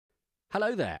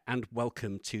Hello there, and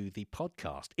welcome to the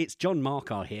podcast. It's John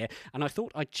Markar here, and I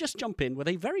thought I'd just jump in with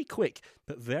a very quick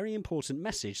but very important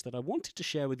message that I wanted to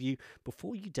share with you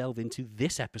before you delve into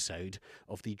this episode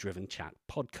of the Driven Chat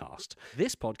podcast.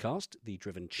 This podcast, the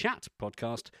Driven Chat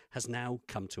podcast, has now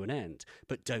come to an end.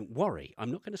 But don't worry,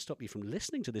 I'm not going to stop you from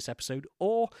listening to this episode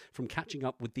or from catching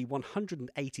up with the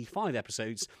 185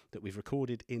 episodes that we've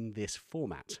recorded in this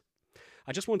format.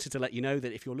 I just wanted to let you know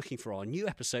that if you're looking for our new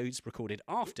episodes recorded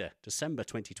after December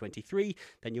 2023,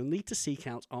 then you'll need to seek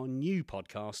out our new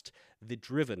podcast, The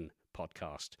Driven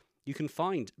Podcast. You can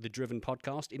find The Driven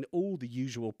Podcast in all the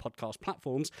usual podcast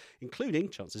platforms, including,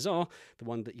 chances are, the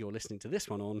one that you're listening to this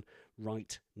one on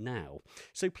right now.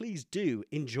 So please do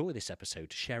enjoy this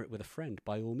episode, share it with a friend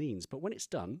by all means. But when it's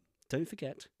done, don't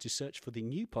forget to search for the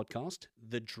new podcast,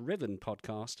 The Driven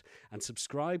Podcast, and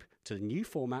subscribe to the new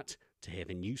format to hear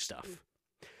the new stuff.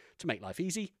 To make life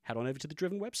easy, head on over to the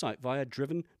Driven website via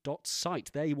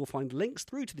driven.site. There you will find links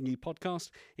through to the new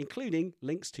podcast, including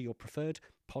links to your preferred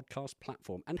podcast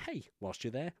platform. And hey, whilst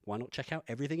you're there, why not check out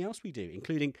everything else we do,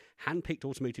 including hand-picked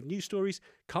automotive news stories,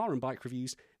 car and bike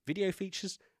reviews, video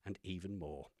features, and even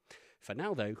more. For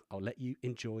now, though, I'll let you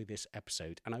enjoy this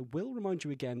episode, and I will remind you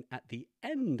again at the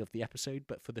end of the episode,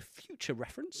 but for the future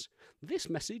reference, this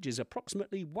message is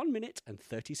approximately 1 minute and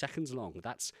 30 seconds long.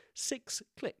 That's 6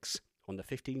 clicks on the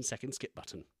 15-second skip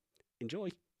button. Enjoy.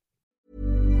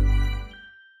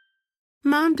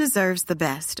 Mom deserves the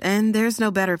best, and there's no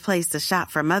better place to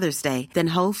shop for Mother's Day than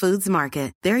Whole Foods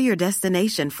Market. They're your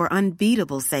destination for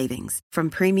unbeatable savings, from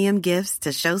premium gifts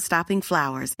to show-stopping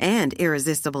flowers and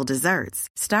irresistible desserts.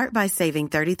 Start by saving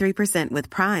 33% with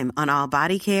Prime on all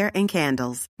body care and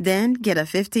candles. Then get a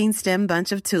 15-stem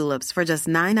bunch of tulips for just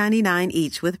 $9.99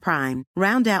 each with Prime.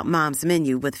 Round out Mom's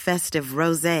menu with festive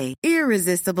rosé,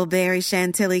 irresistible berry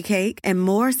chantilly cake, and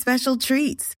more special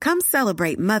treats. Come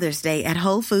celebrate Mother's Day at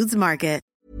Whole Foods Market.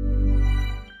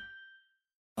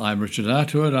 I'm Richard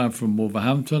Attwood. I'm from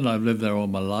Wolverhampton. I've lived there all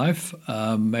my life.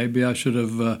 Maybe I should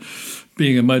have,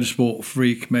 being a motorsport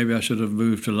freak, maybe I should have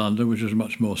moved to London, which is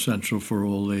much more central for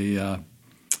all the,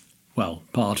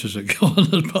 parties that go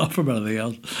on apart from anything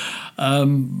else.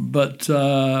 But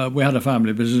we had a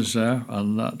family business there,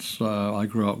 and that's I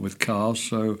grew up with cars,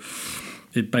 so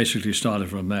it basically started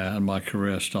from there, and my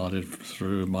career started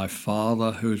through my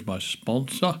father, who's my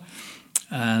sponsor.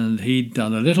 And he'd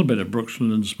done a little bit of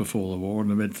Brookslands before the war in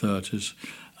the mid-30s,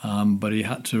 but he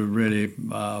had to really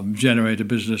generate a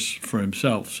business for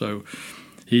himself. So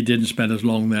he didn't spend as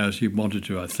long there as he wanted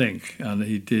to, I think, and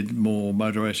he did more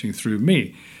motor racing through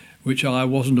me, which I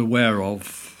wasn't aware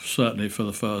of, certainly for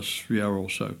the first year or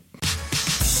so.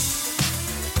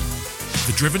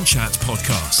 The Driven Chat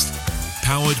podcast,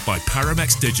 powered by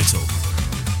Paramex Digital.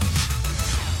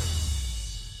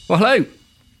 Well, hello.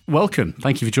 Welcome.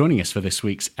 Thank you for joining us for this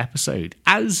week's episode.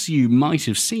 As you might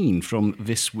have seen from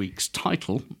this week's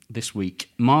title, this week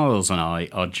Miles and I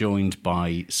are joined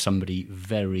by somebody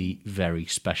very, very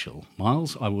special.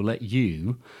 Miles, I will let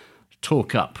you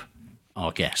talk up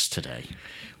our guest today.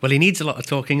 Well, he needs a lot of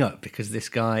talking up because this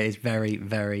guy is very,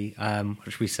 very, what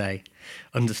should we say,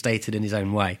 understated in his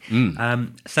own way.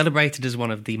 Celebrated as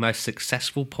one of the most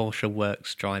successful Porsche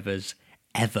Works drivers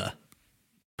ever.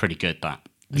 Pretty good, that.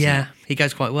 Yeah, he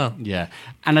goes quite well. Yeah,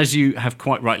 and as you have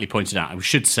quite rightly pointed out, I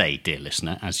should say, dear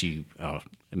listener, as you are,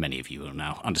 many of you will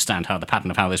now understand how the pattern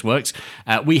of how this works,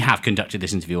 we have conducted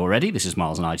this interview already. This is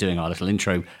Miles and I doing our little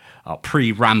intro, our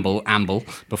pre-amble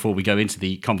before we go into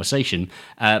the conversation.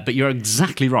 But you're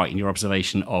exactly right in your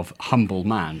observation of humble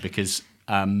man, because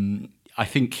I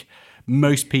think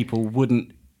most people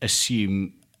wouldn't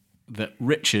assume that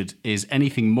Richard is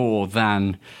anything more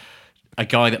than a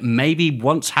guy that maybe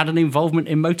once had an involvement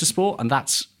in motorsport, and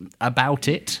that's about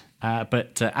it.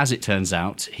 But as it turns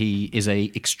out, he is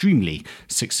a extremely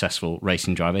successful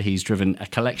racing driver. He's driven a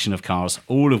collection of cars,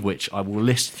 all of which I will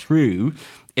list through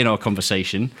in our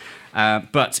conversation,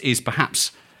 but is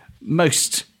perhaps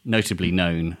most notably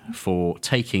known for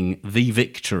taking the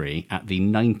victory at the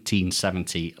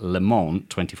 1970 Le Mans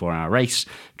 24-hour race,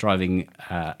 driving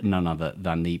none other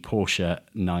than the Porsche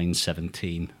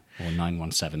 917 or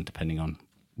 917, depending on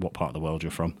what part of the world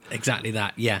you're from. Exactly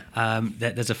that, yeah.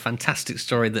 There's a fantastic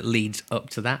story that leads up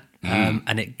to that,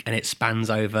 and it spans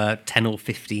over 10 or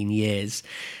 15 years.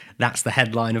 That's the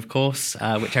headline, of course,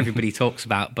 which everybody talks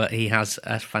about, but he has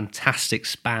a fantastic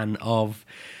span of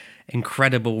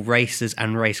incredible races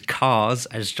and race cars,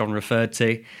 as John referred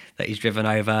to, that he's driven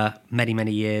over many,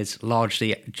 many years,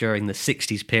 largely during the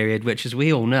 60s period, which, as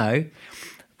we all know,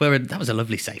 that was a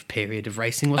lovely safe period of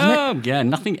racing, wasn't it? Yeah,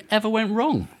 nothing ever went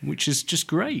wrong, which is just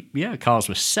great. Yeah, cars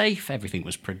were safe, everything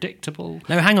was predictable.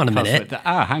 No, hang on a minute.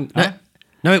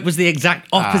 No, it was the exact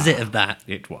opposite of that.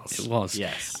 It was. It was.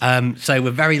 Yes. So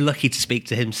we're very lucky to speak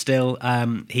to him still.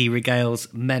 He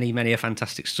regales many, many a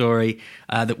fantastic story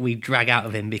that we drag out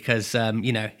of him because,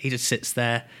 he just sits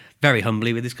there very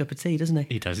humbly with his cup of tea, doesn't he?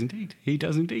 He does indeed. He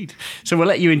does indeed. So we'll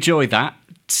let you enjoy that.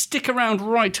 Stick around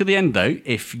right to the end, though,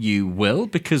 if you will,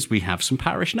 because we have some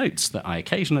parish notes that I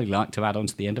occasionally like to add on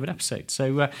to the end of an episode.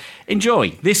 So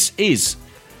enjoy. This is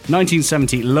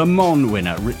 1970 Le Mans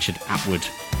winner Richard Attwood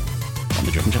on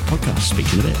the Driven Chat podcast. Speak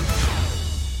to you in a bit.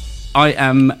 I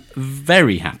am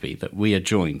very happy that we are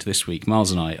joined this week.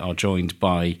 Miles and I are joined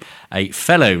by a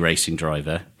fellow racing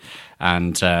driver.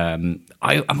 And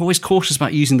I'm always cautious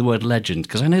about using the word legend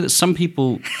because I know that some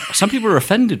people are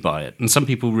offended by it and some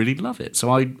people really love it.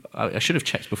 So I should have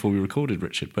checked before we recorded,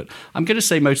 Richard. But I'm going to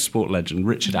say motorsport legend,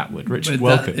 Richard Attwood. Richard,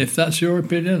 welcome. If that's your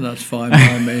opinion, that's fine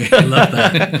by me. Love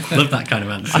that. Love that kind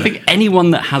of answer. I think anyone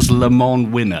that has Le Mans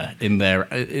winner in their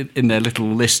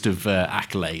little list of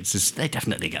accolades, they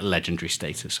definitely get legendary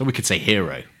status. Or we could say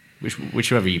hero,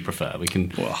 whichever you prefer. We can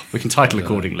title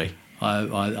accordingly.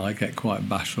 I get quite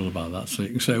bashful about that, so you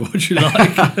can say what you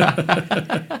like.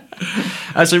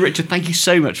 So, Richard, thank you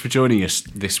so much for joining us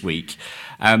this week.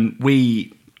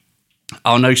 We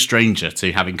are no stranger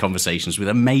to having conversations with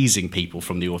amazing people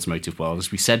from the automotive world.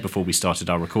 As we said before we started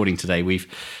our recording today, we've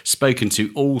spoken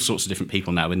to all sorts of different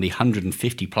people now in the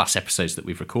 150 plus episodes that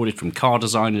we've recorded, from car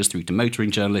designers through to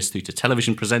motoring journalists, through to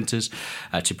television presenters,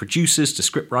 to producers, to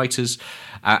script writers,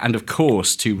 and of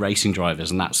course to racing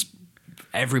drivers. And that's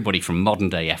everybody from modern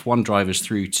day F1 drivers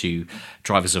through to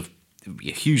drivers of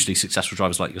hugely successful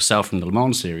drivers like yourself from the Le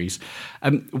Mans series.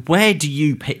 Where do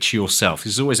you pitch yourself?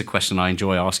 This is always a question I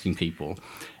enjoy asking people.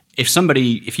 If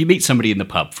you meet somebody in the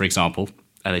pub, for example,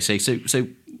 and they say, so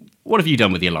what have you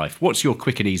done with your life? What's your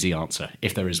quick and easy answer,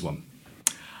 if there is one?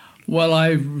 Well,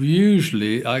 I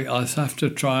have to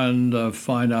try and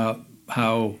find out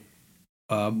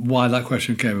why that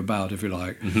question came about, if you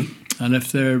like. Mm-hmm. And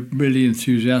if they're really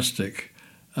enthusiastic.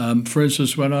 For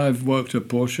instance, when I've worked at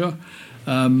Porsche,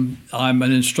 I'm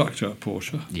an instructor at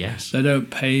Porsche. Yes. They don't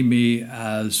pay me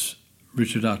as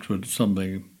Richard Attwood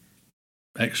something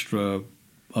extra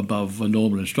above a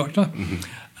normal instructor.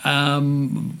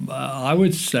 Mm-hmm. I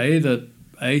would say that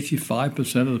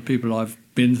 85% of the people I've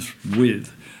been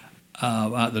with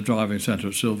at the driving centre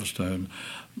at Silverstone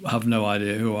have no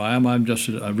idea who I am. I'm just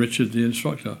a Richard the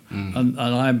instructor. Mm.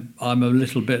 And I'm a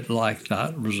little bit like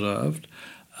that, reserved.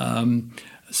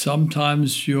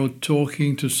 Sometimes you're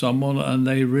talking to someone and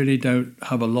they really don't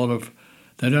have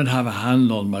they don't have a hand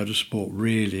on motorsport,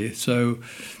 really. So,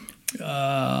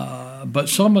 but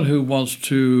someone who wants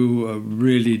to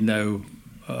really know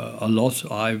a lot,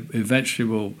 I eventually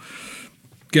will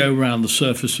go around the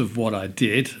surface of what I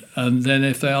did. And then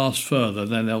if they ask further,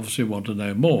 then they obviously want to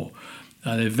know more.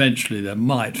 And eventually they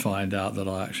might find out that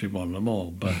I actually want them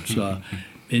all. But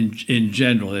in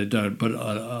general, they don't. But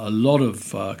a lot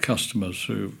of customers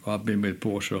who I've been with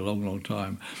Porsche a long, long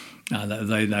time, and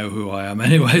they know who I am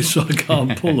anyway, so I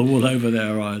can't pull the wool over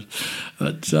their eyes.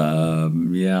 But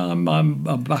I'm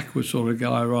a backward sort of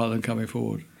guy rather than coming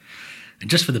forward. And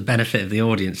just for the benefit of the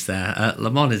audience there, Le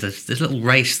Mans is this little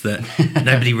race that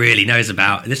nobody really knows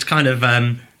about. This kind of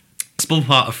small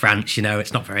part of France,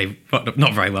 it's not very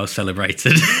well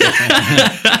celebrated.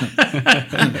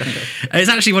 It's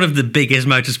actually one of the biggest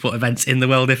motorsport events in the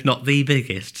world, if not the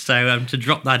biggest. So to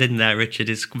drop that in there, Richard,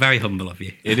 is very humble of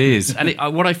you. It is. And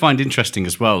what I find interesting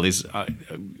as well is,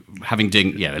 having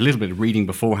done a little bit of reading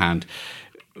beforehand,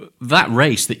 that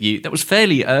race that was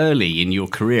fairly early in your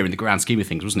career in the grand scheme of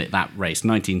things, wasn't it? That race,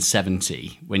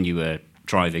 1970, when you were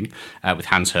driving with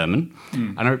Hans Hermann.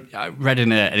 And I read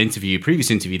in a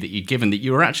previous interview that you'd given, that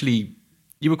you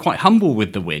were quite humble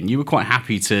with the win. You were quite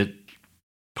happy to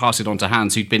pass it on to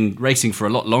Hans, who'd been racing for a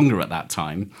lot longer at that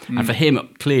time. And for him,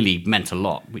 it clearly meant a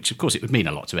lot, which of course it would mean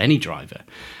a lot to any driver.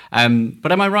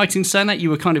 But am I right in saying that you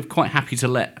were kind of quite happy to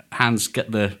let Hans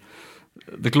get the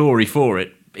glory for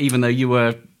it, even though you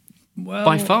were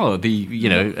by far the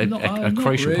a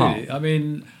crucial part? I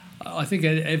mean, I think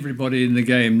everybody in the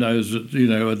game knows that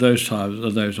at those times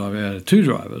we had two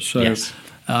drivers. So yes.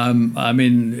 I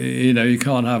mean, you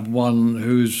can't have one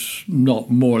who's not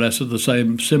more or less at the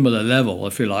similar level,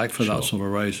 if you like, for that sort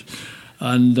of race.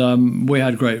 And we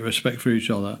had great respect for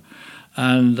each other.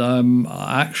 And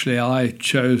actually, I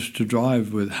chose to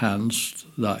drive with Hans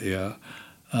that year.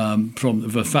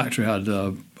 From the factory had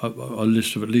a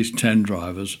list of at least 10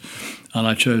 drivers, and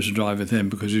I chose to drive with him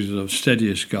because he's the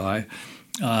steadiest guy.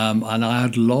 And I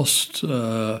had lost.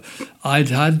 I'd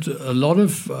had a lot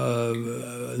of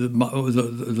the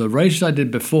race I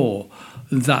did before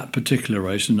that particular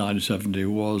race in 1970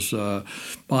 was. I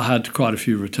had quite a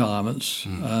few retirements,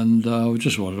 and I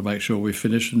just wanted to make sure we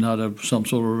finished and had some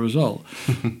sort of result.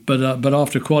 But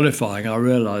after qualifying, I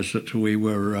realised that we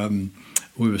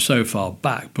were so far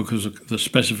back because the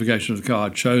specification of the car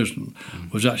I'd chosen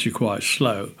was actually quite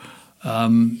slow.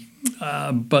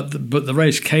 But the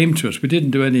race came to us. We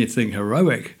didn't do anything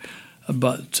heroic,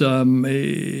 but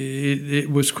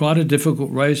it was quite a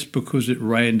difficult race because it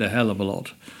rained a hell of a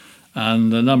lot.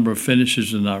 And the number of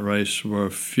finishes in that race were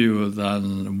way fewer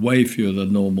than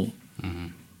normal. Mm-hmm.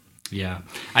 Yeah.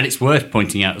 And it's worth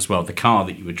pointing out as well, the car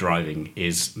that you were driving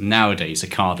is nowadays a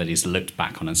car that is looked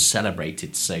back on and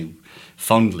celebrated so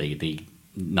fondly, the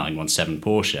 917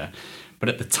 Porsche. But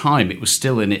at the time, it was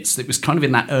still it was kind of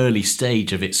in that early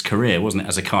stage of its career, wasn't it,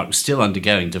 as a car? It was still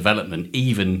undergoing development,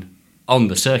 even on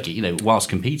the circuit, whilst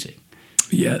competing.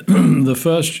 Yeah, the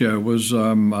first year was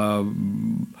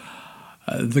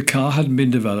the car hadn't been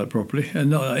developed properly,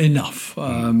 not enough.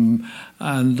 And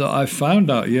I found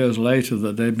out years later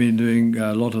that they'd been doing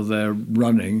a lot of their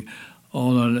running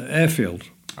on an airfield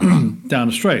down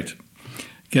a straight,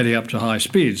 getting up to high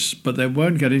speeds, but they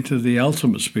weren't getting to the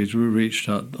ultimate speeds we reached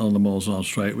on the Mulsanne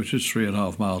Straight, which is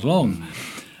 3.5 miles long.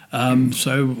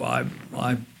 So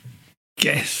I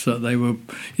guess that they were,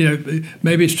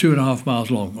 maybe it's 2.5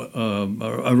 miles long,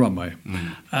 a runway.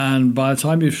 And by the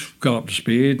time you've got up to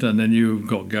speed and then you've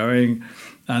got going,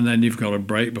 and then you've got to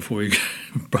brake before you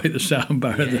break the sound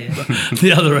barrier at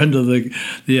the other end of the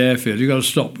airfield. You've got to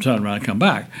stop, turn around, and come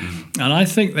back. And I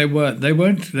think they were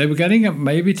getting up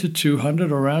maybe to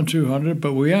 200 or around 200,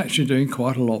 but we were actually doing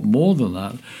quite a lot more than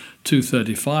that.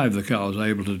 235 the car was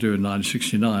able to do in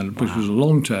 1969, which was a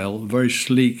long tail, very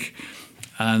sleek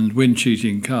and wind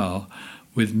cheating car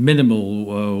with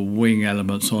minimal wing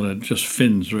elements on it, just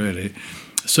fins really.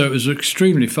 So it was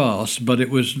extremely fast, but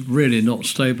it was really not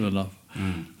stable enough.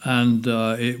 And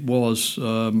it was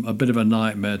a bit of a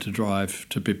nightmare to drive,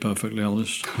 to be perfectly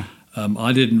honest.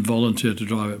 I didn't volunteer to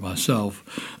drive it myself,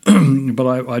 but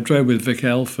I drove with Vic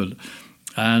Elford,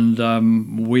 and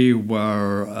we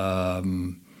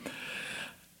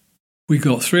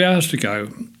got 3 hours to go.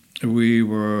 We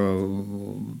were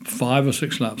 5 or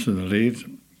 6 laps in the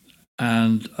lead,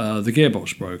 and the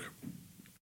gearbox broke.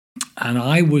 And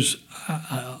I was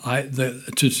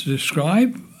to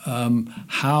describe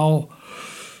how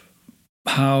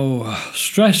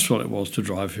stressful it was to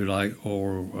drive, if you like,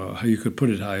 or how you could put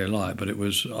it how you like, but it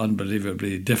was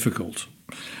unbelievably difficult.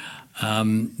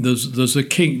 There's a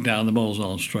kink down the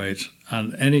Mulsanne Straight,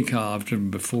 and any car I've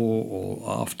driven before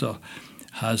or after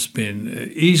has been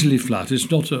easily flat.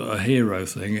 It's not a hero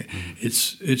thing.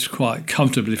 It's quite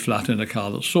comfortably flat in a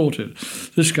car that's sorted.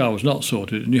 This car was not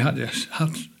sorted, and you had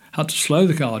to slow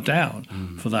the car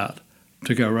down for that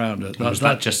to go around it. Was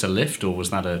that just a lift, or was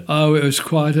that a? Oh, it was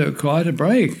quite a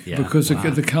break, because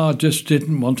the car just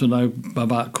didn't want to know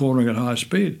about cornering at high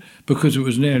speed because it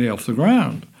was nearly off the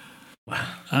ground. Wow.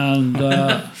 And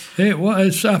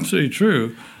it's absolutely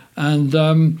true.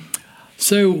 And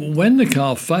so when the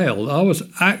car failed, I was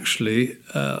actually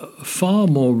far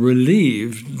more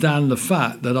relieved than the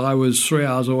fact that I was 3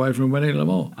 hours away from winning Le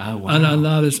Mans. Oh, wow. And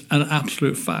that is an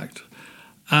absolute fact.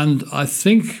 And I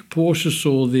think Porsche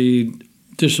saw the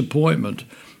disappointment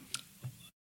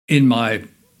in my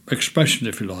expression,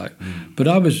 if you like. But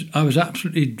I was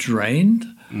absolutely drained.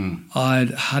 I'd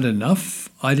had enough.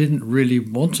 I didn't really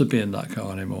want to be in that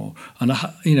car anymore. And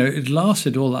it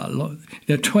lasted all that long,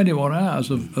 21 hours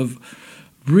of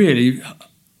really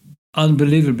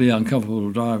unbelievably uncomfortable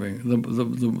driving.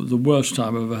 The worst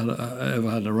time I've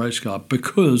ever had a race car,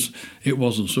 because it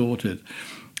wasn't sorted.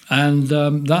 And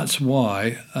that's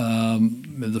why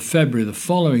in the February the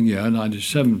following year,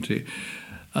 1970,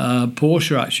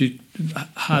 Porsche actually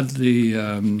had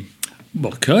the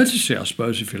courtesy, I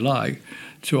suppose, if you like,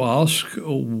 to ask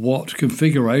what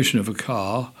configuration of a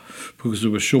car, because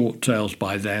there were short tails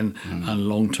by then and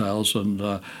long tails, and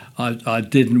I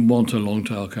didn't want a long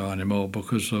tail car anymore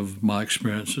because of my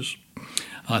experiences.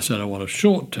 I said I want a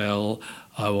short tail,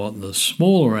 I want the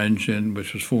smaller engine,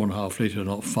 which was 4.5 litre,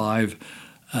 not 5.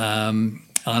 And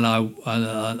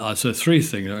I said 3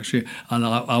 things actually, and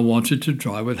I wanted to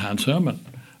drive with Hans Hermann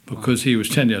because he was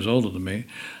 10 years older than me,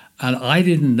 and I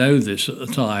didn't know this at the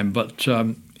time, but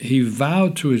he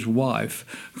vowed to his wife,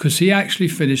 because he actually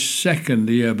finished second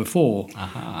the year before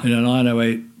in a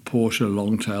 908 Porsche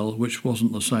Longtail, which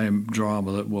wasn't the same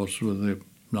drama that was with the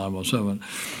 917,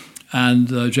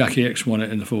 and Jackie X won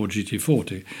it in the Ford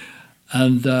GT40.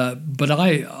 And but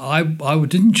I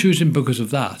didn't choose him because of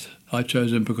that. I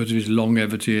chose him because of his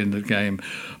longevity in the game.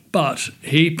 But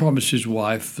he promised his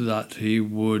wife that he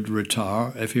would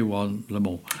retire if he won Le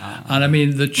Mans. And I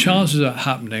mean, the chances of that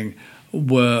happening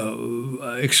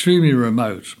were extremely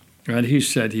remote. And he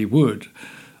said he would.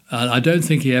 And I don't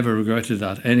think he ever regretted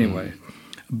that anyway.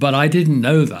 But I didn't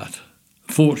know that,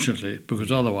 fortunately,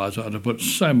 because otherwise I'd have put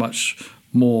so much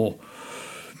more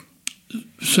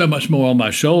on my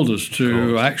shoulders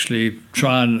to actually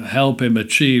try and help him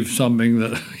achieve something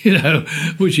that,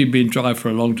 which he'd been trying for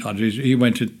a long time. He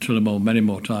went to Le Mans many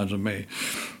more times than me.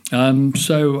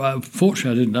 So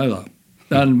fortunately, I didn't know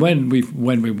that. And when we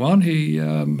won, he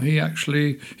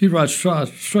rides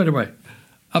straight away,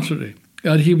 absolutely.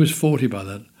 And he was 40 by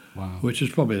then. Wow. Which is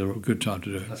probably a good time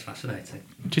to do it. That's fascinating.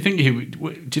 Do you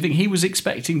think he was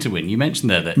expecting to win? You mentioned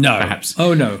there that no. perhaps.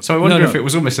 Oh no. So I wonder if it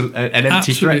was almost an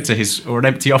empty threat to or an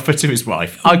empty offer to his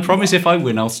wife. I promise if I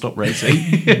win, I'll stop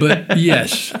racing. But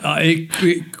yes,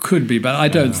 it could be, but I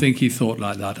don't think he thought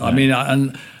like that. No. I mean,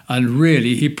 and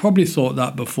really, he probably thought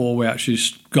that before we actually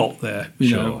got there.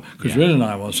 Because Red and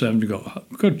I 170 got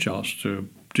a good chance to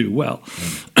do well,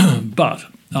 but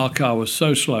our car was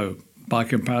so slow by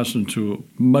comparison to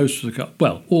most of the cars,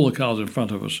 well, all the cars in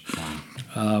front of us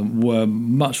were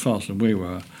much faster than we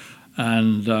were.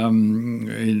 And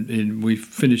we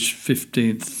finished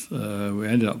 15th, we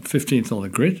ended up 15th on the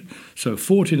grid, so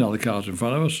 14 other cars in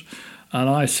front of us. And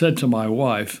I said to my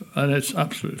wife, and it's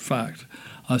absolute fact,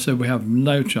 I said, we have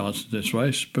no chance in this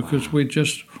race because we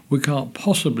can't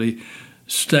possibly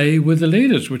stay with the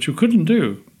leaders, which we couldn't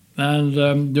do.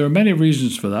 And there are many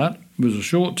reasons for that. It was a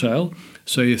short tail,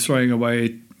 so you're throwing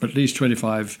away at least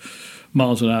 25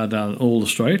 miles an hour down all the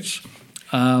straights.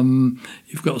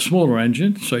 You've got a smaller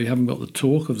engine, so you haven't got the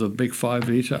torque of the big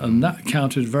 5-litre, and that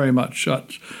counted very much at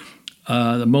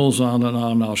the Mulsanne and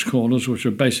Arnage corners, which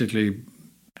are basically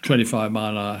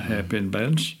 25-mile-an-hour hairpin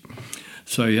bends.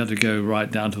 So you had to go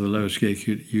right down to the lowest gear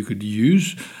you could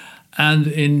use. And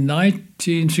in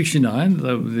 1969,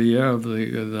 the year of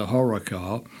the horror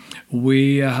car,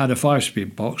 we had a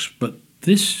 5-speed box, but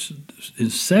in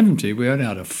 70 we only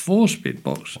had a 4-speed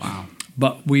box. Wow!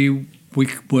 But we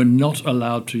were not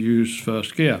allowed to use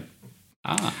first gear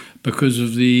because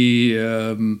of the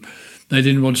they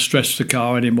didn't want to stress the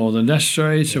car any more than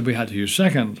necessary, so we had to use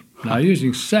second. Now,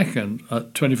 using second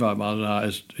at 25 miles an hour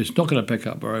is not going to pick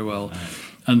up very well. No.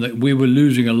 And that we were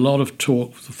losing a lot of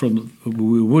torque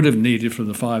we would have needed from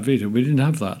the 5-litre. We didn't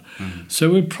have that. Mm-hmm.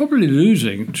 So we're probably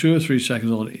losing 2 or 3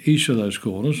 seconds on each of those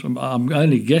corners. I'm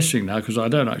only guessing now because I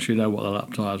don't actually know what the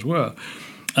lap tyres were.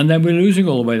 And then we're losing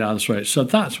all the way down the straight. So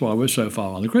that's why we're so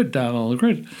far on the grid, down on the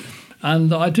grid.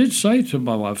 And I did say to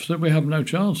my wife that we have no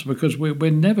chance because we're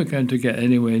never going to get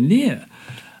anywhere near.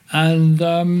 And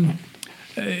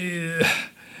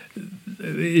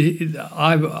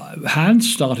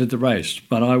Hans started the race,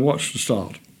 but I watched the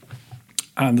start.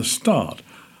 And the start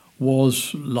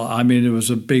was it was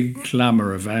a big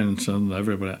glamour event and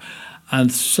everybody.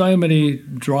 And so many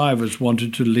drivers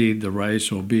wanted to lead the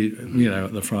race or be,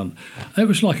 at the front. It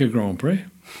was like a Grand Prix.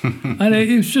 And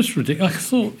it was just ridiculous. I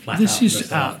thought, this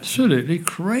is absolutely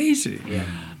crazy. Yeah.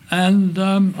 And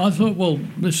I thought, well,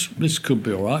 this could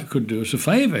be all right. Could do us a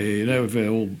favour, if they're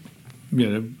all,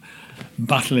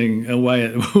 battling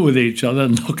away with each other,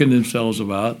 knocking themselves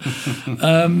about.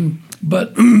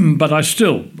 But I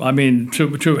still,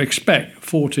 to expect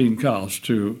 14 cars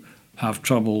to have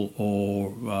trouble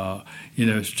or,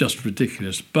 it's just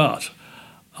ridiculous. But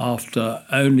after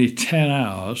only 10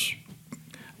 hours,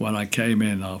 when I came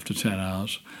in after 10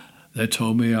 hours, they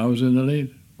told me I was in the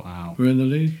lead. Wow. We're in the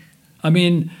lead.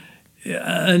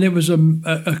 And it was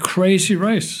a crazy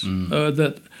race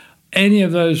that any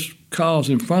of those cars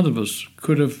in front of us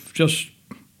could have just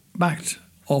backed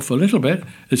off a little bit.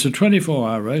 It's a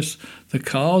 24-hour race. The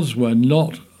cars were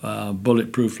not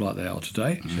bulletproof like they are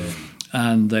today,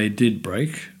 and they did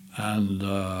break. And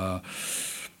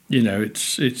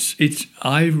it's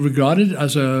I regard it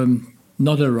as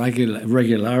not a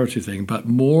regularity thing, but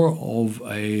more of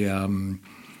a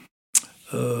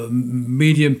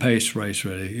medium pace race.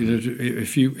 Really,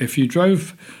 if you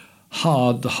drove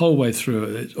hard the whole way through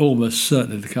it, it's almost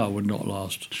certainly the car would not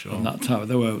last. Sure. And that's how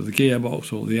they were with the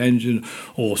gearbox or the engine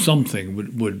or something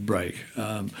would break.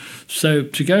 So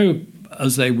to go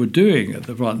as they were doing at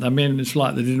the front, it's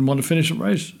like they didn't want to finish the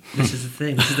race. This is the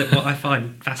thing. This is what I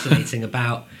find fascinating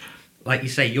about, like you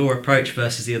say, your approach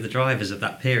versus the other drivers of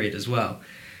that period as well.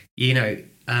 I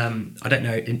don't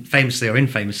know, famously or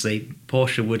infamously,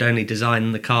 Porsche would only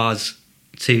design the cars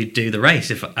to do the race,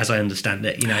 as I understand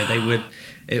it. They would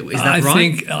Is that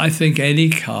right? I think any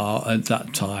car at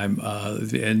that time,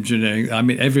 the engineering, I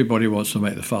mean, everybody wants to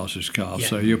make the fastest car,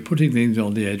 so you're putting things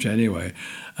on the edge anyway.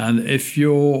 And if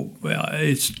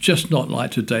it's just not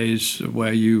like today's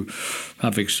where you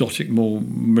have exotic more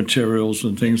materials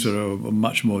and things that are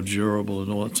much more durable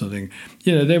and all that sort of thing.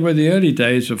 You know, they were the early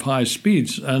days of high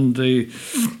speeds, and the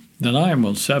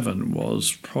 917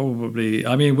 was probably,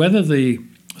 I mean, whether the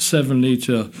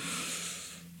 7-litre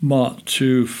Mark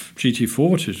II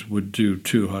GT40s would do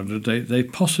 200, they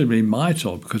possibly might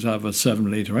have, because I have a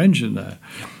 7-litre engine there.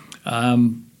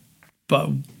 But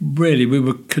really, we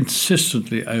were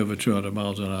consistently over 200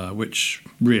 miles an hour, which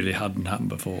really hadn't happened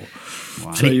before.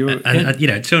 Wow. So you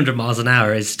know, 200 miles an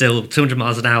hour is still 200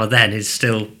 miles an hour. Then is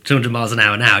still 200 miles an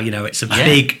hour now. You know, it's a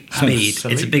big speed.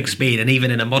 Absolutely. It's a big speed, and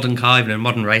even in a modern car, even in a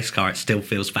modern race car, it still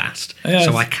feels fast. Yes.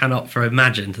 So I cannot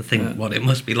imagine to think what it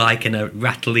must be like in a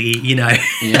rattly, you know.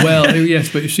 Yeah. Well,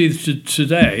 yes, but you see,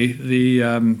 today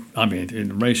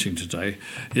in racing today,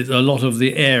 a lot of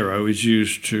the aero is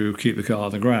used to keep the car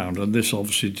on the ground, and this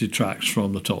obviously detracts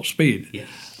from the top speed. Yes.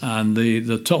 And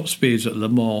the top speeds at Le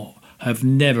Mans have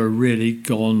never really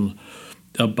gone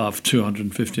above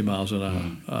 250 miles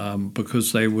an hour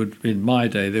because they would, in my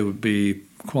day, they would be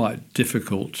quite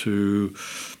difficult to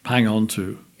hang on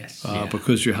to. Yes.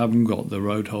 Because you haven't got the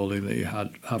road holding that you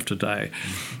have today.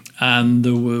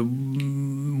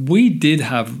 And we did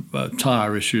have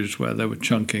tyre issues where they were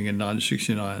chunking in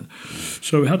 1969.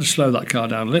 So we had to slow that car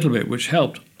down a little bit, which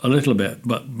helped a little bit,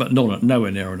 but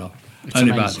nowhere near enough. It's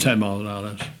only amazing. About 10 miles an hour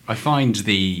less. I find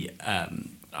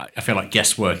I feel like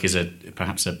guesswork is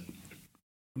perhaps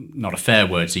not a fair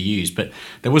word to use, but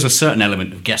there was a certain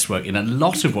element of guesswork in a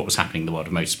lot of what was happening in the world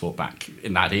of motorsport back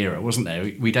in that era, wasn't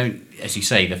there? We don't, as you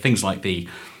say, the things like the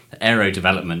aero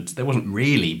development, there wasn't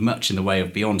really much in the way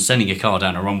of beyond sending a car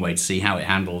down a runway to see how it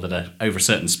handled over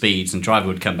certain speeds, and driver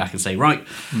would come back and say, right,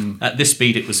 at this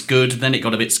speed it was good, then it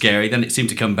got a bit scary, then it seemed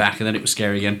to come back, and then it was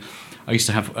scary again. I used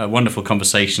to have wonderful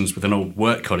conversations with an old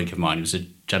work colleague of mine who was a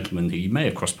gentleman who you may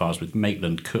have crossed paths with,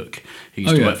 Maitland Cook, who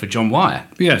used to work for John Wyer.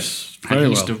 Yes, very well.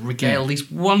 And he used to regale these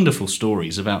wonderful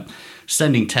stories about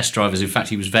sending test drivers. In fact,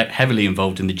 he was heavily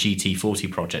involved in the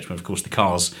GT40 project, where, of course, the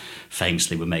cars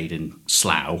famously were made in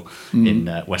Slough in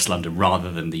West London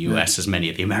rather than the US, as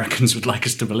many of the Americans would like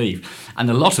us to believe. And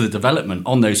a lot of the development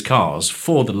on those cars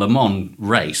for the Le Mans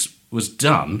race was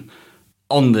done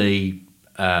on the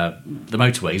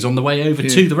motorways on the way over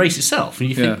to the race itself, and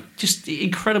you think just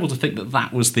incredible to think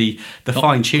that was the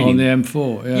fine tuning on the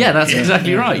M4. Yeah, that's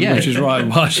exactly right. Yeah, which is right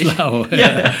by Slough.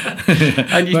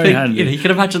 And you think you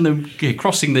can imagine them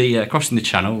crossing the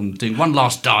channel and doing one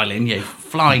last dial in,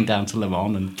 flying down to Le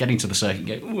Mans and getting to the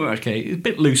circuit. And go, okay, a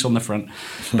bit loose on the front,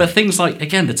 but things like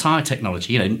again the tyre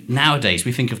technology. Nowadays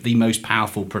we think of the most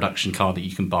powerful production car that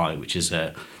you can buy, which is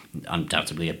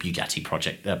undoubtedly a Bugatti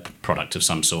product of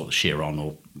some sort, the Chiron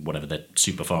or whatever the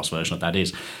super fast version of that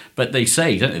is. But they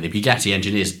say, don't they, the Bugatti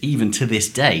engineers, even to this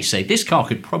day, say this car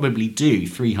could probably do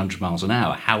 300 miles an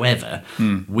hour. However,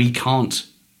 we can't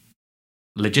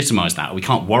legitimise that, or we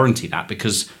can't warranty that,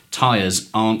 because tyres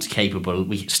aren't capable.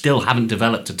 We still haven't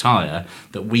developed a tyre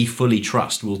that we fully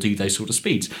trust will do those sort of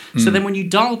speeds. So then when you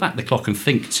dial back the clock and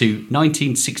think to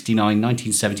 1969,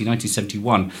 1970,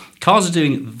 1971, cars are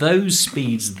doing those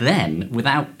speeds then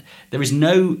without, there is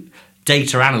no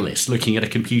data analyst looking at a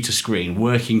computer screen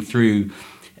working through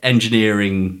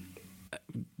engineering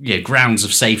grounds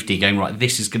of safety, going, right,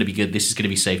 this is going to be good, this is going to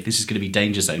be safe, this is going to be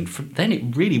danger zone. Then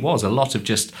it really was a lot of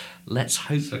just, let's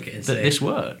hope that this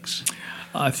works.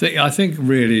 I think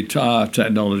really tyre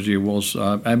technology was,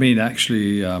 from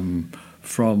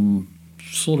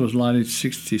sort of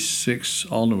 1966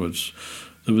 onwards,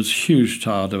 there was huge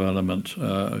tyre development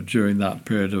during that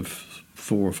period of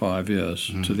 4 or 5 years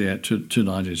to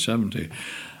 1970.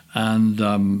 And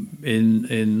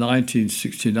in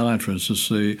 1969, for instance,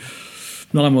 the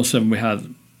 917 we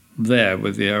had there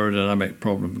with the aerodynamic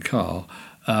problem car,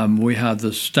 we had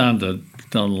the standard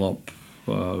Dunlop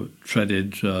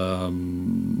treaded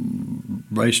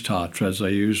race tyre treads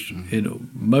they used in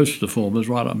most of the formers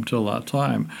right up until that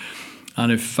time.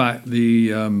 And in fact,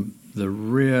 the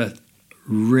rear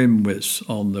rim widths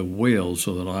on the wheels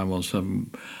of the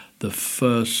 917 the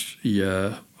first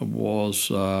year was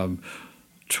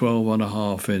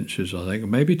 12.5 inches, I think,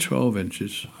 maybe 12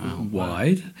 inches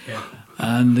wide. Yeah.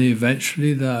 And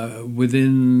eventually,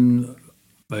 within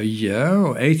a year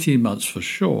or 18 months for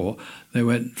sure, they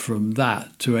went from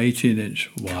that to 18-inch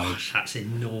wide. Gosh, that's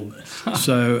enormous.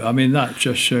 So, that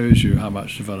just shows you how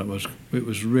much development it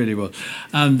was really was.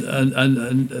 And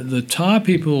the tyre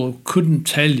people couldn't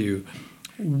tell you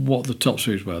what the top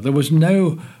speeds were. There was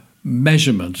no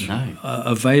measurement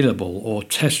available or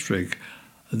test rig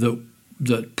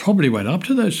that probably went up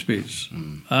to those speeds.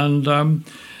 And,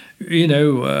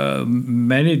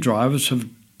 many drivers have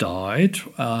died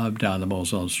down the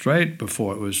Mulsanne Strait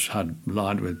before it was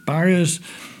lined with barriers.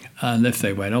 And if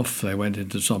they went off, they went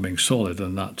into something solid,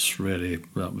 and that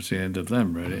was the end of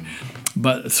them, really.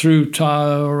 But through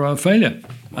tyre failure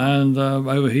and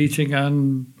overheating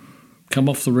and come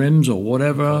off the rims or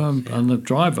whatever, and the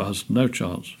driver has no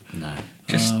chance. No.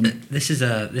 This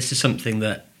is something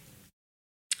that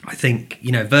I think,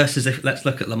 versus let's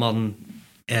look at Le Mans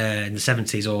in the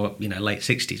 70s or late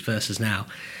 60s versus now.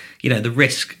 The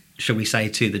risk, shall we say,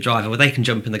 to the driver, where they can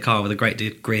jump in the car with a great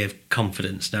degree of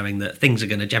confidence, knowing that things are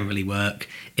going to generally work.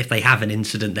 If they have an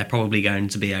incident, they're probably going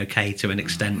to be okay to an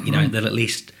extent. They'll at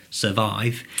least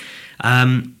survive.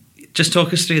 Just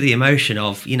talk us through the emotion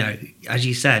of, as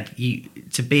you said,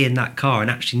 to be in that car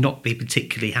and actually not be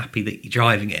particularly happy that you're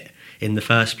driving it in the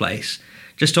first place.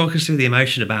 Just talk us through the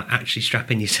emotion about actually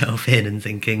strapping yourself in and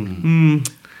thinking,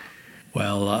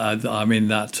 Well,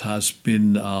 that has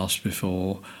been asked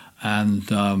before. And,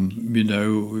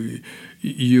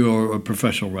 you're a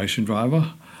professional racing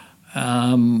driver,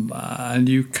 and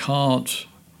you can't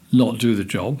not do the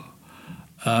job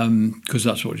because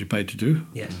that's what you're paid to do.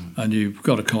 Yeah. And you've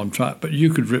got a contract, but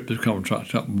you could rip the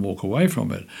contract up and walk away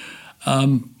from it.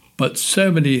 But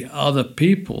so many other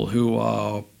people who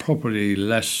are probably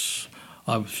less,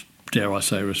 dare I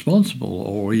say, responsible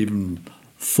or even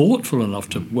thoughtful enough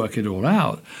to work it all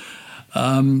out,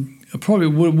 probably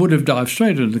would have dived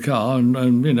straight into the car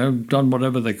and done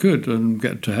whatever they could and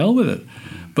get to hell with it.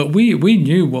 But we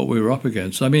knew what we were up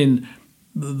against. I mean,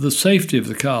 the safety of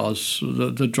the cars,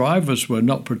 the drivers were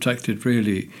not protected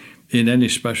really in any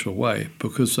special way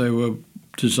because they were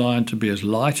designed to be as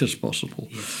light as possible.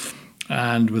 Yes.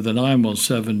 And with the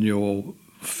 917, your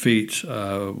feet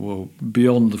were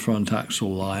beyond the front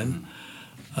axle line.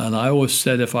 And I always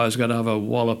said if I was going to have a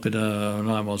wallop in a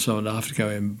 917, I'd have to go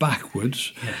in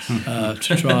backwards to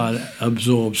try and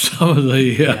absorb some of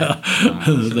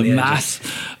the mass.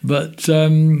 But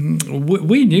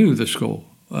we knew the score,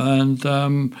 and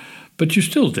but you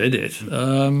still did it,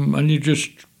 and you just.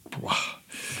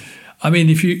 I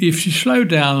mean, if you slow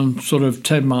down sort of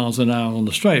 10 miles an hour on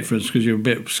the straight, for instance, because you're a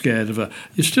bit scared of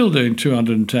you're still doing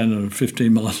 210 and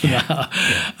 15 miles an hour.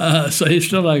 Yeah. So you're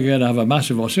still not going to have a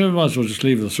massive loss. You might as well just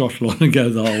leave the throttle on and go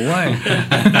the whole way.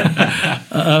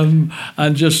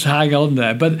 And just hang on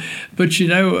there. But 1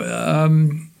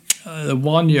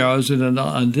 year I was in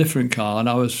a different car and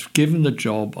I was given the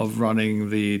job of running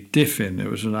the Diffin.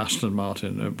 It was an Aston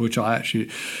Martin, which I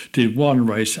actually did one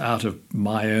race out of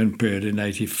my own period in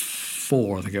 84.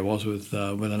 I think it was with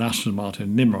an Aston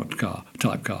Martin Nimrod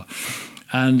type car,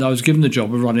 and I was given the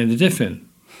job of running the Diffin,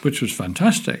 which was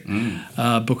fantastic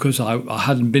because I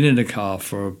hadn't been in a car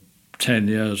for 10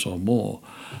 years or more,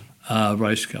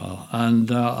 race car, and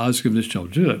I was given this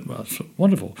job to do it. Well, that's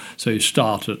wonderful. So you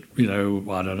start at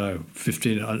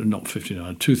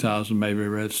 2,000 maybe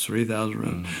revs, 3,000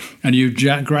 revs, and you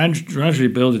gradually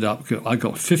build it up. I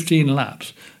got 15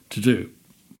 laps to do.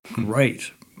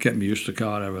 Great. Get me used to the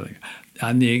car and everything.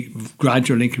 And the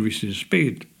gradual increase in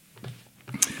speed.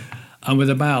 And with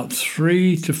about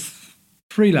 3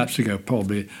 laps to go,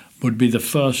 probably, would be the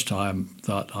first time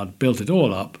that I'd built it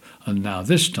all up. And now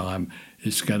this time,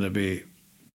 it's going to be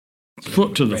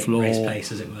foot to the floor. Race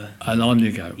pace, as it were. And on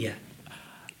you go. Yeah.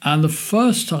 And the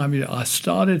first time I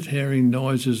started hearing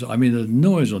noises, I mean, the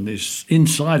noise on this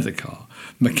inside the car,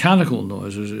 mechanical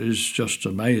noises, is just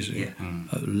amazing,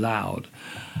 loud.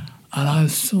 And I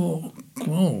thought,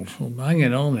 well, I'm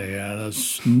hanging on here.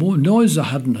 There's more noise I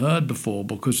hadn't heard before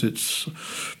because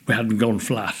we hadn't gone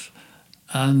flat.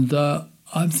 And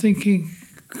I'm thinking,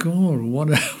 God, what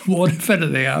if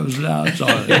anything happens now?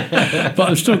 But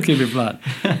I'm still keeping flat.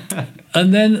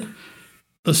 And then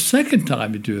the second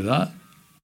time you do that,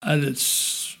 and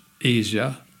it's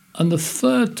easier. And the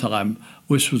third time,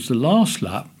 which was the last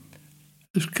lap,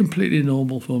 it's completely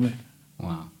normal for me.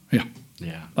 Wow. Yeah.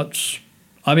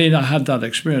 I mean, I had that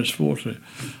experience, fortunately.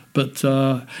 But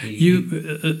I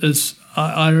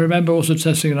remember also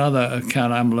testing another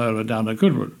Can-Am Lola down at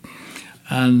Goodwood.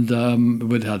 And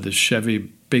we'd had this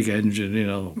Chevy big engine,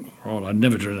 I'd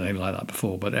never driven anything like that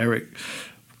before. But Eric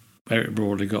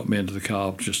Broadley got me into the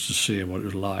car just to see what it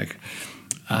was like.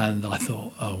 And I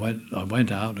thought, I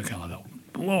went out in the car, I thought,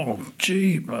 whoa,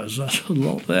 jeepers, that's a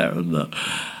lot there, isn't it?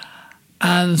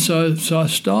 And so I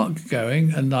start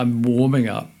going, and I'm warming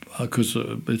up, because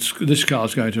this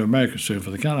car's going to America soon for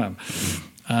the Can-Am.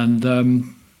 And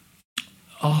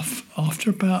after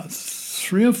about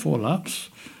 3 or 4 laps,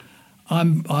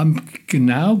 I'm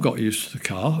now got used to the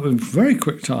car in very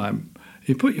quick time.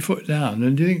 You put your foot down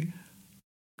and you think,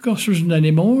 gosh, there isn't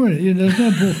any more. There's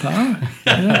no more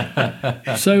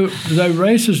power. So the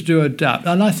racers do adapt,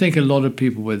 and I think a lot of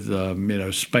people with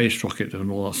space rocket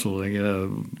and all that sort of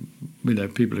thing,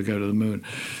 people who go to the moon,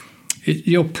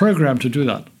 you're programmed to do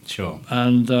that. Sure.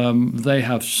 And they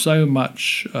have so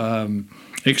much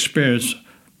experience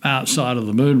outside of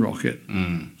the moon rocket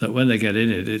that when they get in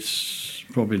it, it's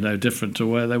probably no different to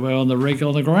where they were on the rig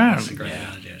on the ground. That's a great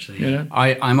analogy, actually.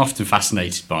 I'm often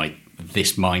fascinated by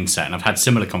this mindset, and I've had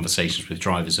similar conversations with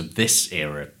drivers of this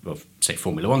era of, say,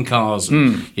 Formula One cars,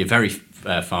 and very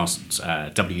fast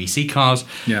WEC cars.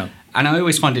 Yeah. And I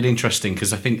always find it interesting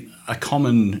because I think a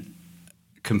common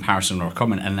comparison or a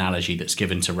common analogy that's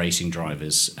given to racing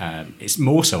drivers, it's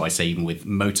more so, I say, even with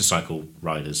motorcycle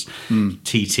riders,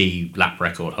 TT lap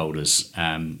record holders.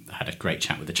 I had a great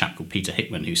chat with a chap called Peter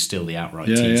Hickman, who's still the outright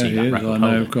TT lap record holder.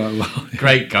 I know quite well.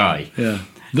 Great guy. Yeah.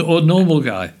 Or normal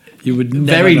guy. You would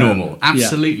never Very know. normal.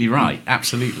 Absolutely right.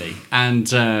 Absolutely.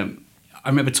 And I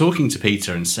remember talking to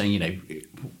Peter and saying,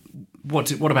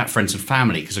 what about friends and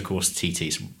family? Because, of course, TT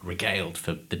is regaled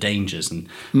for the dangers. And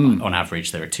on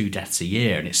average, there are 2 deaths a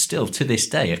year. And it's still, to this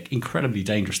day, an incredibly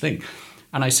dangerous thing.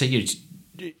 And I say,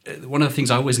 one of the things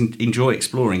I always enjoy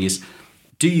exploring is,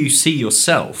 do you see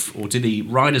yourself, or do the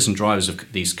riders and drivers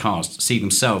of these cars see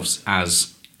themselves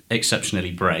as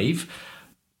exceptionally brave,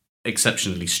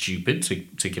 exceptionally stupid,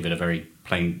 to give it a very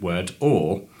plain word,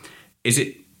 or is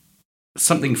it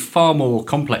something far more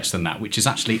complex than that, which is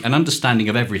actually an understanding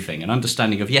of everything, an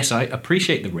understanding of, yes, I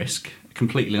appreciate the risk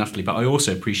completely and utterly, but I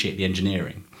also appreciate the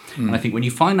engineering. And I think when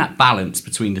you find that balance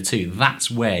between the two, that's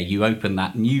where you open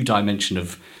that new dimension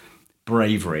of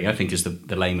bravery, I think is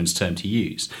the layman's term to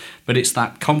use. But it's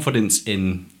that confidence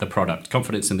in the product,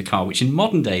 confidence in the car, which in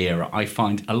modern day era I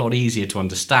find a lot easier to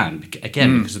understand,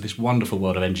 again, because of this wonderful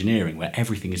world of engineering where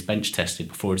everything is bench tested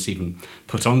before it's even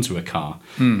put onto a car.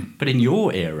 But in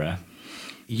your era,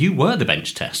 you were the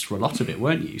bench test for a lot of it,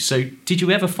 weren't you? So did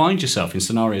you ever find yourself in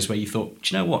scenarios where you thought,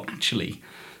 do you know what, actually,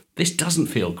 this doesn't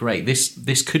feel great.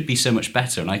 This could be so much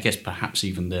better. And I guess perhaps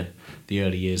even the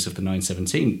early years of the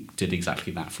 917 did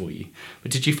exactly that for you.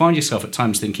 But did you find yourself at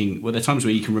times thinking, were there times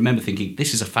where you can remember thinking,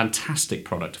 this is a fantastic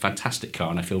product, a fantastic car,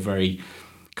 and I feel very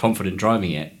confident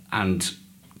driving it? And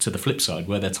to the flip side,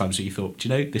 were there times where you thought, do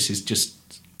you know, this is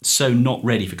just so not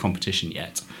ready for competition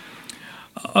yet?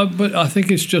 But I think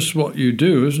it's just what you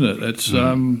do, isn't it?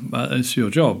 It's your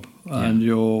job, and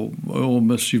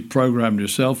you've programmed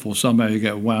yourself, or somehow you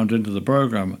get wound into the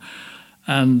program.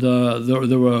 And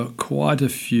there were quite a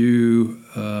few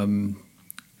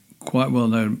quite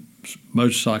well-known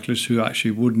motorcyclists who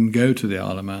actually wouldn't go to the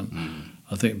Isle of Man.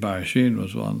 I think Barry Sheehan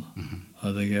was one.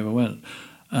 I think he ever went.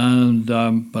 And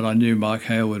but I knew Mike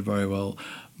Hailwood very well.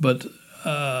 But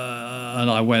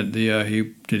and I went the year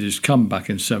he did his comeback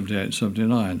in 78,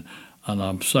 79. And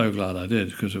I'm so glad I did,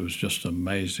 because it was just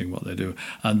amazing what they do.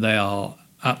 And they are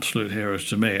absolute heroes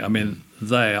to me. I mean,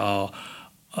 they are...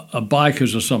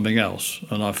 Bikers are something else,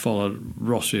 and I followed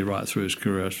Rossi right through his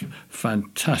career. It's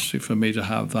fantastic for me to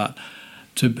have that,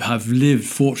 to have lived,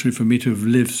 fortunately for me to have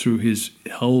lived through his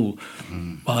whole,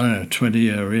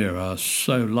 20-year era. I was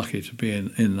so lucky to be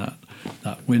in that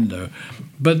window.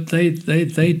 But they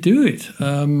do it,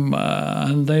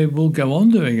 and they will go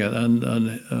on doing it.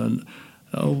 And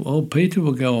old Peter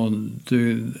will go on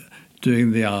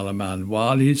doing the Isle of Man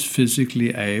while he's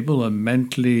physically able and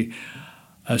mentally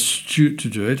astute to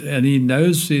do it, and he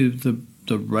knows the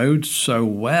road so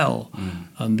well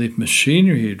and the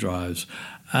machinery he drives,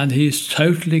 and he's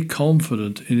totally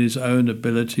confident in his own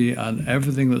ability and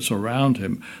everything that's around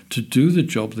him to do the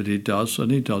job that he does,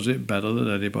 and he does it better than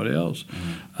anybody else.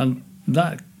 And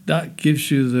that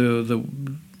gives you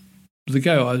the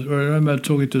go. I remember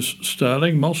talking to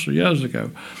Sterling Moss years ago,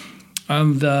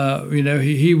 and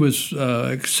he was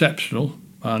exceptional,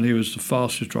 and he was the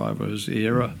fastest driver of his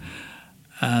era.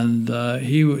 And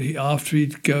he after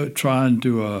he'd go try and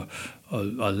do a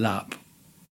lap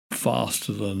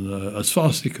faster than as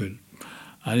fast as he could,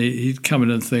 and he'd come in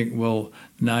and think, well,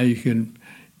 now you can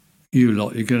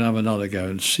have another go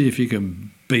and see if you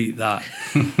can beat that.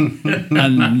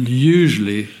 And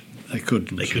usually they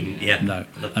couldn't. They couldn't, yeah. No.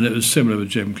 And it was similar with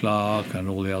Jim Clark and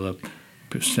all the other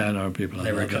Senna and people like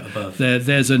that. They were a cut above.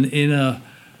 There's an inner,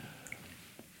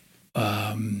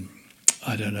 I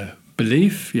don't know,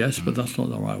 belief, yes, but that's not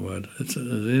the right word. It's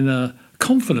an inner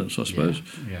confidence, I suppose.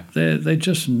 Yeah. They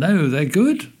just know they're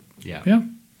good. Yeah.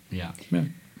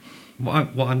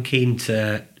 What I'm keen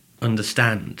to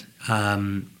understand,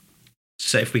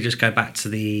 so if we just go back to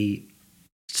the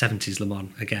 70s Le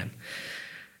Mans again,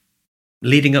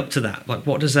 leading up to that, like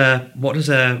what does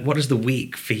the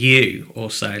week for you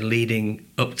also leading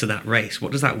up to that race?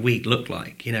 What does that week look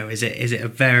like? You know, is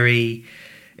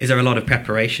there a lot of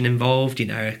preparation involved? You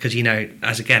know, because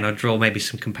I draw maybe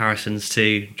some comparisons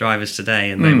to drivers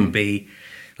today, and they will be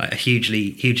like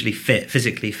hugely fit,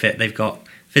 physically fit. They've got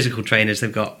physical trainers,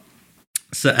 they've got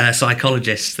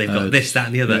psychologists, they've got this, that,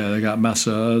 and the other. Yeah, they've got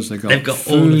masseurs, they've got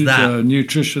food, all of that,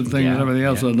 nutrition things, and everything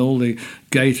else, yeah. and all the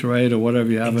Gatorade or whatever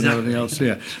you have, Exactly. and everything else.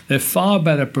 Yeah, they're far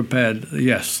better prepared,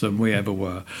 yes, than we ever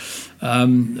were.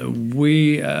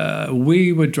 We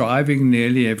were driving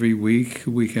nearly every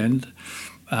weekend,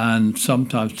 and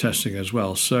sometimes testing as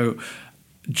well. So,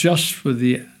 just for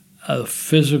the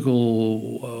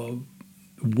physical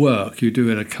work you do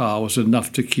in a car was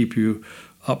enough to keep you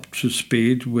up to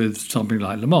speed with something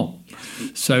like Le Mans.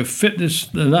 So fitness,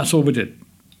 and that's all we did.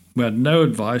 We had no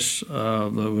advice. There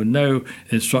were no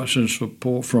instructions from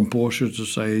Porsche to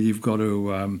say you've got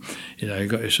to, you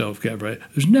got yourself get ready.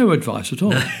 There's no advice at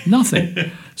all.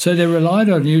 Nothing. So they relied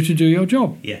on you to do your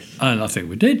job. Yes. And I think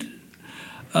we did.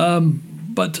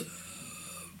 But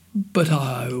we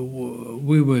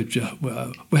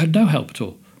had no help at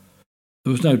all.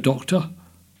 There was no doctor.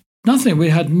 Nothing. We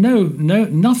had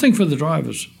nothing for the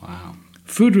drivers. Wow.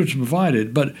 Food was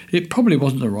provided, but it probably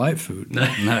wasn't the right food. No.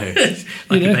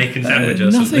 Like a bacon sandwich or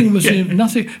nothing something. was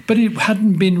nothing, but it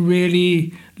hadn't been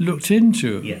really looked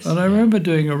into. Yes. And I remember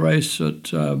doing a race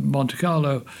at Monte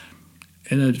Carlo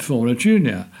in a Formula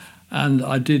Junior, and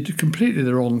I did completely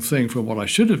the wrong thing from what I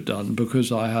should have done,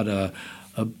 because I had a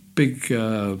big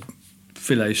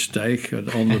filet steak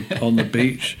on the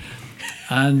beach.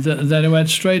 And then I went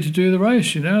straight to do the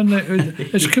race, and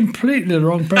it's completely the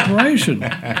wrong preparation.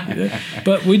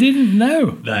 But we didn't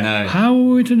know. No. How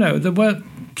were we to know? There weren't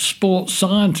sports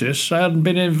scientists. They hadn't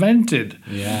been invented.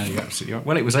 Yeah, you're absolutely right.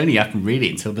 Well, it was only happened really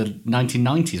until the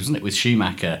 1990s, wasn't it, with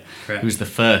Schumacher, Correct. who was the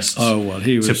first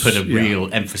he was, to put a yeah.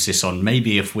 real emphasis on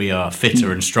maybe if we are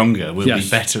fitter and stronger, we'll Yes. be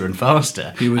better and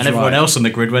faster. He was and everyone right. else on the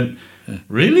grid went,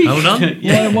 really? Hold on.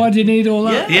 Why do you need all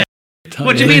that? Yeah.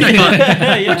 What do you mean I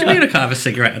can't? What do you mean I can't have a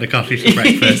cigarette and a coffee for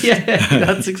breakfast? Yeah,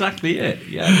 that's exactly it.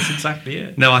 Yeah, that's exactly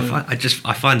it. No, I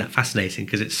find that fascinating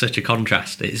because it's such a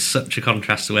contrast. It is such a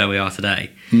contrast to where we are today.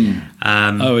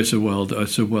 It's a world.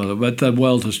 But the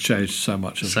world has changed so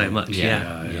much. So much,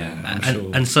 yeah. I'm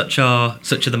sure. And such are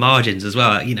the margins as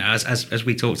well. As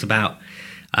we talked about,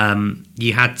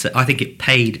 you had to. I think it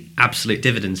paid absolute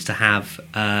dividends to have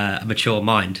a mature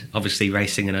mind. Obviously,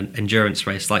 racing an endurance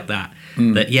race like that.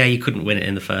 That you couldn't win it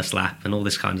in the first lap and all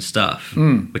this kind of stuff,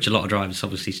 which a lot of drivers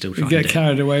obviously still try You get to do.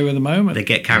 carried away with the moment. They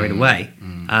get carried away.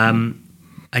 And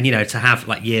to have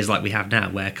like years like we have now,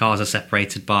 where cars are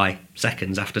separated by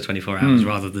seconds after 24 hours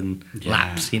rather than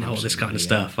laps, all this kind of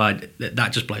stuff. That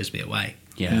just blows me away.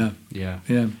 Yeah.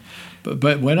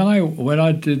 But when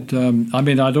I did,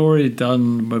 I'd already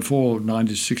done before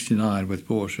 1969 with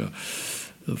Porsche.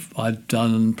 I'd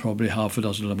done probably half a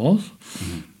dozen Le Mans,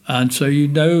 and so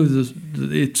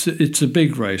it's a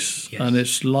big race, Yes. and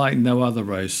it's like no other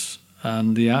race,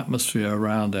 and the atmosphere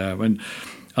around there. When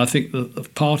I think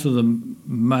that part of the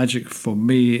magic for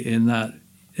me in the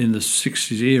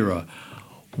 60s era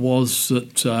was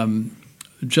that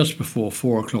just before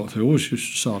 4 o'clock, they always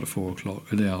used to start at 4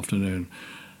 o'clock in the afternoon.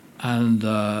 And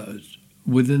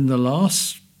within the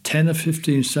last 10 or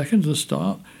 15 seconds of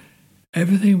start,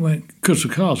 everything went, because the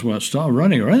cars weren't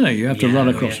running or anything. You had to run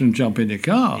across and jump in your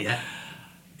car. Yeah.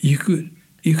 You could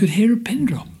hear a pin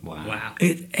drop. Wow.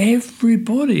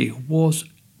 Everybody was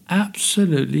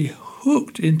absolutely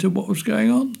hooked into what was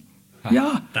going on.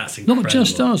 Yeah. That's Not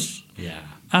just incredible. us. Yeah.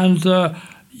 And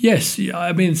yes,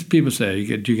 people say,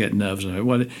 do you get nerves?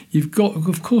 Well, you've got,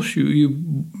 of course,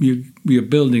 you're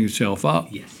building yourself up.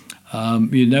 Yes.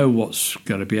 You know what's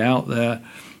going to be out there,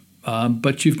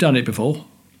 but you've done it before,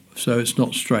 so it's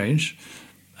not strange,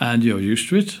 and you're used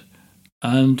to it,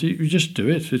 and you just do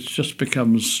it. It just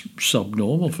becomes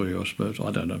subnormal for you, I suppose.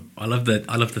 I don't know. I love the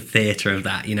theatre of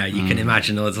that. You can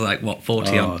imagine there's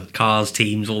 40 odd cars,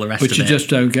 teams, all the rest But of you it. just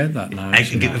don't get that now.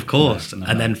 Of course.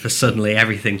 And then for suddenly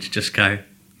everything to just go,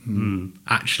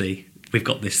 actually, we've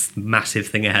got this massive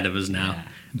thing ahead of us now.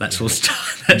 Let's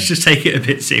just take it a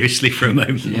bit seriously for a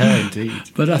moment. Yeah, indeed.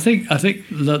 But I think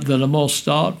the Le Mans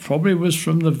start probably was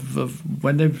from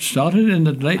when they started in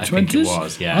the late 20s. think it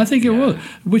was, yeah. I think it was,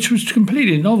 which was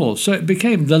completely novel. So it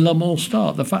became the Le Mans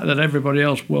start. The fact that everybody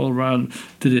else world around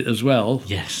did it as well.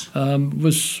 Yes.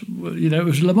 Was it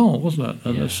was Le Mans, wasn't it?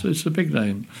 And it's a big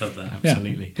name. Love that.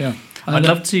 Absolutely. Yeah. I'd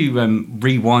love to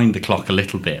rewind the clock a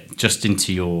little bit, just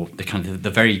into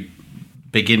the very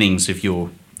beginnings of your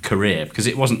career? Because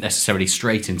it wasn't necessarily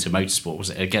straight into motorsport, was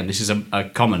it? Again, this is a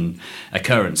common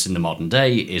occurrence in the modern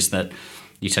day, is that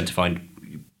you tend to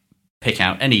pick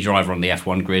out any driver on the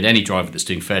F1 grid, any driver that's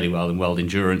doing fairly well in world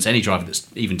endurance, any driver that's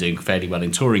even doing fairly well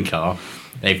in touring car.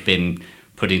 They've been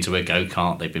put into a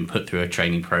go-kart, they've been put through a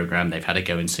training program, they've had a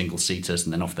go in single-seaters,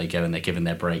 and then off they go and they're given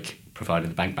their break, provided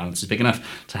the bank balance is big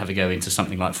enough to have a go into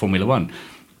something like Formula One.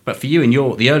 But for you, in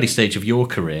the early stage of your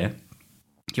career,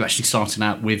 you actually started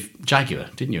out with Jaguar,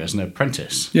 didn't you, as an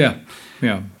apprentice? Yeah.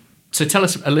 So tell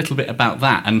us a little bit about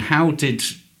that, and how did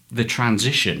the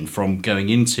transition from going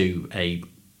into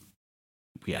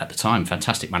at the time,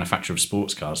 fantastic manufacturer of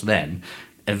sports cars then,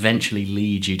 eventually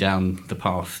lead you down the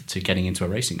path to getting into a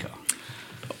racing car?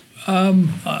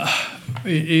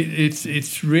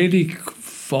 It's really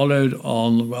followed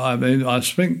on. I mean, I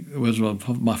think it was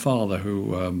my father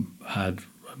who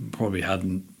probably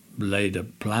hadn't laid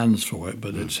plans for it,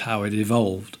 but it's how it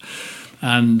evolved.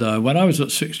 And when I was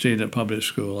at 16 at public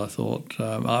school, I thought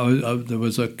there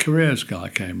was a careers guy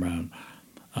came round,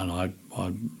 and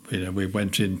we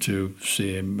went in to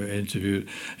see him interviewed.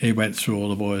 He went through all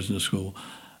the boys in the school,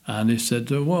 and he said,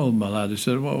 "Well, my lad," he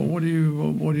said, "Well, what are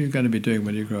you going to be doing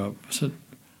when you grow up?" I said,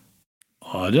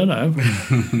 "I don't know."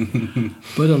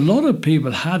 But a lot of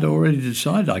people had already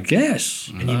decided, I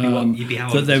guess,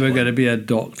 that they were going to be a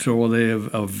doctor or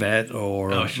a vet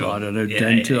or I don't know,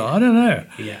 dentist. I don't know.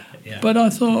 Yeah. But I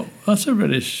thought, that's a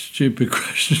really stupid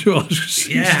question to ask.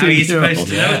 Yeah, how are you supposed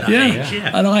to know at that age?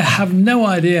 Yeah. And I have no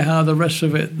idea how the rest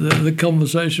of it, the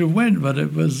conversation went, but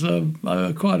it was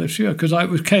quite a sure, because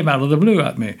it came out of the blue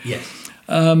at me. Yes.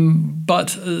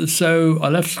 So I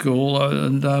left school,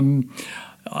 and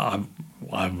I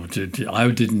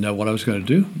didn't know what I was going to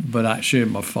do, but actually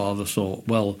my father thought,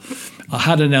 well, I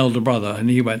had an elder brother, and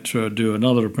he went to do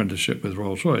another apprenticeship with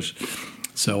Rolls-Royce.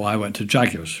 So I went to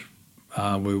Jaguars. He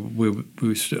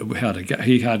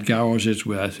had garages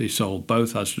where he sold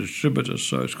both as distributors,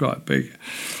 so it's quite big.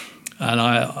 And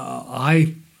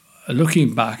I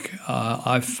looking back,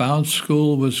 I found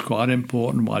school was quite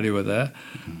important while you were there,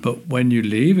 but when you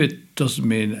leave, it doesn't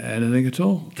mean anything at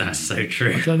all. That's so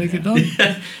true. I don't think it does.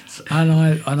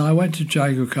 And I went to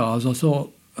Jaguar Cars. I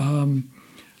thought I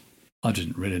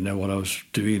didn't really know what I was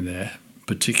doing there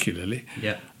particularly.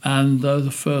 Yeah. And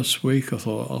the first week,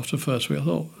 after the first week, I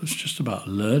thought it's just about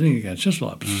learning again. It's just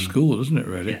like school, isn't it?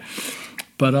 Really. Yeah.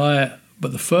 But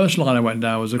the first line I went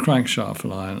down was a crankshaft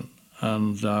line,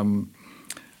 and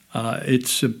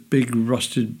it's a big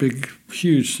rusted,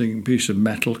 huge piece of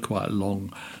metal, quite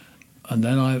long. And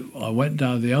then I went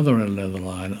down the other end of the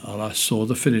line, and I saw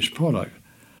the finished product,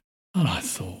 and I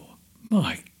thought,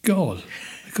 my God,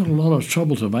 they got a lot of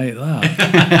trouble to make that.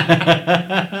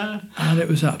 And it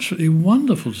was absolutely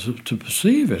wonderful to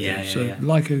perceive it. It's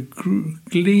like a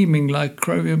gleaming, like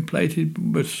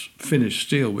chromium-plated but finished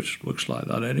steel, which looks like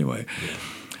that anyway. Yeah.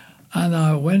 And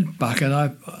I went back,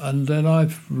 and then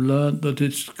I've learned that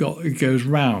it goes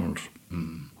round,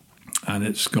 and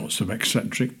it's got some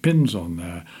eccentric pins on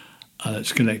there, and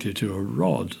it's connected to a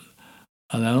rod,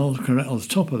 and then on the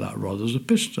top of that rod there's a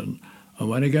piston, and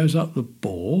when it goes up the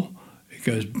bore, it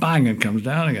goes bang and comes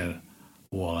down again.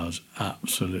 Well, I was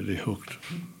absolutely hooked,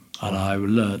 and I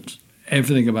learnt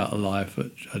everything about life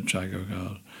at Jaguar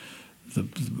Cars,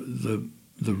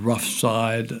 the rough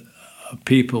side,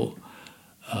 people.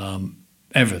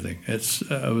 Everything. It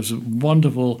was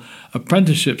wonderful.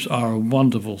 Apprenticeships are a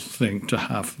wonderful thing to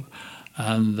have,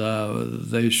 and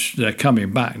they're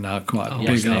coming back now quite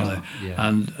big, aren't they? Yeah.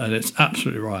 And it's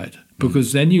absolutely right,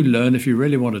 because then you learn if you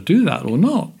really want to do that or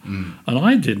not. And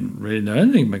I didn't really know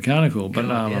anything mechanical, but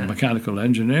now I'm a mechanical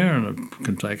engineer, and I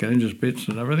can take engine bits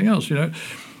and everything else, And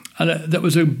that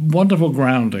was a wonderful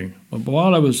grounding.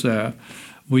 While I was there,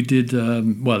 we did,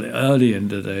 early in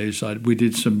the days, we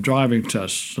did some driving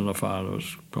tests, and I found it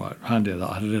was quite handy that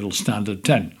I had a little standard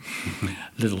 10,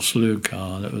 little slew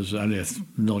car, and it was only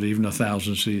not even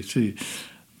 1,000 cc.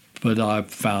 But I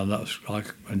found that I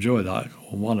enjoyed that.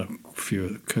 I won a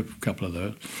couple of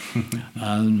those.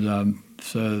 And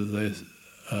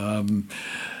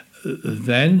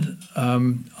then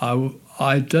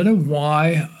I don't know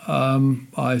why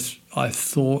I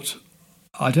thought,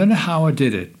 I don't know how I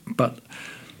did it, but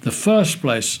the first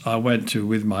place I went to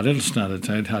with my little standard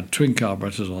 10 had twin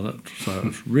carburetors on it, so it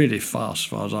was really fast as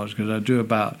far as I was going to do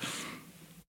about,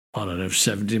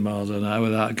 70 miles an hour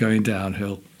without going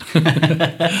downhill.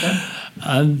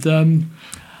 And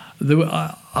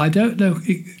I don't know,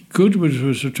 Goodwood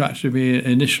was attracted to me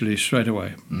initially straight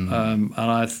away, and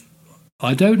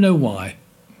I don't know why.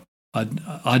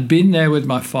 I'd been there with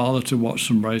my father to watch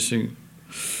some racing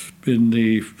in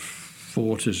the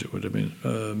 40s, it would have been,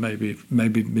 maybe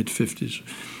mid-50s.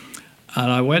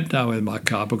 And I went down with my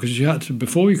car because you had to,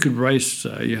 before you could race,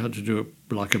 you had to do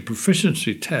like a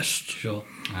proficiency test. Sure.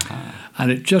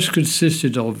 And it just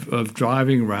consisted of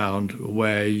driving around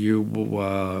where you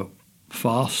were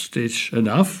fast-ish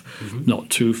enough, not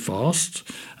too fast,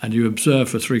 and you observe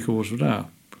for 3/4 of an hour.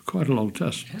 Quite a long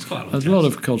test. Yeah, it's quite a long There's test. a lot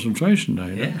of concentration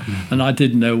there. Yeah. And I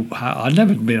didn't know how, I'd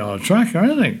never been on a track or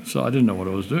anything, so I didn't know what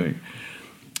I was doing.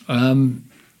 And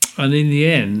in the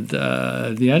end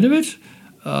of it,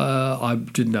 I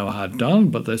didn't know how I'd done,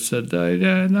 but they said,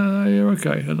 yeah, no, you're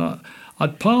okay. And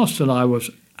I'd passed and I was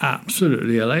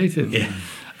absolutely elated. Yeah.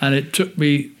 And it took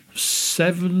me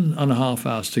 7.5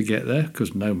 hours to get there,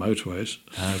 because no motorways.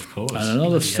 Of course. And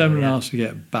another 7 hours to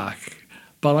get back.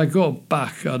 But I got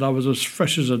back and I was as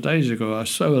fresh as a daisy ago. I was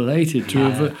so elated to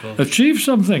have achieved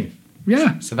something.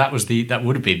 Yeah. So that would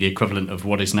have been the equivalent of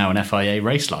what is now an FIA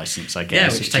race license, I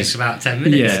guess. Which takes about 10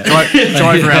 minutes. Yeah.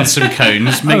 Drive around some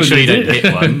cones, make sure you don't did.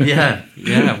 hit one.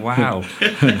 Yeah, wow.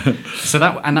 So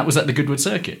that was at the Goodwood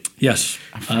circuit. Yes.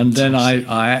 And then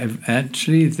I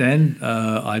actually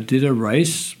I did a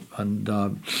race, and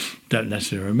don't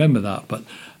necessarily remember that, but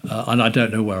and I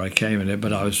don't know where I came in it,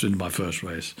 but I was in my first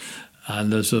race.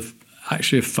 And there's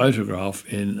actually a photograph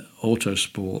in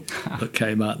Autosport that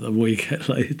came out the week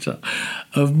later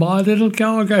of my little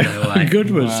car going on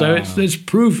Goodwood. Wow. So this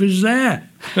proof is there.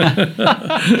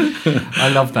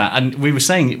 I love that. And we were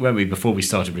saying, weren't we, before we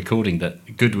started recording,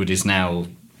 that Goodwood is now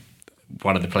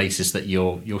one of the places that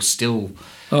you're still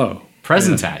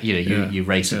present at. You know, you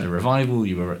race at the Revival.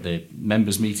 You were at the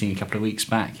members meeting a couple of weeks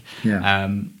back. Yeah.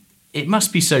 It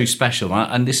must be so special,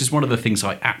 and this is one of the things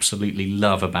I absolutely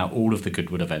love about all of the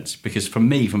Goodwood events, because for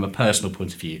me, from a personal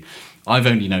point of view, I've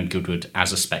only known Goodwood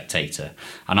as a spectator,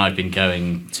 and I've been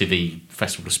going to the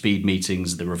Festival of Speed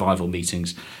meetings, the Revival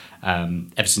meetings,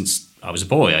 ever since I was a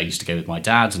boy. I used to go with my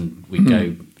dad, and we'd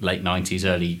go late 90s,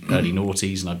 early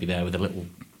noughties, and I'd be there with a little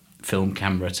film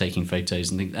camera taking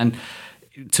photos and things. And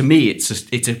to me, it's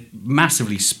a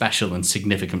massively special and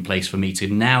significant place for me to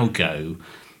now go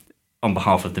on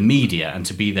behalf of the media, and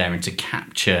to be there and to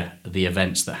capture the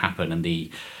events that happen and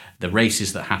the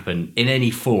races that happen in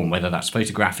any form, whether that's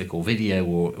photographic or video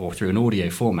or through an audio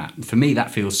format. And for me,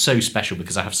 that feels so special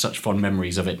because I have such fond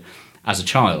memories of it as a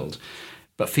child.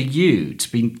 But for you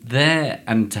to be there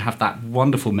and to have that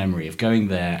wonderful memory of going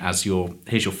there as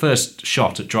here's your first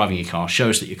shot at driving a car, show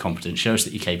us that you're competent, show us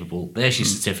that you're capable, there's your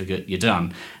certificate, you're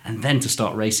done, and then to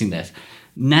start racing there.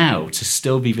 Now, to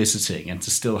still be visiting and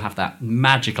to still have that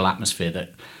magical atmosphere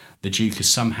that the Duke has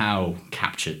somehow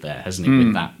captured there, hasn't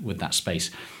it, with that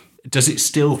space. Does it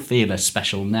still feel as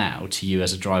special now to you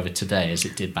as a driver today as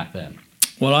it did back then?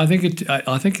 Well, I think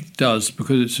it does,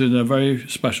 because it's in a very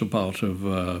special part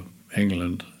of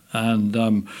England,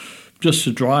 and just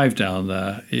to drive down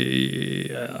there,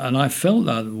 and I felt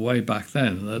that way back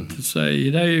then, that to say,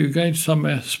 you're going to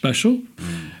somewhere special.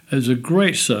 It's a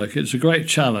great circuit, it's a great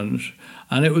challenge,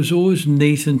 and it was always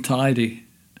neat and tidy.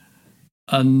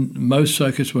 And most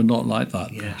circuits were not like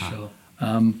that. Yeah, sure.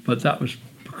 But that was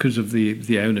because of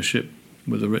the ownership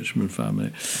with the Richmond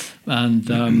family, and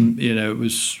it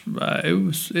was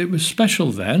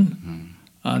special then,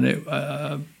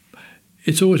 and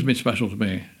it's always been special to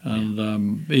me,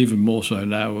 and even more so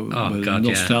now with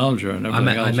nostalgia and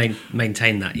everything else. I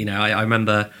maintain that. I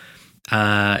remember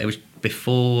it was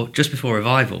just before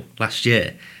Revival last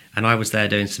year, and I was there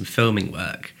doing some filming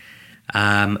work.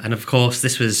 And of course,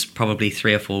 this was probably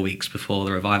 3 or 4 weeks before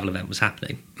the Revival event was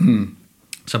happening.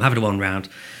 So I'm having to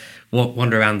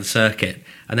wander around the circuit,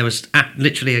 and there was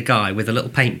literally a guy with a little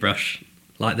paintbrush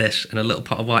like this and a little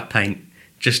pot of white paint,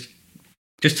 just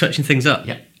touching things up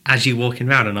as you're walking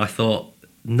around. And I thought,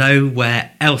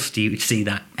 nowhere else do you see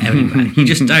that anywhere. You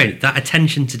just don't. That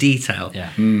attention to detail.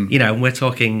 Yeah. And we're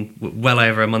talking well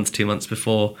over a month, 2 months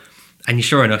before, and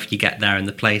sure enough, you get there and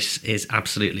the place is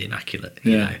absolutely immaculate.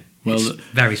 Well, it's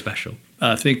very special.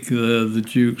 I think the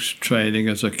Duke's training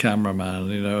as a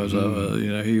cameraman,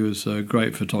 he was a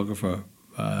great photographer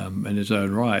in his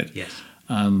own right. Yes.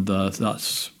 And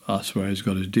that's where he's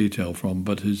got his detail from.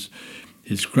 But his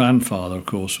grandfather, of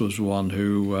course, was one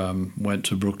who went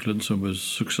to Brooklands and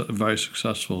was very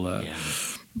successful there. Yeah.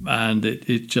 And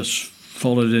it just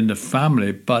followed in the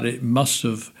family, but it must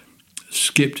have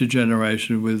skipped a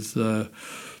generation with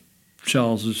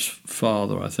Charles's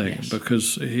father, I think,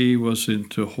 because he was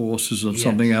into horses and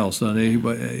something else, and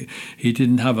he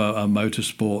didn't have a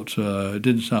motorsport,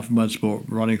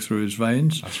 running through his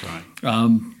veins. That's right.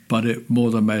 But it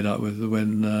more than made up with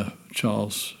when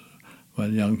Charles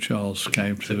when young Charles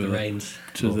came to the reins.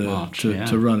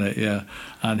 To run it, yeah.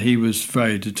 And he was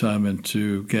very determined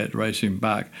to get racing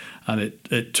back, and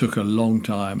it took a long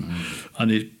time. And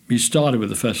he started with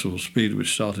the Festival of Speed,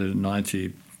 which started in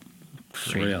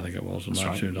 93, I think it was, or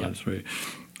 92, 93.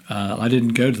 I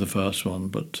didn't go to the first one,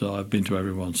 but I've been to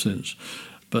every one since.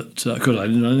 But because I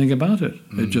didn't know anything about it.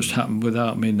 It just happened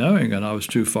without me knowing, and I was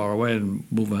too far away in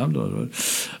Wolverhampton.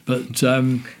 But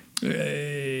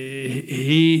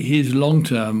his long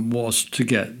term was to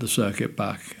get the circuit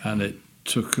back, and it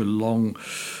took a long,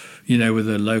 with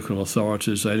the local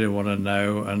authorities, they didn't want to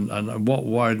know. And what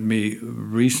worried me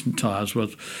recent times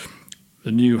was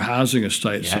the new housing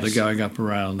estates that are going up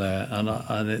around there,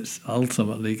 and it's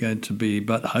ultimately going to be,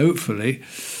 but hopefully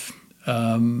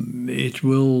it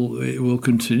will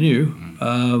continue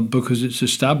because it's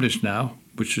established now,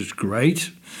 which is great.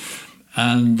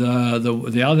 And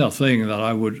the other thing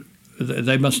that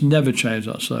they must never change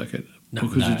that circuit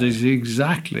because it is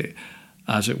exactly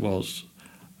as it was.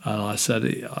 And I said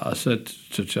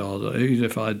to Charles, even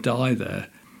if I die there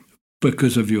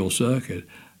because of your circuit,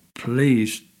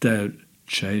 please don't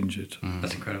change it.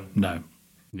 That's incredible. No.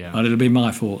 Yeah. And it'll be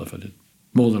my fault if I did.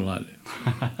 More than likely.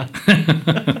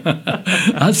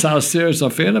 That's how serious I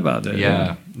feel about it.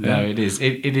 Yeah. No, it is.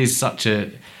 It is such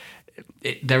a...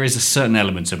 there is a certain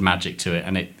element of magic to it.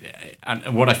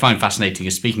 And what I find fascinating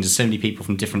is speaking to so many people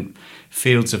from different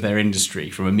fields of their industry,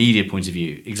 from a media point of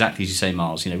view, exactly as you say,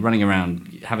 Miles, running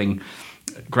around, having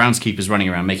groundskeepers running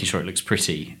around, making sure it looks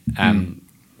pretty.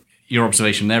 Your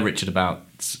observation there, Richard, about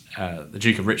the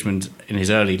Duke of Richmond in his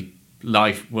early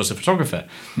life was a photographer,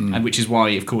 and which is why,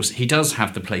 of course, he does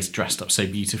have the place dressed up so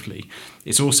beautifully.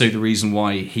 It's also the reason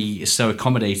why he is so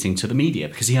accommodating to the media,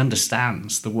 because he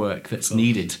understands the work that's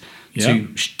needed to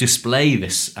display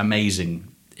this amazing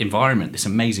environment, this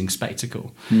amazing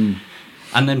spectacle.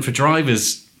 And then for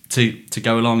drivers to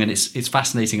go along, and it's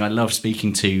fascinating. I love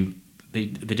speaking to the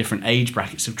different age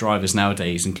brackets of drivers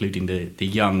nowadays, including the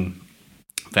young,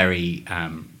 very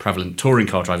prevalent touring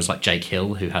car drivers like Jake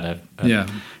Hill, who had a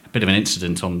bit of an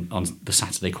incident on the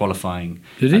Saturday qualifying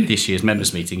at this year's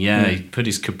members meeting. He put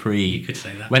his Capri, you could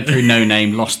say that. Went through no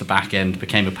name, lost the back end,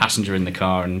 became a passenger in the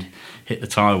car and hit the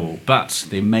tyre wall. But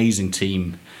the amazing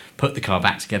team put the car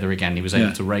back together again. He was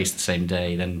able to race the same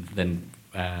day, then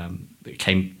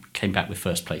came back with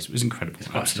first place. It was incredible.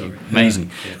 Absolutely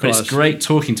amazing. But it's great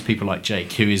talking to people like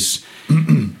Jake, who is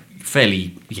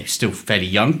still fairly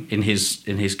young in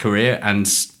his career, and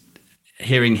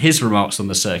hearing his remarks on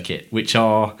the circuit, which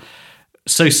are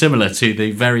so similar to the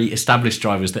very established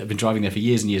drivers that have been driving there for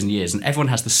years and years and years, and everyone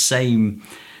has the same.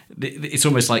 It's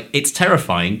almost like it's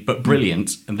terrifying but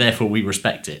brilliant, and therefore we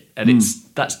respect it, and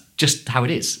that's just how it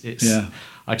is.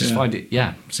 I just find it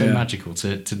so magical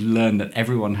to learn that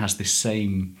everyone has this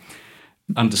same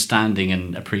understanding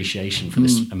and appreciation for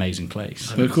this amazing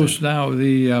place. But of course now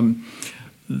the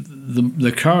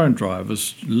current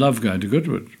drivers love going to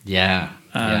Goodwood.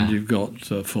 And you've got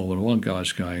Formula One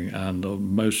guys going, and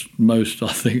most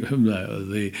I think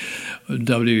the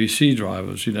WEC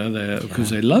drivers, because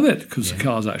they love it, because the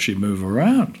cars actually move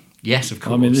around. Yes, of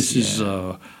course. I mean, this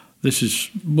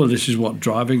is what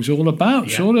driving's all about,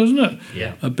 sure, isn't it?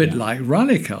 Yeah. A bit like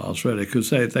rally cars, really, because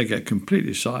they get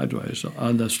completely sideways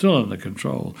and they're still under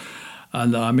control.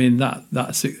 And I mean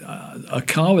that's a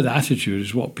car with attitude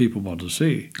is what people want to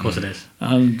see. Of course, it is.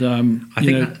 And I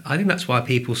think that's why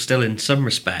people still, in some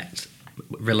respect,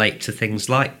 relate to things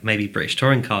like maybe British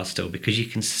touring cars still, because you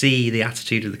can see the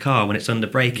attitude of the car when it's under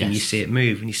braking. You see it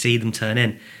move, and you see them turn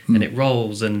in, and it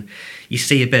rolls, and you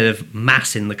see a bit of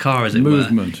mass in the car, as it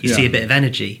movement, were. You see a bit of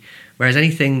energy. Whereas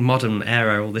anything modern,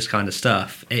 aero, all this kind of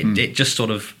stuff, it just sort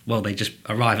of, they just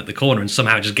arrive at the corner and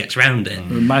somehow just gets round it.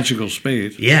 Magical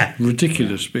speed. Yeah.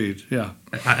 Ridiculous speed, yeah.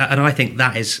 And I think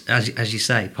that is, as you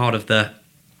say, part of the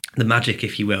magic,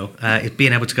 if you will, is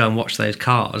being able to go and watch those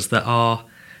cars that are...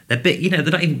 They're big, they're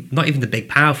not even the big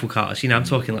powerful cars. I'm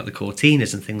talking like the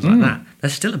Cortinas and things like that. They're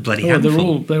still a bloody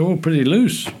handful. They're all pretty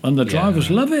loose, and the drivers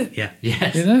love it. Yeah,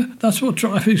 yes. That's what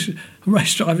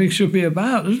race driving should be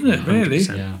about, isn't it? 100%. Really?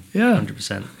 Yeah,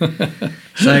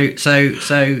 100%.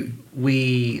 So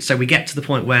we get to the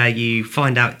point where you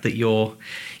find out that you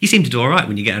seem to do all right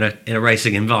when you get in a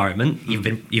racing environment.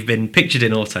 You've been pictured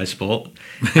in autosport,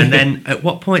 and then at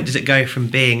what point does it go from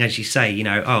being, as you say,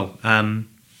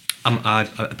 I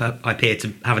appear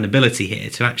to have an ability here,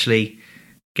 to actually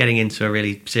getting into a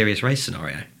really serious race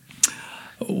scenario?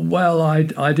 Well, I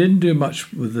didn't do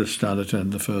much with the Standard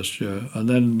 10 the first year, and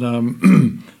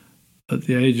then at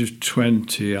the age of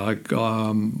 20, I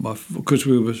got, because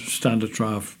we were standard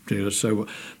triumph dealers, so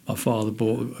my father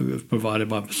provided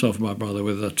myself and my brother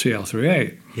with a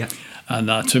TR3A. Yeah. And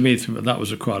to me, that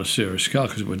was quite a serious car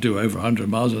because it would do over 100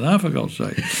 miles an hour, for God's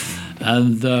sake.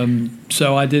 And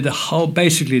so I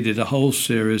basically did a whole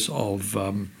series of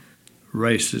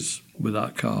races with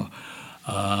that car.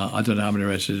 I don't know how many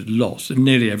races, lots.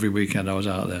 Nearly every weekend I was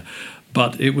out there.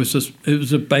 But it was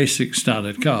a basic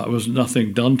standard car. There was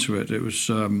nothing done to it. It was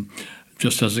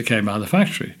just as it came out of the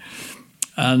factory.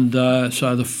 And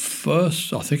so the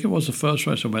first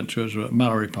race I went to was at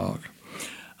Mallory Park,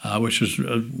 which was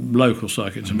a local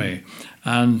circuit to me.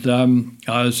 And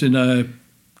I was in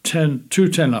two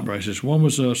 10-lap races. One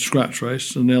was a scratch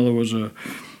race and the other was a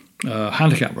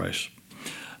handicap race.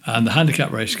 And the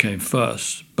handicap race came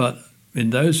first. But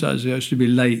in those days, you used to be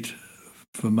late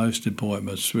for most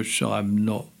appointments, which I'm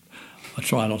not. I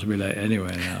try not to be late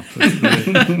anyway now.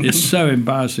 It's so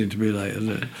embarrassing to be late,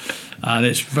 isn't it? And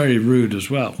it's very rude as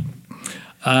well.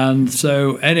 And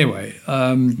so anyway,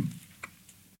 so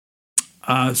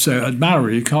at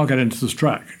Mallory, you can't get into the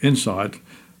track inside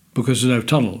because there's no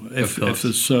tunnel. If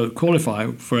there's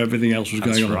qualifying for everything else was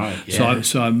going on. Right, yeah.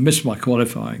 So I missed my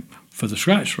qualifying for the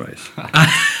scratch race.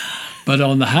 But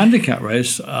on the handicap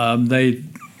race,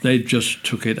 they just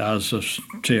took it as a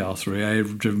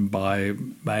TR3A driven by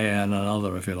AN and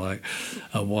other, if you like,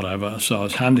 or whatever. So I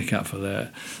was handicapped for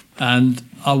there. And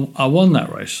I won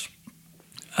that race.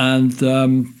 And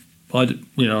I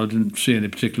didn't see any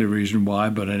particular reason why,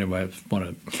 but anyway, I won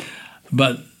it.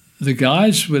 But the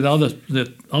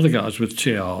other guys with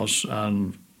TRs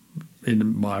and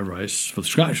in my race, for the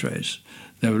scratch race,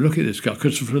 they were looking at this car,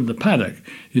 because from the paddock,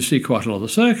 you see quite a lot of the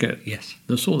circuit. Yes.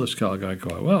 They saw this car going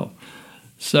quite well.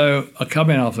 So I come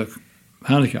in after the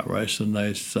handicap race and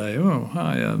they say, "Oh,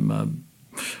 hi, I'm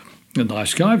a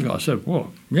nice guy." I said,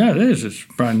 "Well, yeah, it is. It's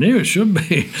brand new. It should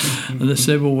be." And they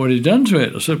said, "Well, what have you done to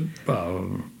it?" I said,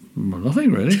 "Well,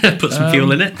 nothing really." Put some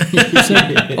fuel in it. He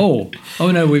said, "Oh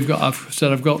no,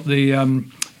 I've got the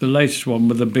latest one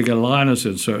with the bigger liners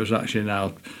in, so it's actually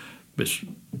now it's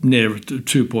near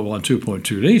 2.1,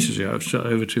 2.2 litres, it's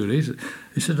over 2 litres."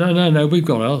 He said, no, we've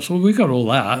got else. Well, we've got all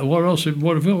that. What else have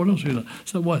you done?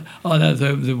 So what? Oh, no,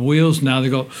 the wheels now,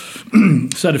 they've got,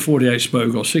 instead of 48 spoke,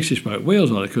 we've got 60 spoke wheels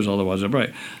on it, because otherwise they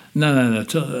break. No.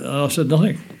 I said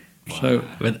nothing. Wow. So,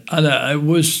 and it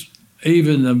was,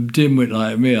 even a dimwit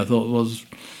like me, I thought was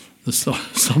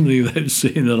something they've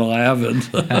seen that I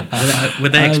haven't. Were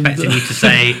they expecting you to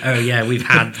say, "Oh yeah, we've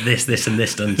had this and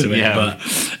this done to it"? Yeah. But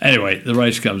anyway, the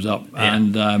race comes up,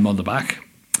 and I'm on the back,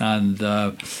 and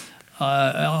it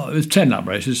was 10-lap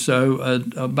races. So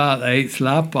about the 8th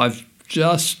lap, I've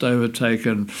just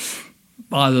overtaken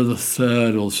either the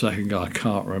third or the second guy. I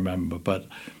can't remember, but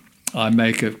I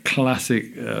make a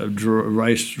classic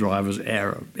race driver's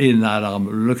error in that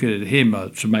I'm looking at him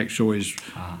to make sure he's,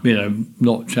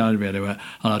 not challenging me anywhere.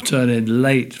 And I turn in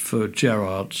late for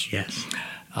Gerard's. yes.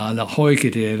 And I hoik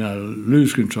it in, I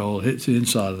lose control, hits the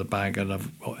inside of the bank, and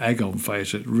I've got egg on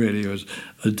face. It really was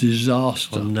a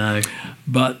disaster. Oh, no.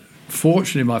 But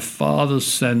fortunately, my father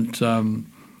sent a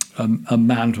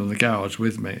man from the garage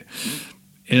with me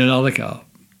in another car.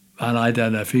 And I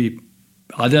don't think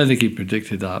he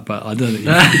predicted that, but I don't think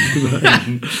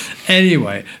he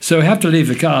Anyway, so we have to leave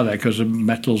the car there because the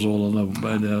metal's all on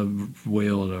the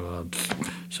wheel.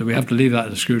 So we have to leave that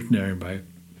in the scrutineering bay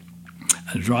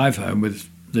and drive home with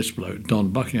this bloke, Don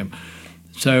Buckingham.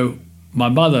 So my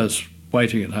mother's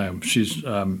waiting at home. She's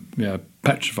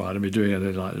petrified of me doing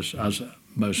anything like this, as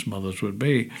most mothers would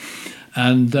be.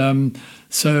 And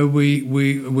so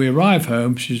we arrive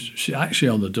home. She's actually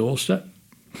on the doorstep.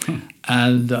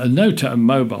 And no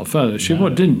mobile phone. She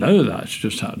didn't know that. She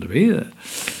just happened to be there.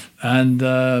 And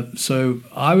so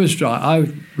I was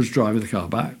driving the car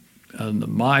back, and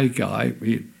my guy,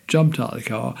 he jumped out of the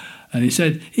car, and he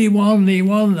said, he won.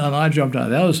 And I jumped out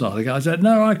the other side of the car. I said,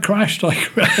 "No, I crashed.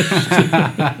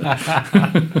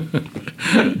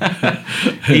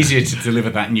 Easier to deliver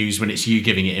that news when it's you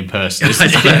giving it in person, isn't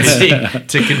it?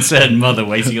 To concerned mother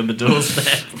waiting on the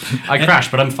doorstep. "I crashed,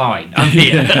 but I'm fine. I'm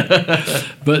here."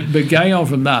 But going on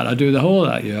from that, I do the whole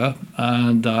of that year,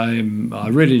 and I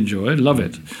really enjoy it, love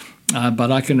it. But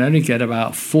I can only get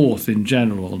about 4th in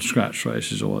general on scratch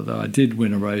races, although I did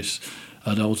win a race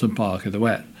at Alton Park in the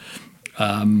wet,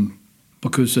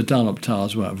 because the Dunlop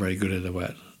tires weren't very good in the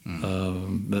wet.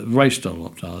 The race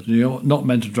Dunlop tires, you're not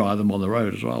meant to drive them on the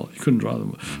road as well. You couldn't drive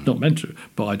them, not meant to,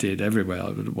 but I did everywhere.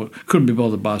 I couldn't be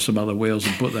bothered by some other wheels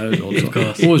and put those on. So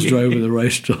I always drove with the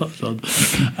race tires on.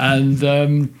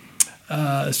 And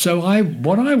So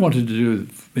what I wanted to do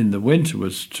in the winter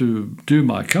was to do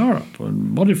my car up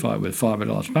and modify it with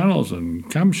fiberglass panels and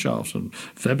camshafts and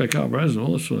Weber carburetors and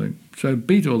all this sort of thing. So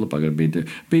beat all the bugger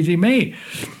beating me.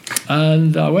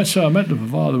 And I met the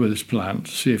father with his plan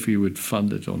to see if he would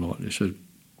fund it or not. He said,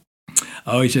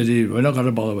 we're not going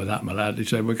to bother with that, my lad. He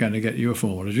said, we're going to get you a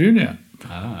Formula Junior.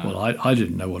 Well, I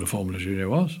didn't know what a Formula Junior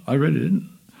was. I really didn't.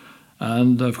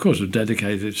 And, of course, a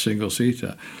dedicated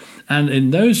single-seater. And in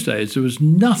those days, there was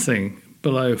nothing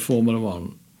below Formula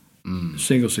One,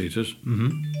 single-seaters,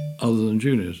 other than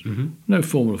juniors. No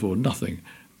Formula 4, nothing.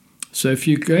 So if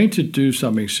you're going to do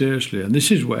something seriously, and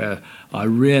this is where I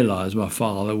realised my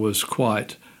father was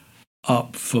quite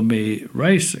up for me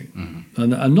racing,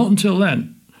 and not until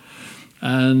then.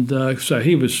 And so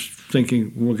he was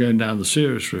thinking, we're going down the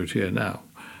serious route here now.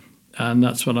 And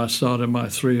that's when I started my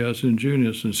 3 years in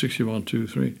juniors in 61, 2,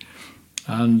 3.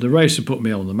 And the race that put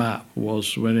me on the map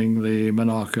was winning the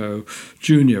Monaco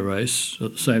Junior race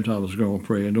at the same time as the Grand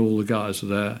Prix, and all the guys are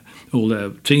there, all their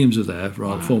teams are there,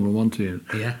 right? Wow. Formula One team.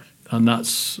 Yeah. And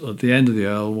that's at the end of the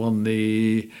Earl, won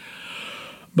the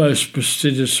most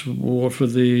prestigious award for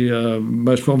the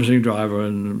most promising driver,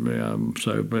 and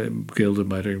so Gilded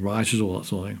Motoring Writers, all that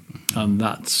sort of thing. And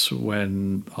that's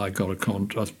when I got a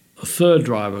third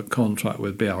driver contract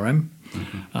with BRM.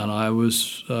 And I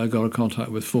got a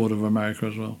contract with Ford of America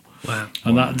as well. Wow!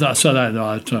 And so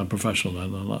I turned professional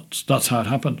then, and that's how it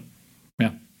happened.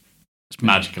 Yeah, it's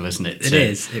magical, isn't it? It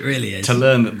is. It really is. To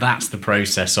learn that that's the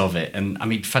process of it, and I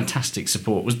mean, fantastic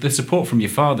support. Was the support from your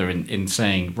father in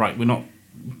saying, right, we're not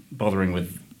bothering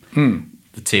with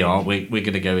the TR, we're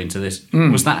going to go into this?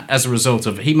 Was that as a result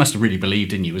of he must have really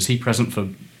believed in you? Was he present for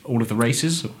all of the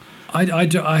races?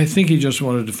 I think he just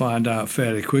wanted to find out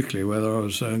fairly quickly whether I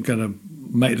was going to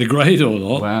make the grade or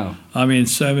not. Wow. I mean,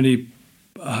 so many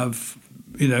have,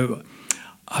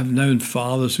 I've known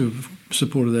fathers who've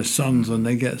supported their sons and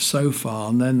they get so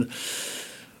far, and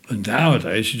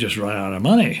nowadays you just run out of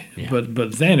money. Yeah.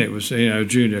 But then it was,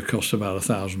 junior cost about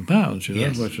 £1,000,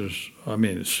 yes. Which is, I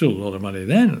mean, it's still a lot of money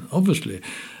then, obviously.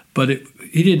 But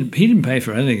he didn't pay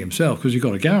for anything himself because he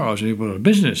got a garage and he put a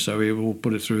business, so he will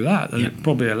put it through that. And Yep.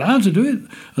 Probably allowed to do it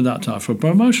at that time for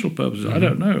promotional purposes. I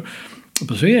don't know.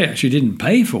 But so he actually didn't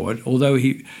pay for it, although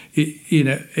he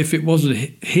if it wasn't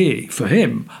for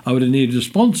him, I would have needed a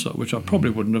sponsor, which I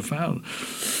probably wouldn't have found.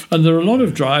 And there are a lot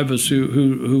of drivers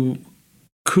who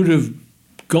could have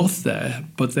got there,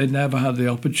 but they never had the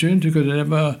opportunity because they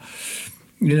never,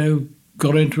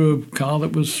 got into a car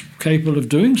that was capable of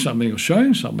doing something or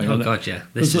showing something. Oh, God, yeah.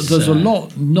 There's a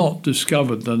lot not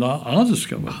discovered than are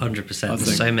discovered. 100%.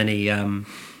 There's so many...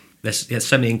 There's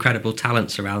so many incredible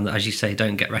talents around that, as you say,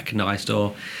 don't get recognised,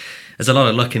 or there's a lot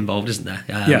of luck involved, isn't there?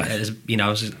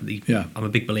 I'm a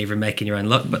big believer in making your own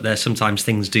luck, but there's sometimes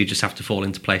things do just have to fall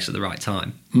into place at the right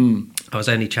time. I was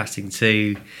only chatting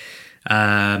to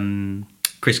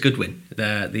Chris Goodwin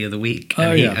the other week,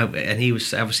 and he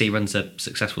was obviously runs a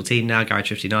successful team now, Garage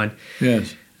 59.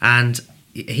 Yes, and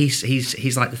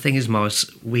he's like, the thing is, Morris,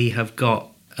 we have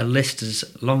got a list as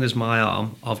long as my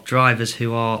arm of drivers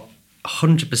who are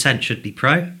 100% should be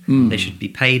pro. They should be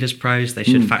paid as pros. They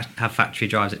should have factory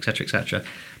drives, etc., etc.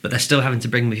 But they're still having to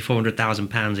bring me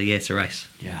 £400,000 a year to race.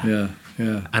 Yeah.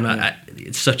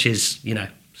 And such is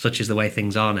the way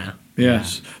things are now.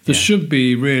 Yes, there should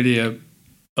be really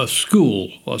a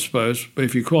school, I suppose. But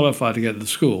if you qualify to get to the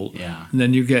school, and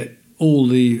then you get all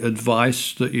the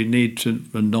advice that you need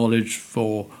and knowledge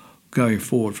for going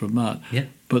forward from that. Yeah.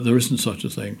 But there isn't such a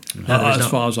thing, No, as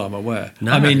far as I'm aware.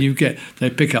 No. I mean, they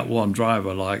pick up one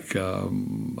driver like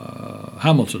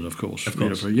Hamilton, of course.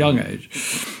 For a young age.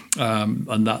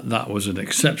 And that was an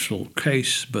exceptional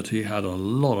case, but he had a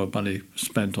lot of money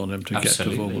spent on him to get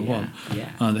to Formula One. Yeah.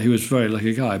 And he was a very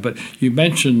lucky guy. But you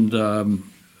mentioned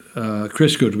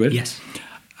Chris Goodwin. Yes.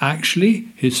 Actually,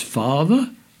 his father,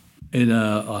 in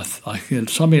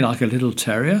something like a little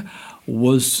terrier,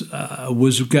 was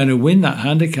going to win that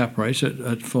handicap race at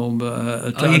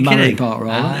Mallory Park,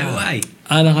 rather. No way.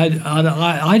 And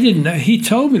I didn't know. He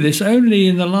told me this only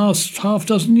in the last half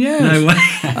dozen years. No way.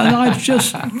 And I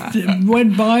just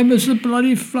went by him as the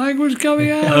bloody flag was going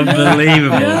out.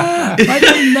 Unbelievable. Yeah, I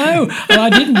didn't know. And I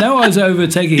didn't know I was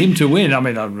overtaking him to win. I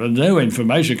mean, there was no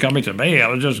information coming to me. I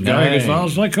was just going as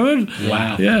fast as I could.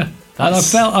 Wow. Yeah. And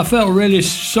I felt really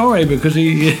sorry because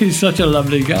he's such a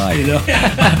lovely guy,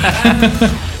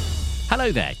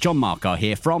 Hello there, John Markar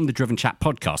here from the Driven Chat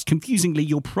podcast. Confusingly,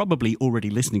 you're probably already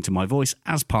listening to my voice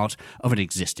as part of an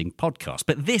existing podcast.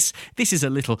 But this is a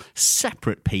little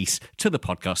separate piece to the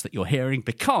podcast that you're hearing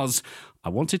because I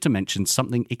wanted to mention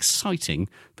something exciting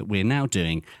that we're now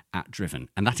doing at Driven.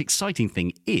 And that exciting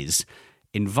thing is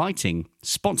inviting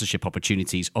sponsorship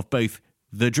opportunities of both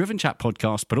the Driven Chat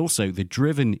podcast, but also the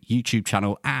Driven YouTube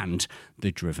channel and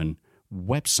the Driven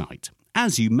website.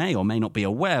 As you may or may not be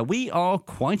aware, we are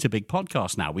quite a big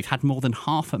podcast now. We've had more than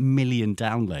 500,000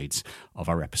 downloads of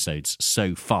our episodes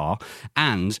so far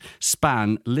and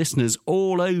span listeners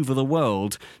all over the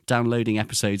world downloading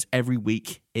episodes every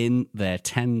week in their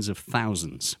tens of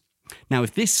thousands. Now,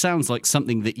 if this sounds like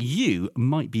something that you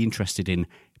might be interested in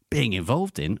being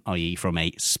involved in, i.e. from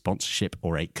a sponsorship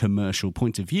or a commercial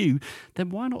point of view, then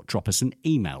why not drop us an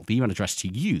email? The email address to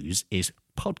use is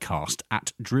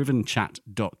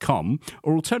podcast@drivenchat.com,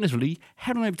 or alternatively,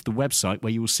 head on over to the website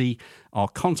where you will see our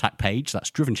contact page. That's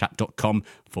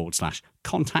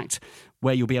drivenchat.com/contact,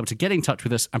 where you'll be able to get in touch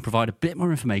with us and provide a bit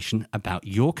more information about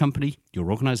your company,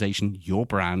 your organisation, your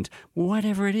brand,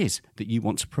 whatever it is that you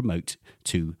want to promote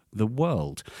to the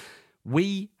world.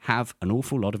 We have an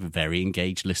awful lot of very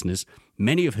engaged listeners,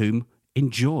 many of whom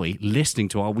enjoy listening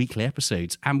to our weekly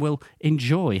episodes and will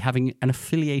enjoy having an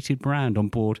affiliated brand on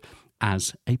board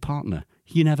as a partner.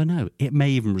 You never know. It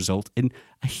may even result in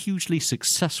a hugely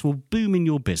successful boom in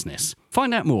your business.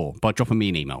 Find out more by dropping me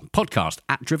an email,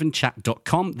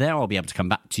 podcast@drivenchat.com. There I'll be able to come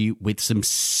back to you with some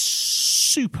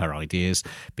super ideas,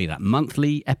 be that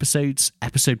monthly episodes,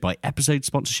 episode by episode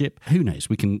sponsorship. Who knows?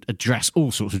 We can address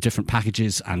all sorts of different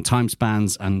packages and time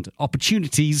spans and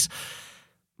opportunities.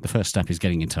 The first step is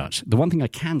getting in touch. The one thing I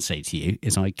can say to you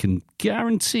is I can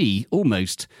guarantee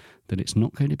almost that it's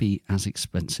not going to be as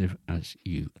expensive as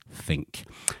you think.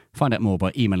 Find out more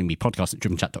by emailing me,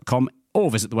 podcast@drivenchat.com,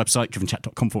 or visit the website,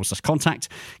 drivenchat.com/contact.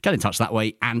 Get in touch that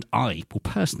way, and I will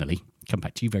personally come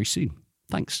back to you very soon.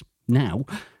 Thanks. Now,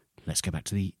 let's go back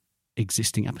to the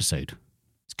existing episode.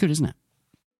 It's good, isn't it?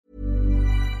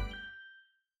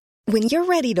 When you're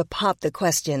ready to pop the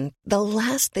question, the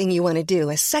last thing you want to do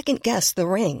is second-guess the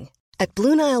ring. At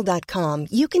BlueNile.com,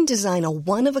 you can design a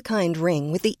one-of-a-kind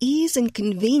ring with the ease and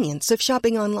convenience of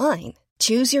shopping online.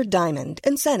 Choose your diamond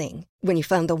and setting. When you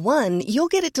find the one, you'll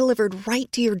get it delivered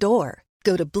right to your door.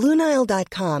 Go to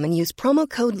BlueNile.com and use promo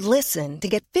code LISTEN to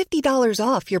get $50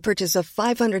 off your purchase of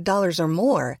 $500 or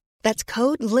more. That's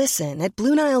code LISTEN at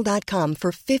BlueNile.com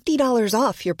for $50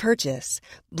 off your purchase.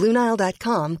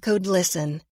 BlueNile.com, code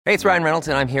LISTEN. Hey, it's Ryan Reynolds,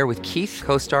 and I'm here with Keith,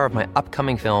 co-star of my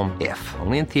upcoming film, If,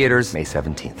 only in theaters May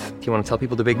 17th. Do you want to tell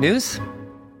people the big news?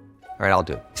 All right, I'll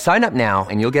do it. Sign up now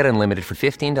and you'll get unlimited for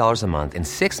 $15 a month and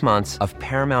 6 months of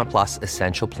Paramount Plus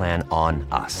Essential Plan on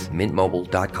us.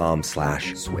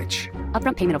 MintMobile.com/switch.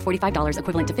 Upfront payment of $45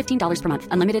 equivalent to $15 per month.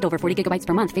 Unlimited over 40 gigabytes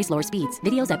per month. Face lower speeds.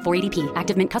 Videos at 480p.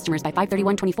 Active Mint customers by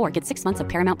 531.24 get 6 months of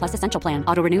Paramount Plus Essential Plan.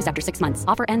 Auto renews after 6 months.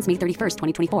 Offer ends May 31st,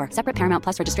 2024. Separate Paramount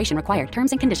Plus registration required.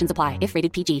 Terms and conditions apply if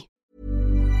rated PG.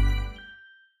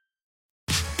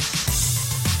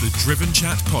 The Driven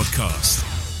Chat Podcast.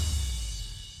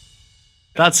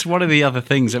 That's one of the other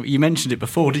things. You mentioned it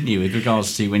before, didn't you, with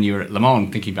regards to when you were at Le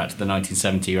Mans, thinking back to the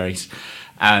 1970 race.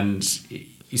 And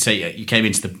you say you came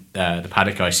into the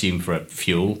paddock, I assume, for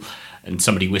fuel, and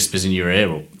somebody whispers in your ear,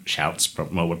 or shouts,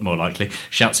 more likely,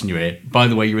 shouts in your ear, by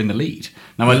the way, you're in the lead.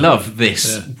 Now, I love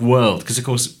this world, because, of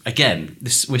course, again,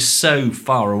 we're so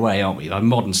far away, aren't we, by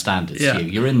modern standards. Yeah.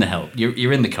 You're in the help,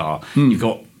 you're in the car, you've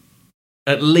got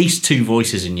at least two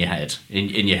voices in your head,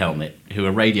 in your helmet, who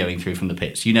are radioing through from the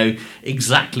pits. You know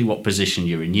exactly what position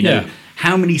you're in. You know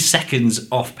how many seconds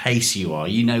off pace you are.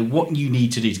 You know what you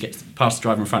need to do to get past the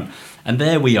driver in front. And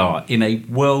there we are in a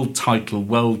world title,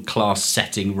 world-class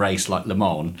setting race like Le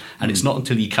Mans. And it's not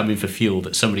until you come in for fuel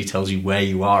that somebody tells you where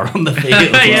you are on the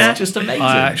field. It's just amazing.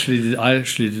 I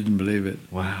actually didn't believe it.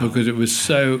 Wow. Because it was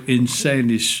so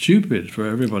insanely stupid for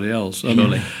everybody else.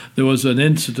 There was an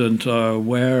incident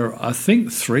where I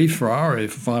think 3 Ferrari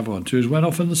 512s went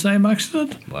off in the same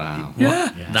accident. Wow.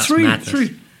 Yeah. That's three. madness.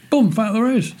 Boom, out of the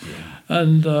race. Yeah.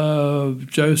 And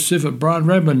Joe Siffert, Brian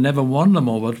Redman never won them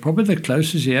all, but probably the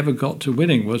closest he ever got to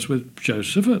winning was with Joe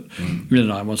Siffert in the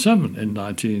 917 in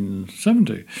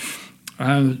 1970.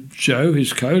 And Joe,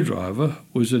 his co-driver,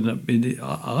 was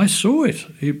I saw it.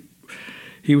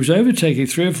 He was overtaking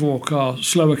 3 or 4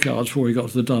 slower cars before he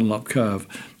got to the Dunlop curve,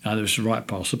 and it was right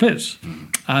past the pits.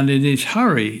 And in his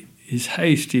hurry, his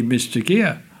haste, he missed a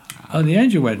gear, and the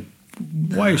engine went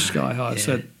way sky high.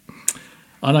 Yeah.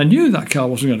 And I knew that car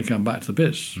wasn't going to come back to the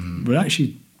pits, but it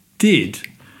actually did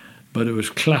but it was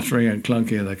clattering and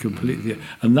clunky, and they completely.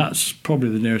 And that's probably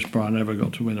the nearest Brian ever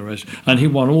got to win a race. And he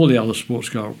won all the other sports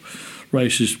car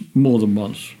races more than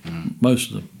once, most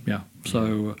of them. Yeah.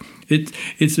 So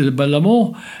but Le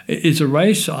Mans is a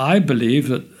race. I believe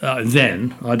that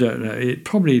then, I don't know. It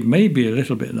probably may be a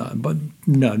little bit now, but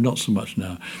no, not so much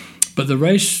now. But the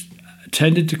race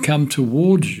tended to come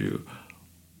towards you,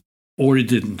 or it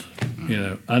didn't.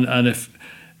 And if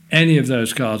any of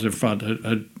those cars in front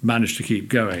had managed to keep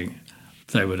going,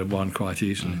 they would have won quite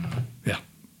easily. Yeah.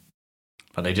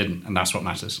 But they didn't, and that's what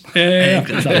matters. Yeah.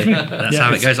 Exactly. That's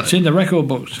how it goes. It's in the record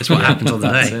books. That's what happens on the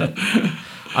day.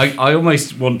 I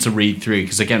almost want to read through,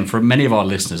 because again, for many of our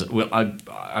listeners,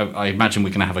 I imagine we're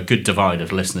going to have a good divide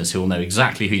of listeners who will know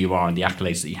exactly who you are and the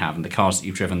accolades that you have and the cars that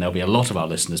you've driven. There'll be a lot of our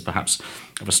listeners, perhaps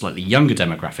of a slightly younger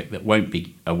demographic, that won't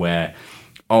be aware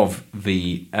of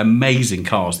the amazing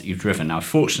cars that you've driven. Now,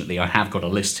 fortunately, I have got a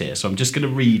list here, so I'm just going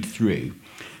to read through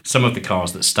some of the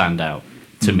cars that stand out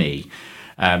to me.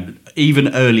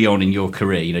 Even early on in your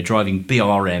career, driving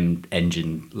BRM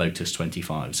engine Lotus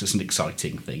 25s is an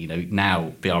exciting thing.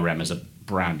 Now BRM as a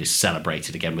brand is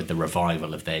celebrated again with the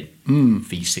revival of their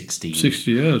V16.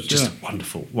 60 years, just a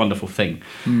wonderful, wonderful thing.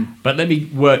 But let me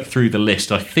work through the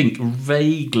list, I think,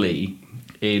 vaguely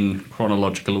in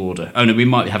chronological order. Oh, no, we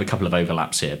might have a couple of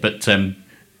overlaps here. But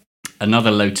another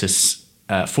Lotus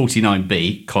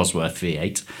 49B Cosworth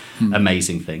V8,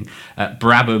 amazing thing.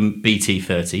 Brabham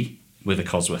BT30 with a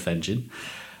Cosworth engine.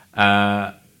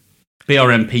 BRM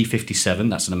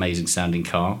P57, that's an amazing sounding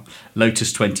car.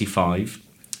 Lotus 25.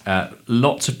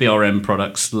 Lots of BRM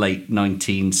products late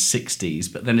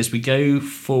 1960s. But then as we go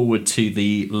forward to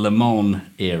the Le Mans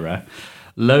era,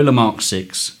 Lola Mark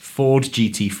 6, Ford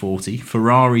GT40,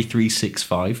 Ferrari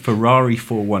 365, Ferrari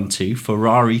 412,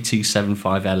 Ferrari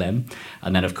 275 LM,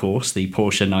 and then, of course, the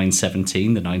Porsche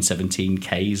 917, the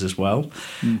 917Ks as well,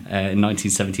 in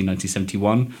 1970,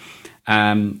 1971.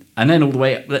 And then all the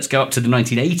way, let's go up to the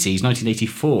 1980s,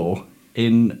 1984,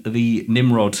 in the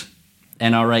Nimrod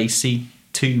NRA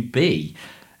C2B.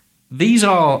 These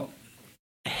are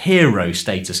hero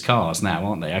status cars now,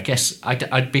 aren't they? I guess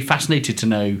I'd be fascinated to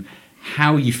know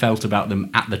how you felt about them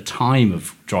at the time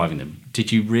of driving them.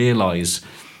 Did you realise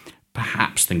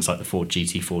perhaps things like the Ford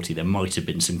GT40, there might have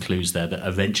been some clues there that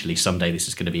eventually someday this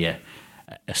is going to be a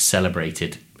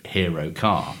celebrated hero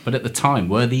car? But at the time,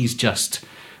 were these just...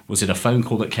 Was it a phone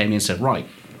call that came in and said, right,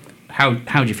 how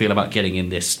do you feel about getting in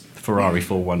this Ferrari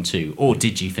 412? Or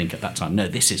did you think at that time, no,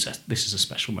 this is a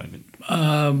special moment?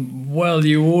 Well,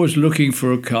 you were always looking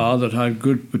for a car that had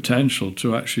good potential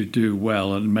to actually do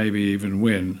well and maybe even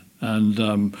win. And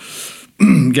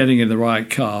getting in the right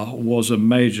car was a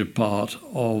major part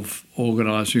of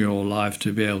organising your life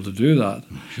to be able to do that.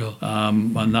 Sure.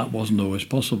 And that wasn't always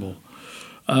possible.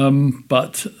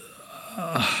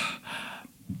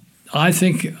 I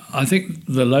think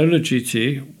the Lola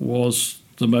GT was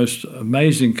the most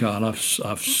amazing car, and I've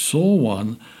saw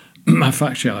one.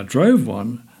 Actually, I drove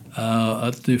one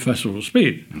at the Festival of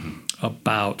Speed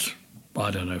about,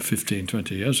 15,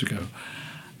 20 years ago.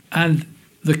 And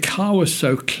the car was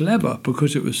so clever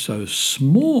because it was so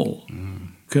small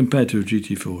compared to a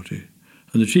GT40.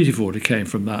 And the GT40 came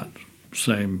from that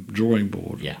same drawing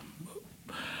board. Yeah.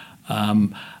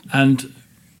 And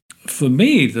for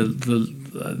me,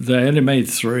 they only made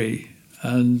 3,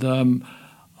 and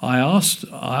I asked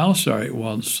Eric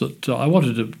once that I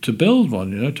wanted to build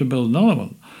one, to build another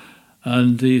one,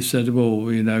 and he said, "Well,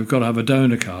 we've got to have a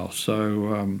donor car."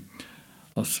 So,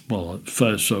 at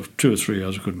first, sort of 2 or 3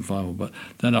 years, I couldn't find one, but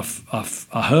then I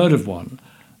heard of one,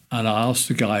 and I asked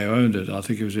the guy who owned it. I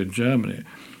think he was in Germany.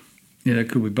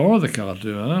 Could we borrow the car to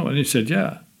do that? And he said,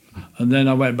 "Yeah." And then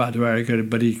I went back to Eric,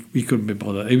 but he couldn't be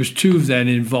bothered. He was too then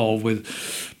involved with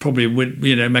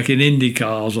making Indy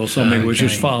cars or something, which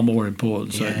was far more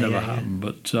important. So it never happened.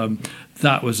 But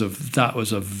that was a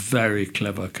very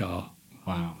clever car.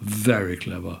 Wow, very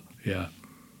clever. Yeah.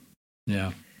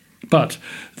 But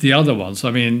the other ones,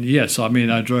 I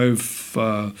drove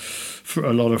for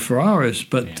a lot of Ferraris,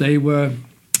 but they were.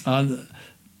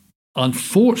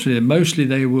 Unfortunately, mostly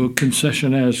they were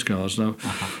concessionaires cars. Now,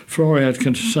 Ferrari had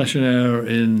concessionaire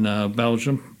in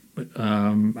Belgium,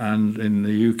 and in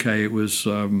the UK it was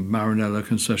Maranello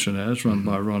concessionaires run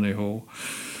by Ronnie Hall.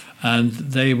 And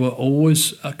they were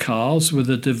always cars with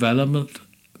a development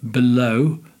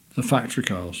below the factory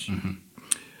cars.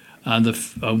 And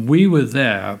we were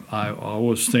there. I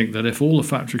always think that if all the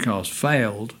factory cars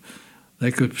failed,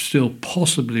 they could still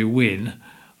possibly win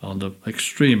under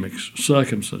extreme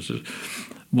circumstances.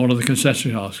 One of the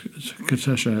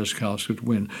concessionaires cars could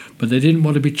win. But they didn't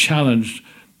want to be challenged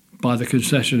by the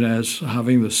concessionaires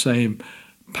having the same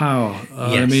power.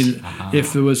 I Yes. mean,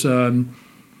 if there was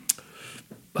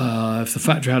if the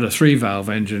factory had a 3-valve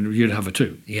engine, you'd have a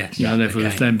 2. Yes. And if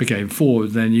it then became 4,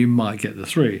 then you might get the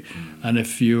 3. And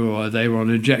if they were on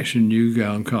injection, you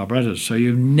go on carburetors. So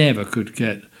you never could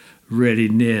get really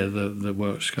near the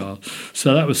works cars.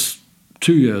 So that was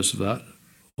 2 years of that,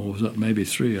 or was that maybe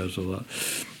 3 years of that?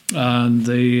 And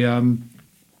the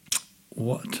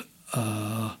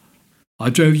I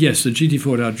drove, yes, the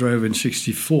GT40 I drove in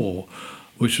 '64,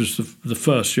 which was the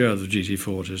first year of the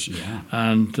GT40s. Yeah.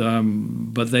 And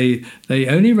but they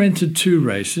only rented 2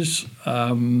 races,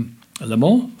 Le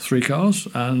Mans, 3 cars,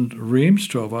 and Reims,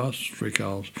 12 hours, 3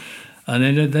 cars. And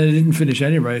then they didn't finish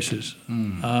any races.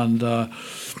 And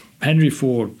Henry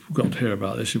Ford got to hear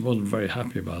about this. He wasn't very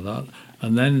happy about that.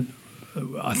 And then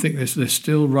I think they're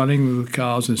still running the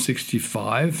cars in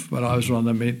 '65, but I was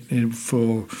running them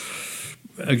for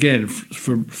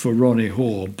Ronnie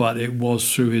Hall, but it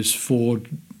was through his Ford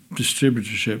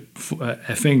distributorship,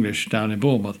 F English, down in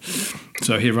Bournemouth.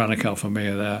 So he ran a car for me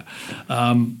there.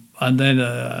 And then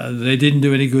they didn't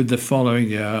do any good the following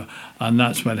year, and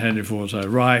that's when Henry Ford said,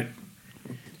 right,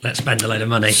 let's spend a load of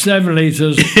money. 7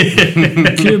 litres,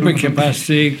 cubic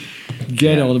capacity,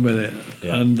 get on with it.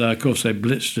 Yeah. And of course they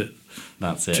blitzed it.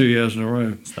 That's it. 2 years in a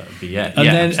row. So that would be it.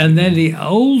 And then the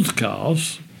old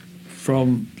cars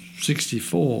from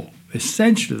 '64,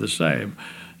 essentially the same.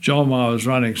 John Maher was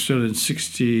running still in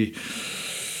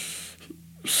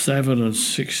 '67 and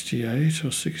 '68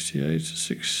 or '68,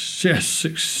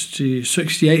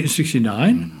 68 and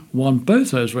 '69. Won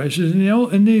both those races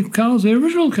in the cars, the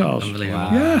original cars. Unbelievable.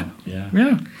 Wow.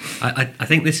 Yeah. I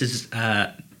think this is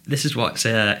what's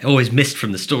always missed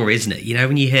from the story, isn't it? You know,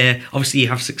 when you hear, obviously you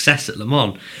have success at Le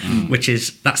Mans,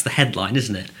 that's the headline,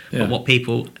 isn't it? Yeah. But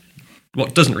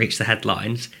what doesn't reach the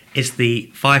headlines is the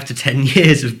 5 to 10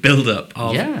 years of build-up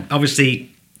of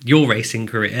obviously your racing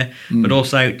career, but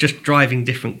also just driving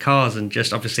different cars and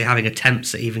just obviously having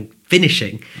attempts at even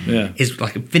finishing is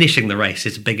like finishing the race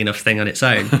is a big enough thing on its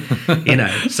own, you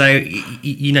know. So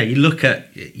you look at,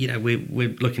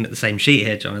 we're looking at the same sheet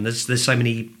here, John, and there's so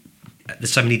many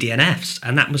DNFs,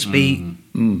 and that must be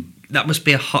must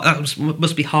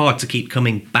be hard to keep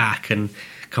coming back and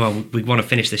come on, we want to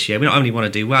finish this year. We not only want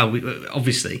to do well,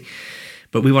 obviously,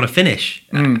 but we want to finish.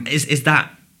 Is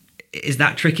that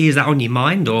tricky? Is that on your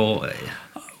mind, or?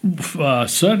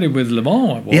 Certainly with Le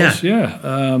Mans it was,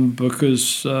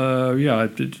 because I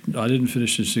didn't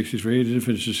finish in '63, didn't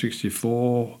finish in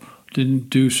 '64, didn't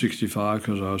do '65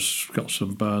 because I got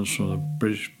some burns from the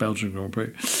Belgian Grand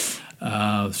Prix.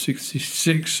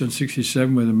 '66 and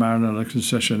 '67 with the Maranello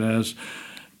concessionaires,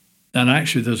 and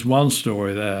actually there's one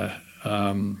story there.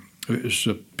 It was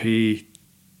a P2,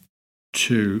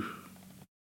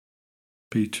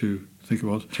 I think it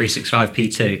was 365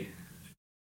 P2.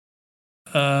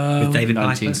 With David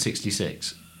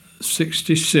 1966.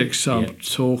 66. Am I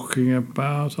talking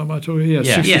about? Yeah,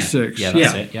 66. Yeah,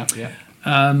 that's it. Yeah.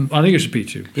 I think it's a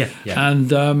P2. Yeah.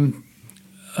 And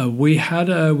we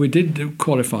did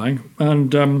qualifying,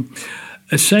 and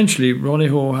essentially Ronnie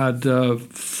Hall had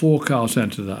 4 cars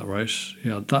enter that race. He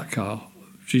had that car,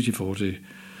 GT40,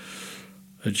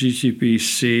 a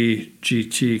GTBC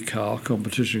GT car,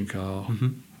 competition car,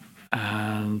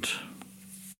 and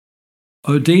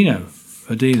Dino,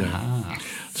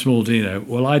 small Dino.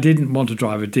 Well, I didn't want to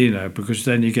drive a Dino because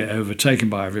then you get overtaken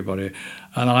by everybody.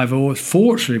 And I've always,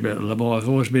 fortunately, been at Le Mans, I've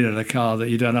always been in a car that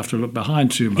you don't have to look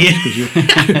behind too much because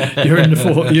you're in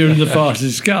the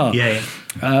fastest car.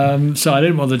 So I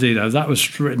didn't want the Dino. That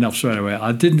was written off straight away.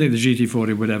 I didn't think the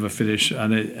GT40 would ever finish,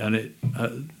 and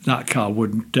that car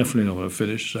would definitely not have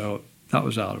finished. So that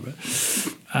was out of it.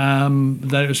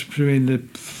 Then it was between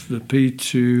the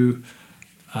P2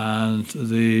 and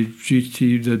the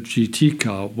GT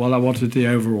car. Well, I wanted the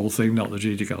overall thing, not the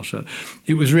GT car. So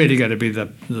it was really going to be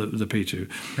the P2.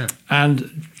 Yeah.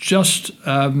 And just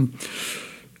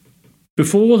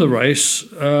before the race,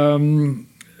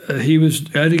 he was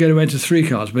only going to enter 3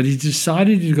 cars, but he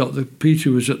decided he got the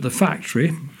P2 was at the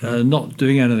factory, not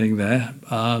doing anything there.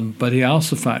 But he asked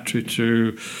the factory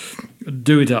to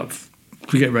do it up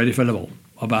to get ready for Le Mans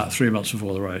about 3 months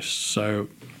before the race. So.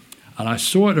 And I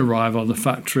saw it arrive on the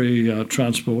factory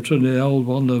transporter, the old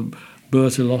one, the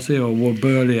Bertolotti or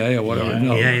Berlier or whatever.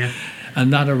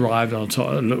 And that arrived on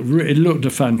top. It looked a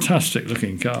fantastic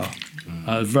looking car,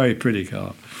 a very pretty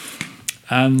car.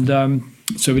 And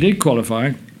so we did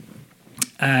qualifying.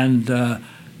 And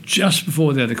just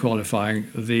before the end of qualifying,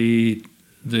 the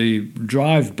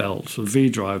drive belt, the V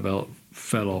drive belt,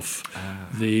 fell off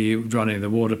the running the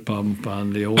water pump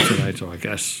and the alternator, I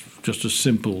guess. Just a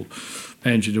simple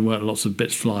engine. There weren't lots of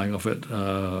bits flying off it,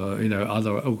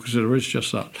 other auxiliaries,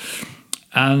 just that.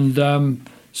 And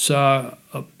so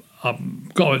I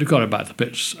got it back to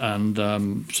pits, and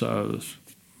so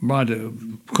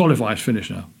qualifying's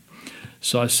finished now.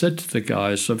 So I said to the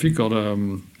guys, "So have you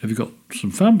got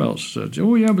some fan belts?" I said,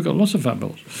 "Oh yeah, we've got lots of fan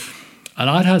belts." And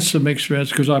I'd had some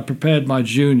experience because I prepared my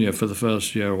junior for the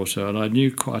first year or so, and I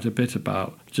knew quite a bit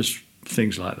about just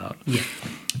things like that. Yeah.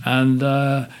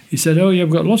 And he said, "Oh yeah,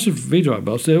 we've got lots of V-drive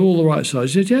belts. They're all the right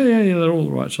size." He said, "Yeah, they're all the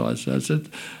right size." I said,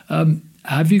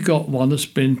 "Have you got one that's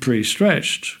been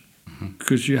pre-stretched?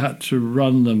 Because you had to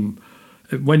run them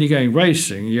when you're going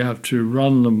racing. You have to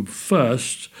run them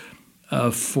first."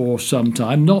 For some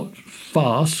time, not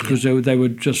fast, because they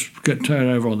would just turn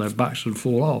over on their backs and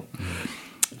fall off.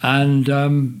 And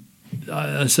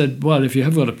I said, well, if you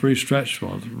have got a pre-stretched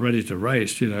one ready to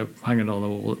race, hanging on the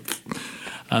wall.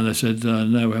 And they said,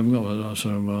 no, we haven't got one. I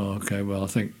said, well, okay, well, I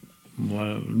think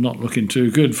not looking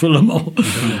too good for Le Mans.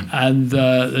 And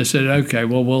they said, okay,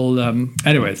 well,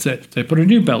 anyway, so they put a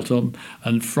new belt on,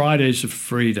 and Friday's a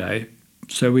free day.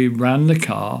 So we ran the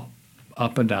car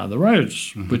up and down the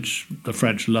roads, which the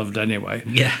French loved anyway.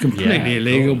 Yeah. Completely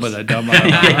illegal, but they don't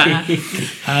mind that.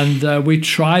 And we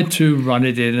tried to run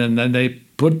it in, and then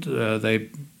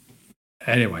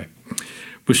anyway,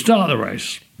 we start the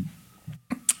race,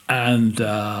 and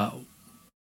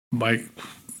my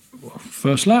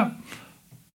first lap,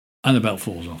 and the belt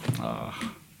falls off.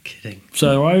 Oh, kidding.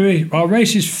 So our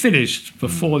race is finished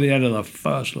before the end of the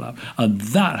first lap, and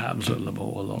that happens at Le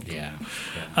Mans a lot. Yeah.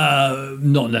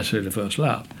 Not necessarily the first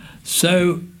lap.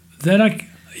 So then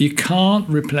you can't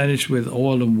replenish with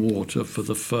oil and water for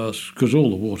the first, because all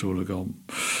the water would have gone.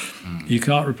 You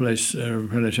can't replenish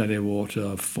any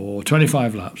water for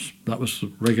 25 laps. That was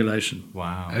the regulation.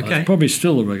 Wow. Okay. That's probably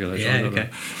still the regulation. Yeah, I don't okay.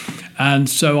 know. And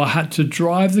so I had to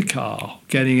drive the car,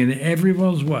 getting in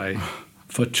everyone's way,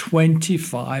 for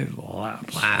 25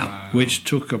 laps. Wow. Which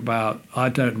took about, I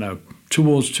don't know,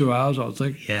 towards 2 hours, I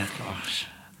think. Yeah. Gosh.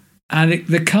 And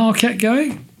the car kept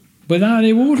going without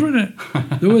any water in it.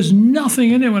 There was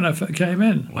nothing in it when I came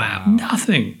in. Wow.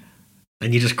 Nothing.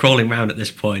 And you're just crawling around at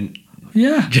this point,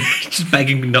 Yeah. just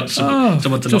begging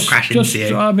someone to not crash into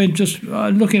you. I mean, just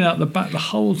looking out the back the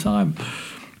whole time.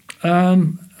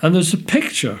 And there's a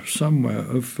picture somewhere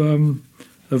of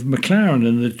McLaren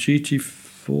in the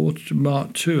GT4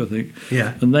 Mark II, I think.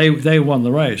 Yeah. And they won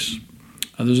the race.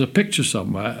 And there's a picture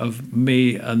somewhere of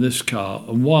me and this car,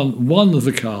 and one of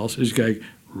the cars is going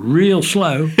real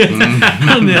slow,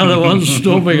 and the other one's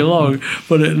storming along.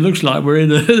 But it looks like we're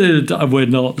in a we're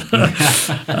not.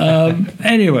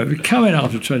 Anyway, we're coming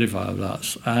after 25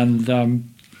 laps, and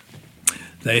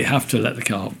they have to let the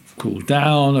car cool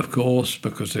down, of course,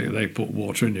 because they put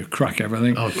water in, you crack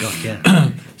everything. Oh God,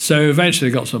 yeah. So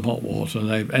eventually they got some hot water, and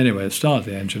they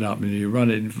started the engine up, and you run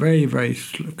it very, very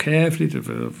carefully to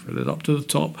fill it up to the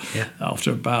top. Yeah.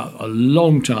 After about a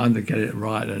long time to get it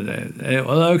right, and it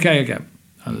was okay again.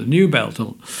 And the new belt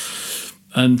on.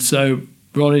 And so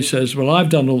Ronnie says, well, I've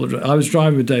done all I was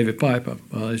driving with David Piper.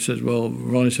 Ronnie said, well,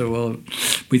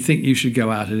 we think you should go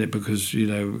out in it because,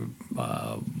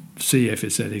 see if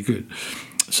it's any good.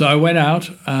 So I went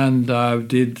out and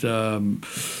did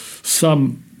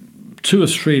some 2 or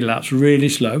 3 laps really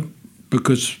slow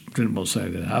because I didn't want to say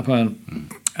anything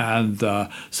happen. And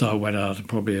so I went out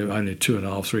probably only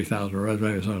 2,500, 3,000 road,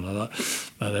 maybe something like that.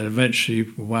 And then eventually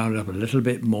wound up a little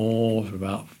bit more,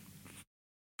 about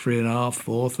 3,500,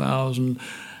 4,000.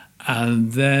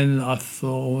 And then I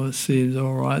thought, well, it seems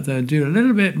all right. Then do a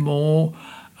little bit more,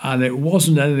 and it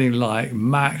wasn't anything like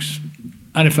max,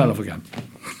 and it fell off again.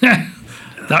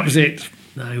 That was it.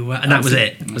 No, and that was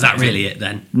it. Was that really it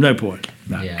then? No point.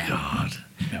 No. Yeah. God.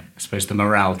 I suppose the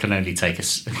morale can only take a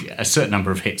certain number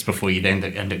of hits before you then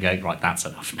end up going, right, that's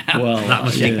enough now. Well, That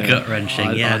must be gut-wrenching,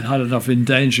 I yeah. had enough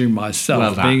endangering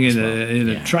myself, being in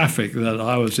a traffic that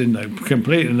I was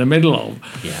complete in the middle of.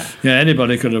 Yeah.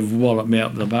 Anybody could have walloped me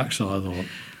up the backside, I thought.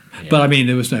 Yeah. But I mean,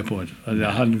 there was no point. I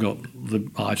hadn't got the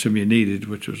item you needed,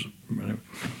 which was.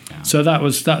 So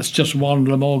that's just one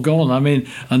Le Mans gone. I mean,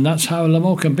 and that's how Le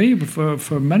Mans can be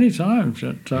for many times.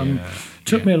 It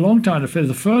took me a long time to finish.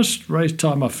 The first race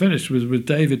time I finished was with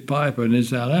David Piper in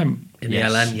his LM. In the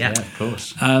LM, yeah, of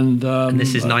course. And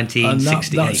this is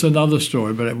 1968. That's another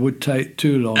story, but it would take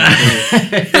too long.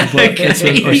 But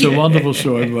it's a wonderful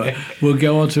story. But we'll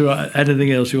go on to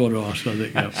anything else you want to ask, I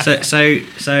think. Yeah.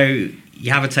 So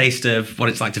you have a taste of what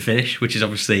it's like to finish, which is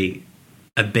obviously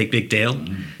a big deal.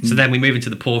 So then we move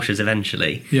into the Porsches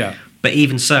eventually. Yeah. But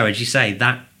even so, as you say,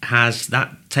 that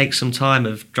takes some time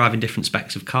of driving different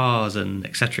specs of cars and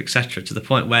et cetera, to the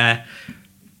point where,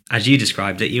 as you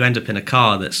described it, you end up in a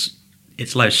car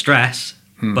it's low stress,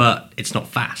 but it's not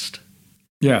fast.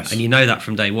 Yes. And you know that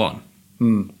from day one.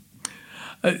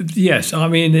 Yes, I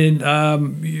mean,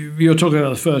 you're talking about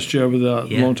the first year with a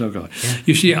long-term car. Yeah.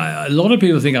 You see, a lot of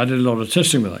people think I did a lot of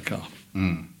testing with that car.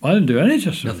 I didn't do any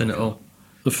testing. Nothing at all.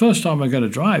 The first time I'm going to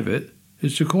drive it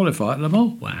is to qualify at Le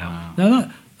Mans. Wow.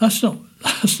 Now that's not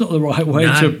the right way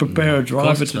to prepare a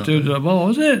driver to do Le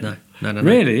Mans, is it? No.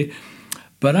 Really?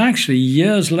 But actually,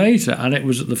 years later, and it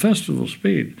was at the Festival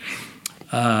Speed,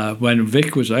 when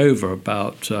Vic was over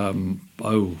about 7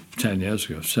 years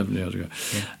ago,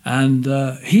 and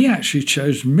he actually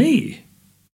chose me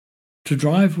to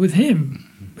drive with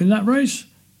him in that race.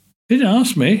 He didn't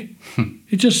ask me.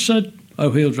 He just said,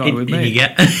 he'll drive with me.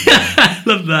 I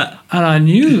love that. And I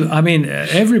knew,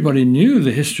 everybody knew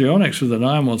the histrionics of the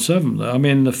 917. I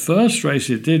mean, the first race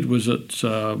he did was at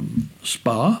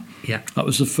Spa. Yeah. That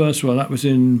was the first one. That was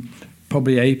in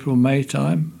probably April, May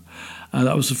time. And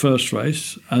that was the first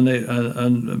race. And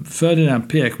Ferdinand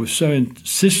Piech was so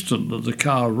insistent that the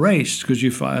car raced, because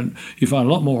you find a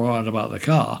lot more out about the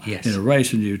car in a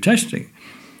race than you testing.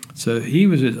 So he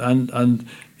was it, and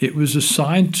it was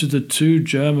assigned to the two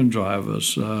German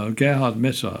drivers, Gerhard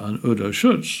Mitter and Udo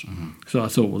Schutz. So I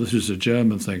thought, well, this is a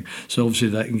German thing, so obviously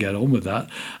they can get on with that.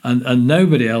 And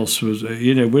nobody else was,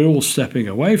 we're all stepping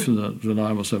away from the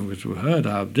 917 because we heard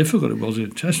how difficult it was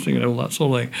in testing and all that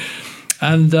sort of thing.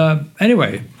 And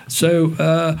anyway,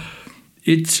 so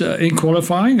it's in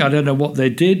qualifying, I don't know what they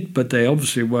did, but they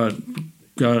obviously weren't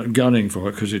gunning for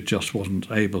it because it just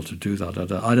wasn't able to do that.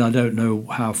 I don't know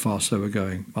how fast they were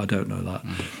going. I don't know that.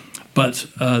 But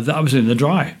that was in the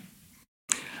dry.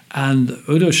 And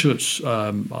Udo Schutz,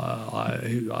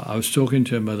 I was talking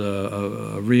to him at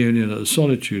a reunion at the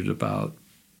Solitude about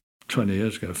 20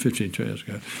 years ago, 20 years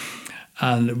ago.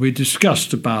 And we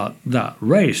discussed about that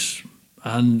race.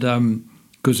 And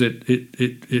because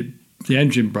the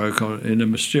engine broke in a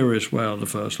mysterious way on the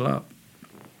first lap.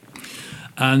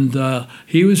 And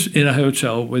he was in a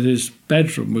hotel with his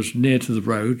bedroom was near to the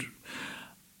road,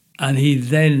 and he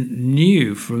then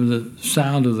knew from the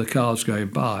sound of the cars going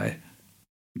by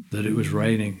that it was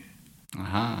raining.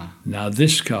 Now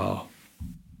this car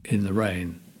in the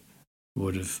rain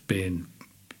would have been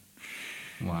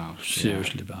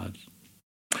seriously bad.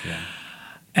 Yeah.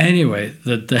 Anyway,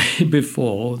 the day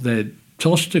before they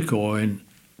tossed a coin,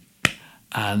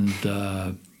 and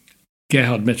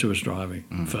Gerhard Mitter was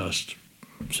driving first.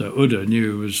 So Udo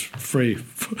knew he was free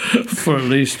for at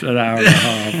least an hour and a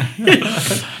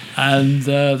half. And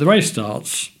the race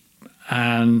starts,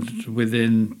 and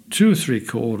within 2 or 3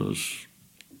 quarters,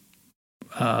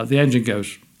 the engine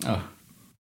goes.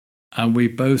 And we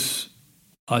both,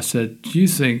 I said, do you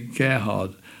think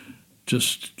Gerhard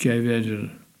just gave the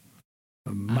engine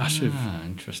a massive...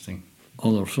 interesting.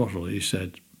 On the throttle? He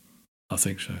said, I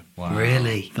think so. Wow.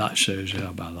 Really? That shows you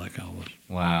how bad that car was.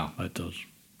 Wow. It does.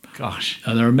 Gosh.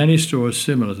 And there are many stories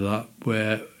similar to that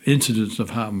where incidents have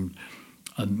happened,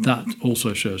 and that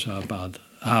also shows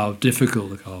how difficult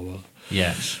the car was.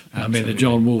 Yes. Absolutely. I mean, the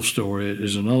John Wolfe story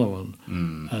is another one.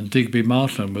 And Digby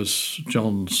Martin was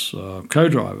John's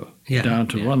co-driver down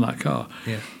to run that car.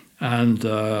 Yeah. And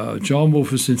John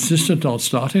Wolfe was insistent on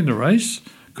starting the race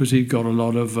because he'd got a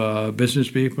lot of business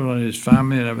people and his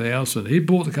family and everything else, and he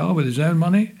bought the car with his own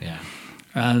money. Yeah.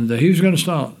 And he was going to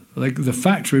start. The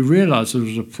factory realised there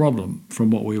was a problem from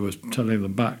what we were telling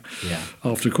them back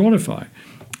after qualifying,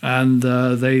 and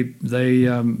they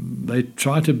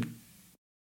tried to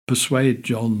persuade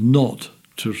John not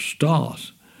to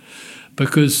start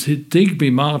because Digby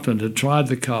Martin had tried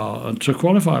the car, and to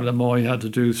qualify Le Mans he had to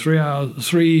do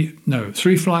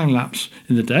 3 flying laps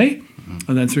in the day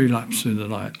and then 3 laps in the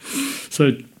night.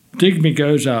 So Digby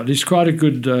goes out. He's quite a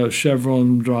good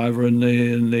Chevron driver in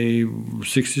the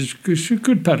 60s. He's a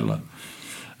good peddler.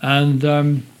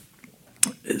 And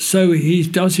so he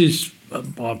does his,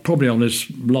 probably on his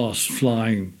last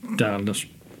flying down the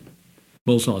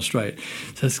Bullseye Straight,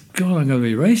 says, God, I'm going to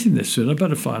be racing this soon. I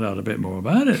better find out a bit more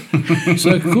about it.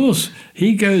 So, of course,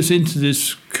 he goes into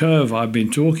this curve I've been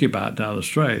talking about down the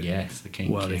straight. Yes, the King.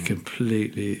 Well, he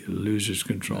completely loses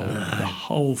control. The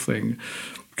whole thing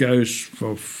goes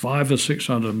for 500 or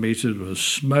 600 meters with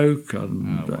smoke,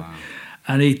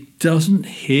 and he doesn't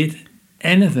hit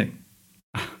anything.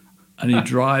 And he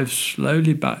drives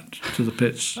slowly back to the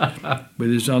pits with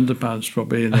his underpants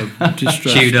probably in a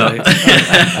distressed state.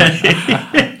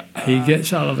 He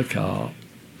gets out of the car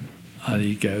and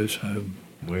he goes home.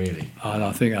 Really? And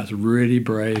I think that's really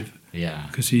brave. Yeah.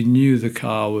 Because he knew the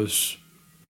car was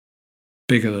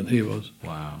bigger than he was.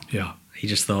 Wow. Yeah. He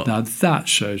just thought. Now that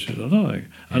shows you something.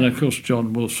 And of course,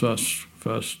 John was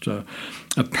first.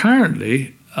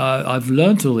 Apparently, I've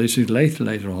learnt all these things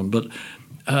later on, but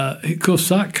of course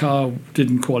that car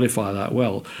didn't qualify that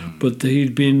well. But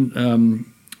he'd been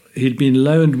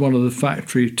loaned one of the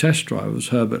factory test drivers,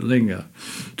 Herbert Linger,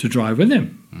 to drive with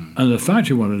him. And the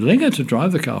factory wanted Linger to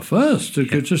drive the car first to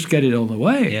just get it on the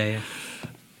way. Yeah.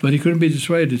 But he couldn't be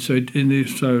dissuaded, so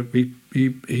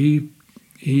he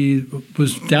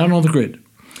was down on the grid.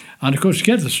 And of course, you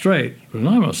get the straight with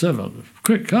 917,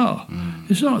 quick car.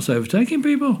 It starts overtaking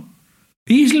people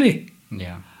easily.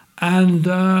 Yeah. And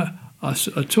I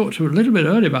talked to him a little bit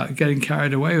earlier about getting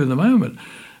carried away with the moment.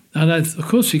 And of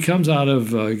course, he comes out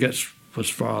of, gets as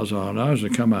far as our nose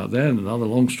and come out there, and another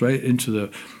long straight into the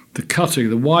cutting.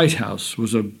 The White House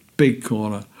was a big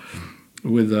corner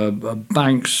with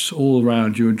banks all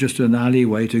around you and just an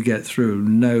alleyway to get through,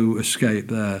 no escape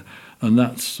there. And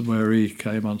that's where he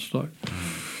came unstuck.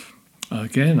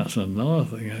 Again, that's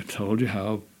another thing. I told you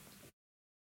how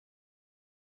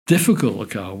difficult the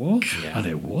car was, and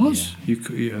it was. He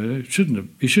shouldn't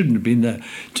have been there.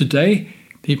 Today,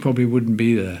 he probably wouldn't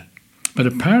be there. But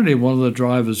apparently, one of the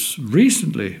drivers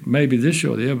recently, maybe this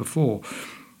year or the year before,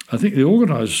 I think the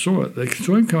organisers saw it. They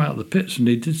saw him come out of the pits, and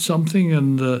he did something,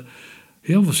 and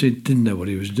he obviously didn't know what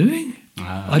he was doing.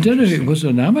 I don't know if it was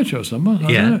an amateur or someone.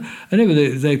 I don't know. Anyway,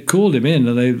 they called him in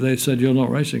and they said, "You're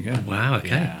not racing here." Wow, okay.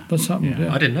 Yeah. That's happened.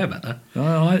 Yeah. I didn't know about that.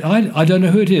 I don't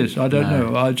know who it is. I don't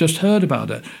know. I just heard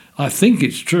about it. I think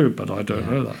it's true, but I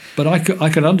don't know that. But I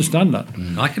can understand that.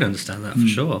 I can understand that for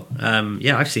sure.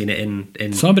 I've seen it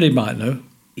in Somebody might know.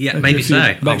 Yeah, maybe so.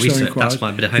 That's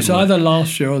my bit of homework. It's either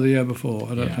last year or the year before.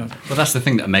 I don't know. Well, that's the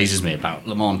thing that amazes me about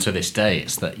Le Mans to this day.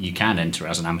 It's that you can enter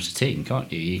as an amateur team,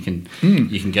 can't you? You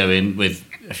can go in with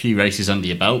a few races under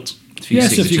your belt.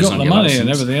 Yes, if you've got the money and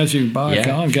everything else, you can buy a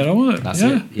car and get on with it. That's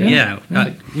it. Yeah.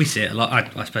 We see it a lot.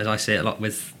 I suppose I see it a lot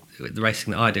with the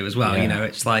racing that I do as well. Yeah. You know,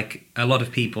 it's like a lot of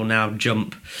people now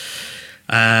jump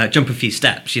a few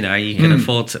steps. You know, you can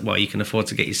afford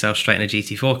to get yourself straight in a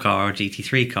GT4 car or a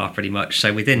GT3 car, pretty much.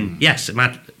 So within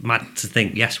mad to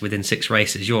think, within 6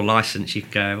 races, your license, you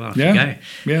can go. Well, off you go.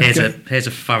 Yeah, here's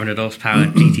a 500 horsepower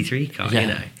GT3 car. You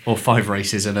know, or 5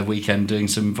 races in a weekend doing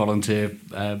some volunteer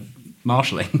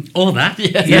marshalling. All that.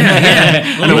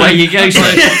 Yeah. And away you go. So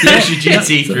there's your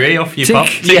GT3, off you pop.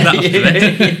 Tick that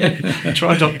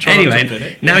off. Try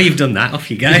anyway, now you've done that, off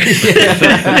you go.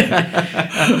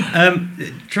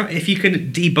 If you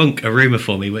can debunk a rumour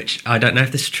for me, which I don't know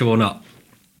if this is true or not.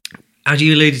 As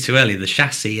you alluded to earlier, the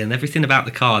chassis and everything about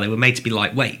the car, they were made to be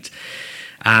lightweight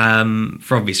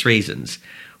for obvious reasons.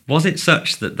 Was it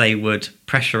such that they would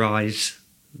pressurise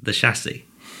the chassis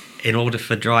in order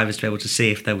for drivers to be able to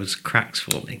see if there was cracks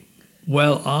forming?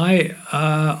 Well,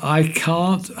 I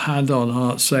can't hand on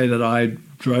heart say that I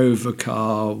drove a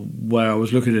car where I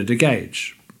was looking at a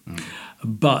gauge.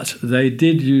 But they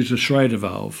did use a Schrader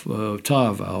valve,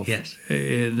 tyre valve. Yes.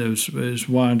 It was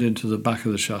wound into the back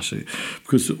of the chassis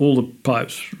because all the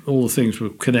pipes, all the things were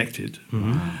connected.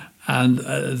 And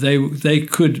they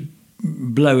could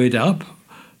blow it up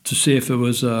to see if there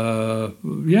was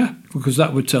because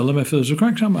that would tell them if there was a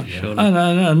crack somewhere. Yeah.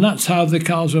 And that's how the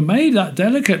cars were made, that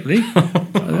delicately.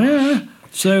 Yeah.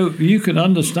 So you can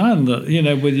understand that,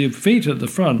 with your feet at the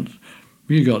front,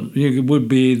 you would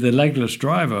be the legless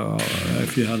driver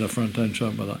if you had a front end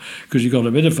shot with that, because you got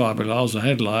a bit of fiberglass, a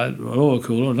headlight, oil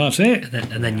cooler, and that's it.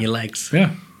 And then your legs.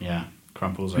 Yeah.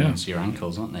 Crumples against your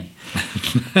ankles, aren't they?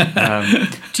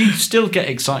 Do you still get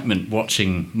excitement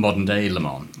watching modern day Le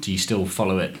Mans? Do you still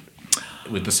follow it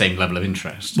with the same level of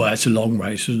interest? Well, it's a long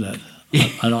race, isn't it?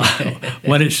 And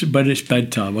when it's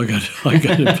bedtime, I go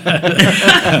to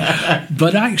bed.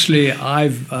 But actually,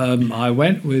 I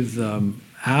went with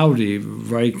Audi.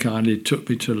 Very kindly took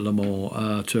me to Le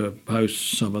Mans to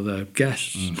host some of their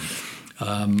guests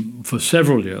for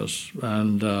several years,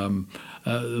 and.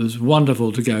 It was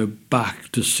wonderful to go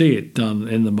back to see it done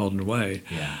in the modern way.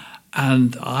 Yeah.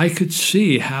 And I could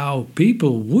see how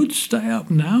people would stay up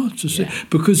now to see,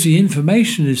 because the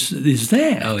information is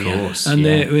there. Oh, of course. And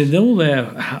with all their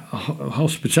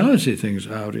hospitality things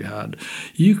Audi had,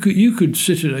 you could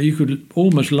sit in, you could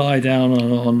almost lie down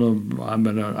on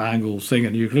an angle thing,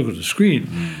 and you could look at the screen,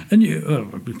 and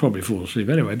you'd probably fall asleep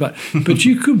anyway. But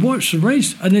you could watch the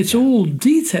race, and it's all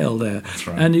detailed there. That's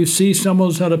right. And you see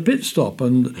someone's had a pit stop,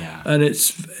 and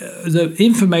it's the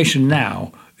information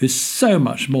now is so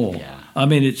much more. Yeah. I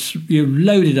mean, you're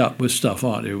loaded up with stuff,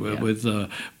 aren't you? With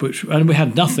and we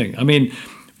had nothing. I mean,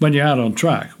 when you're out on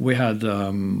track, we had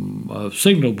a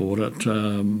signal board at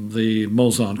the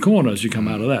Mulsanne corner. As you come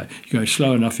out of there, you go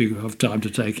slow enough, you have time to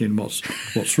take in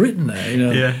what's written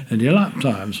there, and your lap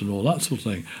times and all that sort of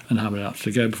thing, and how many laps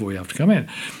to go before you have to come in.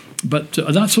 But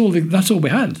that's all we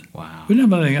had. Wow. We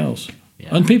didn't have anything else.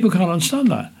 Yeah. And people can't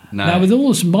understand that. No. Now, with all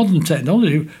this modern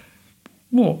technology,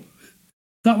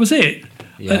 that was it.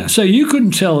 Yeah. So you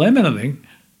couldn't tell them anything,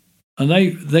 and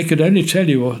they could only tell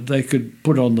you what they could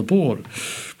put on the board,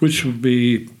 which would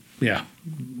be,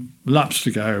 laps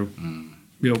to go.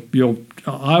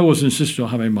 I was insisting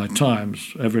on having my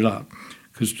times every lap,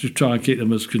 because to try and keep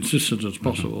them as consistent as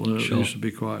possible. Mm-hmm. It used to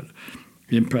be quite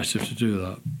impressive to do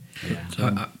that. Yeah.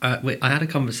 So, I had a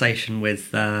conversation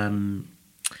with a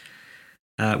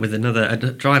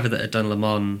driver that had done Le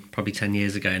Mans probably 10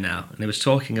 years ago now, and he was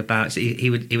talking about, so he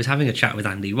was having a chat with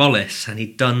Andy Wallace, and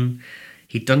he'd done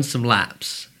some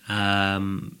laps in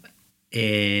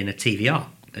a TVR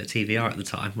at the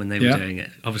time when they were doing it.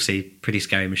 Obviously, pretty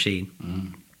scary machine.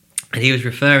 And he was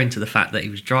referring to the fact that he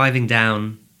was driving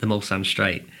down the Mulsanne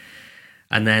Straight,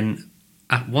 and then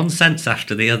one sense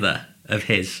after the other of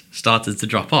his started to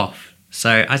drop off.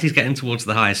 So as he's getting towards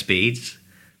the higher speeds,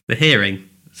 the hearing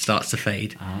starts to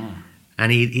fade,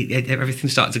 and he everything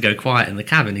started to go quiet in the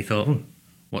cabin. He thought,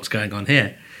 what's going on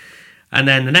here? And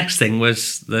then the next thing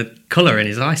was the colour in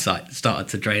his eyesight started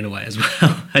to drain away as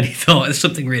well, and he thought, there's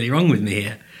something really wrong with me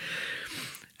here.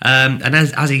 And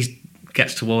as he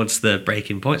gets towards the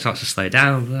braking point, starts to slow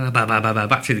down,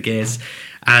 back through the gears,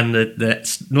 and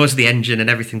the noise of the engine and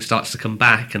everything starts to come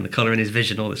back, and the colour in his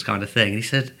vision, all this kind of thing. And he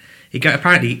said,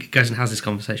 apparently he goes and has this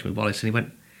conversation with Wallace, and he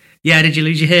went, yeah, did you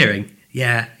lose your hearing?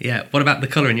 Yeah. What about the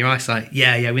colour in your eyesight?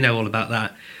 Yeah, we know all about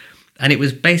that. And it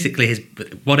was basically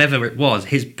whatever it was,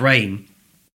 his brain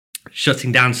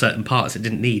shutting down certain parts it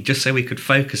didn't need, just so we could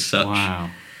focus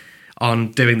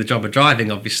on doing the job of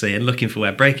driving, obviously, and looking for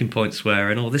where braking points were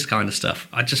and all this kind of stuff.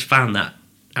 I just found that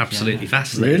absolutely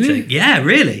fascinating. Really? Yeah,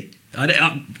 really.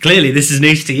 Clearly, this is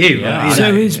news to you. Yeah.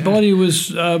 So his body was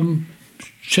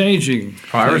changing,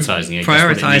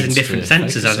 prioritizing different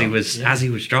senses as he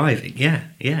was driving.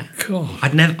 Yeah. God.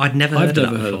 I'd never heard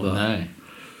of that.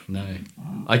 No.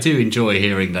 I do enjoy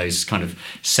hearing those kind of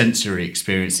sensory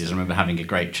experiences. I remember having a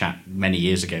great chat many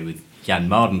years ago with Jan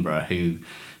Mardenborough, who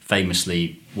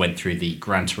famously went through the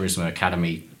Gran Turismo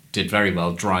Academy, did very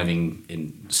well driving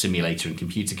in simulator and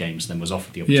computer games, then was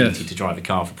offered the opportunity to drive a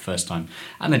car for the first time.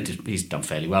 And then he's done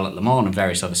fairly well at Le Mans and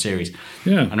various other series.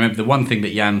 Yeah. And I remember the one thing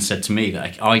that Jan said to me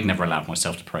that I'd never allowed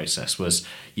myself to process was,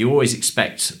 you always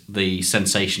expect the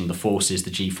sensation, the forces,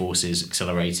 the G-forces,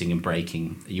 accelerating and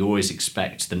braking. You always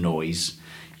expect the noise.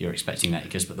 You're expecting that.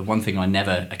 But the one thing I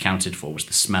never accounted for was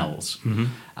the smells. Mm-hmm.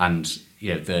 And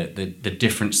the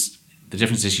difference... The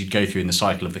differences you'd go through in the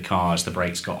cycle of the car as the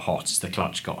brakes got hot, as the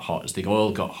clutch got hot, as the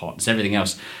oil got hot, as everything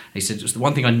else. He said it was the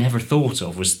one thing I never thought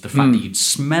of was the fact that you'd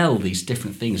smell these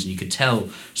different things, and you could tell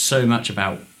so much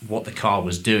about what the car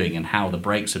was doing and how the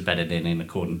brakes had bedded in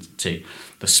accordance to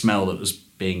the smell that was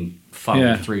being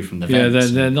funneled through from the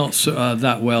vents. Yeah, they're not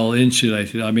that well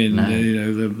insulated. I mean,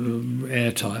 the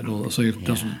airtight and all that. So it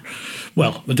doesn't.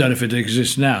 Well, I don't know if it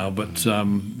exists now, but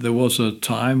there was a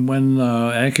time when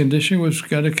air conditioning was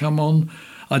going to come on.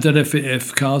 I don't know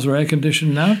if cars are air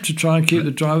conditioned now to try and keep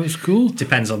the drivers cool.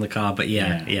 Depends on the car, but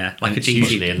yeah. Like a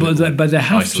GT. But they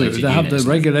have to. They have the unit,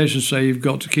 regulations say you've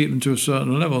got to keep them to a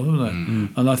certain level, haven't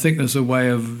they? And I think there's a way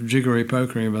of jiggery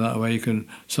pokering, but that way you can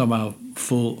somehow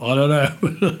I don't know,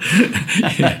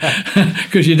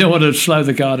 because you don't want to slow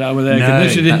the car down with air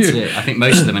conditioning. That's it. I think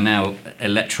most of them are now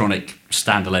electronic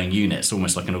standalone units,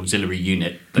 almost like an auxiliary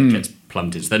unit that gets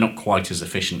plumbed in. So they're not quite as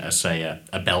efficient as, say,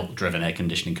 a belt-driven air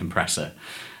conditioning compressor,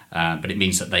 but it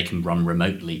means that they can run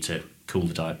remotely to cool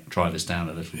the drivers down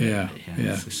a little bit.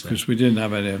 Yeah, because we didn't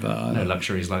have any of that either. No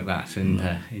luxuries like that in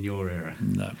your era.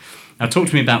 No. Now, talk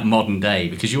to me about modern day,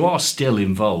 because you are still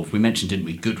involved. We mentioned, didn't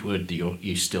we, Goodwood, that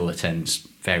you still attend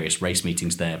various race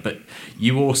meetings there, but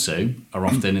you also are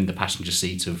often in the passenger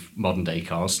seat of modern day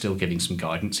cars, still giving some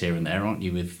guidance here and there, aren't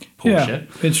you, with Porsche?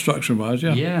 Yeah, instruction-wise,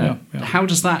 yeah. How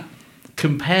does that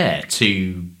compare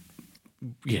to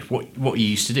what you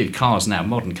used to do? Cars now,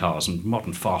 modern cars and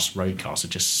modern fast road cars are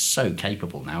just so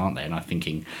capable now, aren't they? And I'm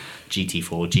thinking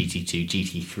GT4, GT2,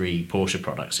 GT3 Porsche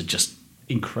products are just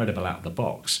incredible out of the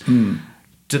box.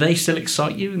 Do they still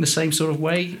excite you in the same sort of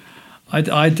way?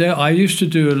 I used to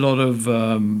do a lot of,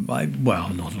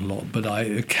 not a lot, but I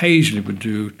occasionally would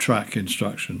do track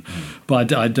instruction,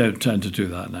 but I don't tend to do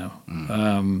that now.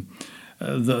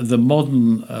 The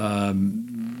modern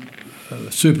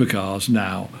supercars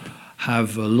now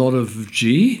have a lot of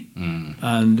G,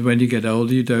 and when you get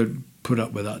older, you don't put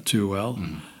up with that too well.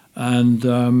 and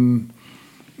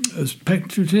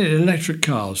electric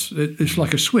cars. It's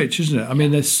like a switch, isn't it? I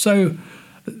mean, they're so.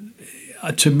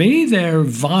 To me, they're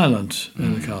violent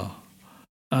in the car,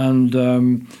 and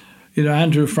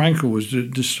Andrew Frankel was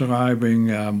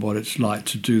describing what it's like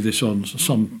to do this on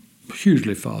some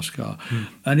hugely fast car,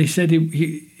 and he said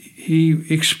he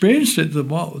experienced it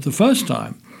the first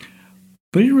time,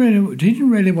 but he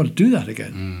didn't really want to do that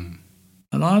again,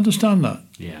 and I understand that.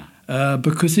 Yeah,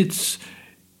 because it's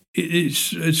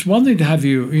one thing to have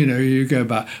you go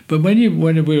back, but when we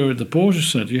were at the Porsche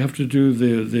Centre, you have to do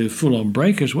the full on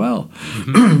brake as well.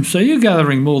 So you're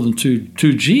gathering more than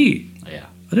 2G. Yeah,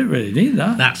 I didn't really need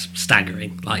that. That's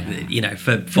staggering. Like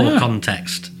for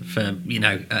context, for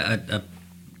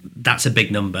that's a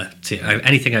big number.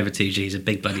 Anything over 2G is a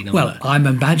big bloody number. Well, I'm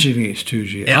imagining it's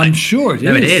 2G. I'm sure it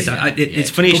is. No, it is. It's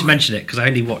funny you should mention it because I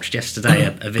only watched yesterday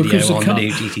a video on the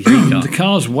new GT3 car. The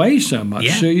cars weigh so much,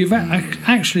 so you've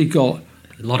actually got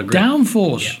a lot of grip.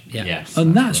 Downforce. Yeah. Yes,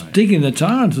 and that's right. Digging the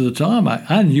tire into the tarmac,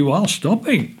 and you are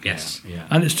stopping. Yes. Yeah.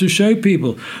 And it's to show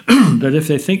people that if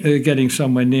they think they're getting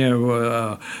somewhere near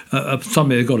something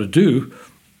they've got to do,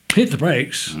 hit the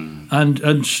brakes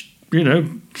and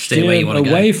stay where you want to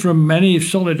go. Away from any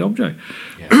solid object.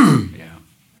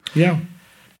 Yeah.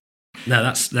 No,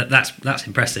 that's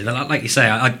impressive. Like you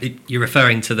say, you're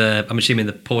referring to I'm assuming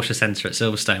the Porsche Centre at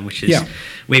Silverstone, which is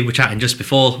we were chatting just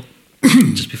before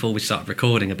we started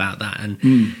recording about that.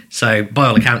 And so, by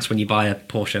all accounts, when you buy a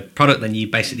Porsche product, then you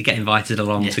basically get invited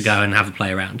along to go and have a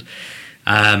play around,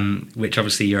 which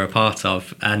obviously you're a part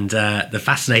of. And the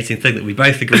fascinating thing that we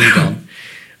both agreed on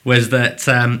was that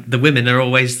the women are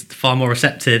always far more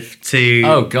receptive to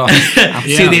to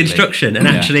the instruction. And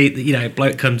actually,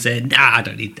 bloke comes in, I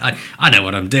don't need, I know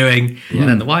what I'm doing. And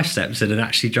then the wife steps in and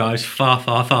actually drives far,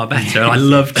 far, far better. And I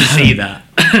love to see that.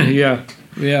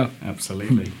 Yeah,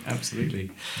 absolutely.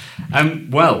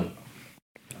 Well,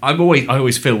 I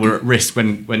always feel we're at risk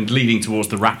when leading towards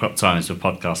the wrap-up times of a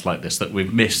podcast like this that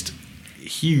we've missed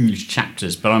huge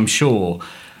chapters, but I'm sure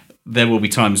there will be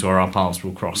times where our paths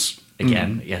will cross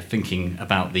again. Thinking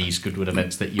about these Goodwood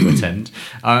events that you attend.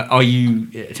 Have you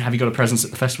got a presence at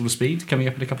the Festival of Speed coming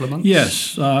up in a couple of months?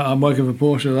 Yes, I'm working for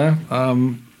Porsche there,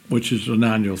 which is an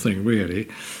annual thing, really.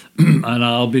 And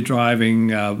I'll be driving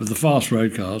the fast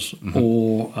road cars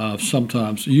or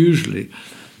sometimes, usually,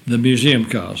 the museum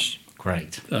cars.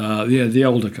 Great. The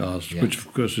older cars, which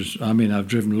of course is, I've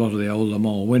driven a lot of the old Le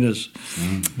Mans winners,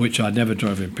 which I never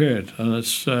drove in period. And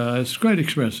it's a great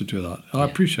experience to do that. I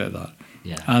appreciate that.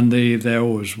 Yeah. And they're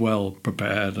always well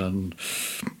prepared and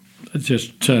it's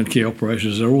just turnkey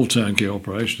operations. They're all turnkey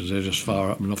operations. They're just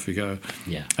fire up and off you go.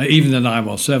 Yeah. Even the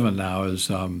 917 now is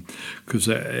because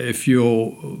if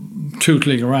you're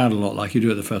tootling around a lot like you do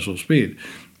at the Festival of Speed,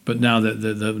 but now the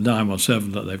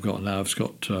 917 that they've got now has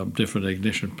got different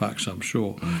ignition packs, I'm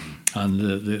sure, and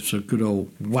it's a good old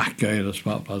whack going at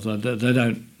spark plugs. They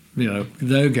don't. They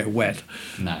don't get wet.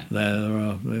 No.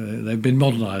 They've been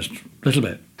modernised a little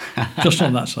bit, just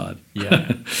on that side.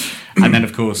 Yeah. And then,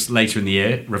 of course, later in the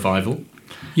year, Revival.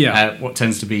 Yeah. What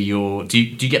tends to be your... Do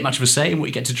you get much of a say in what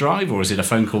you get to drive, or is it a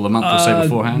phone call a month or so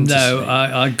beforehand?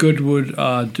 No, Goodwood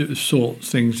sort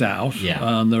things out.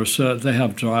 Yeah. They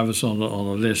have drivers on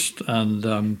a list, and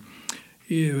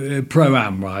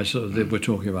Pro-Am, right, that we're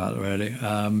talking about, really.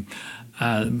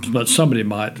 But somebody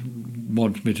might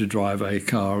want me to drive a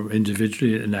car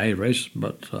individually in a race,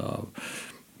 but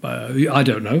I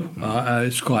don't know.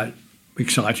 It's quite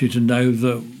exciting to know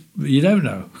that you don't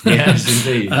know. Yes,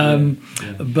 indeed.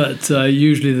 But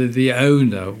usually the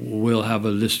owner will have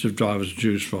a list of drivers to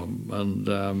choose from, and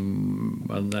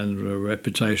then a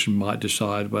reputation might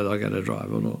decide whether I get a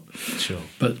drive or not. Sure.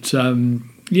 But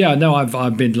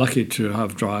I've been lucky to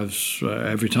have drives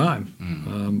every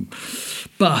time.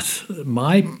 But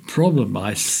my problem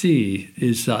I see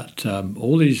is that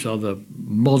all these other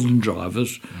modern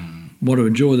drivers want to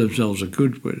enjoy themselves at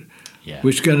Goodwood,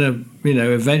 which is going to,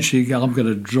 eventually I'm going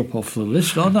to drop off the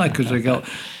list, aren't I? Because they got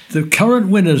the current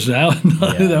winners now,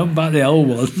 about the old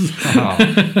ones. I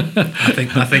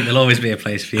think there'll always be a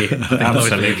place for you.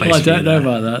 I don't know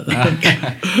about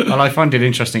that. Well, I find it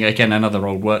interesting. Again, another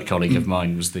old work colleague of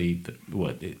mine was the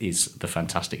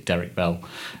fantastic Derek Bell,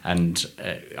 and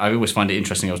I always find it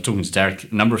interesting. I was talking to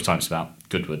Derek a number of times about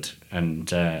Goodwood,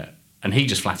 and he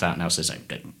just flat out now says,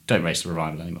 "Don't race the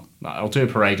Revival anymore. I'll do a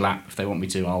parade lap if they want me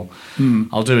to.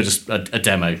 I'll do just a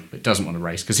demo. But doesn't want to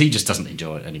race because he just doesn't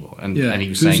enjoy it anymore." And he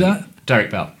was saying, that? Derek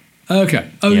Bell. Okay.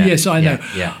 Oh, yes, I know.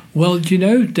 Yeah. Well,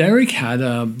 Derek had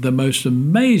the most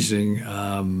amazing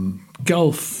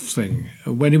golf thing,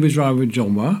 when he was driving with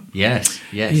John Moore, Yes.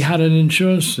 he had an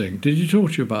insurance thing. Did you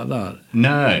talk to you about that?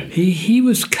 No. He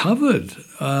was covered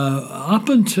up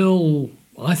until,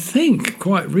 I think,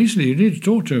 quite recently. You need to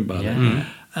talk to him about it.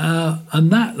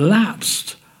 And that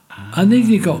lapsed. And then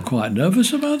he got quite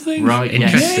nervous about things. Right,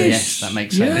 Interesting. yes, that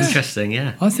makes sense. Yeah. Interesting,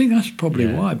 yeah. I think that's probably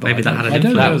why. But Maybe that had an I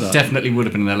don't know That that. definitely would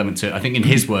have been an element to it. I think in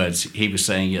his words, he was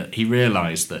saying that he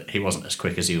realised that he wasn't as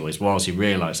quick as he always was. He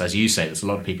realised, as you say, there's a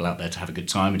lot of people out there to have a good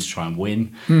time and to try and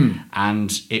win.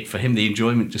 And for him, the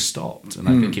enjoyment just stopped. And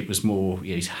I think it was more,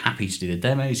 he's happy to do the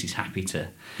demos. He's happy to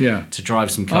drive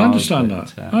some cars. I understand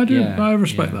but, that. I do. yeah, I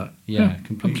respect yeah, that. Yeah,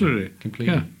 completely.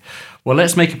 Completely. Yeah. Well,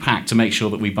 let's make a pact to make sure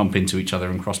that we bump into each other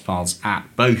and cross paths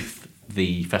at both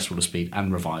the Festival of Speed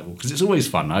and Revival, because it's always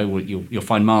fun. You'll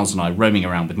find Miles and I roaming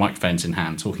around with microphones in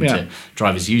hand, talking to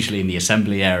drivers usually in the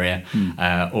assembly area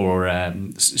or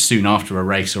soon after a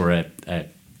race or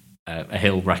a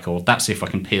hill record. That's if I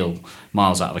can peel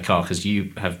Miles out of the car, because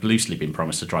you have loosely been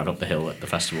promised to drive up the hill at the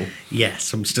festival.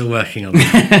 Yes, I'm still working on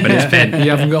that, but it's been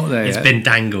You haven't got there it's yet? been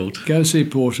dangled. Go and see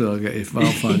Porsche. I'll get you.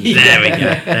 I'll find you. There we go.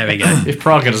 There we go. If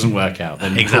Praga doesn't work out,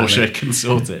 then Exactly. Porsche can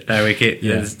sort it. No, we keep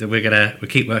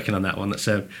working on that one.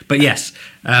 But yes,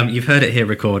 you've heard it here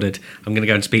recorded. I'm going to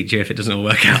go and speak to you if it doesn't all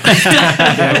work out.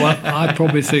 Yeah, well, I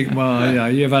probably think,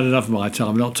 you've had enough of my time.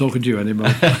 I'm not talking to you anymore.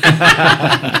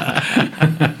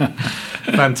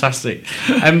 Fantastic.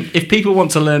 If people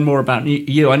want to learn more about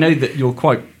you, I know that you're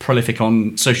quite prolific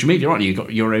on social media, aren't you? You've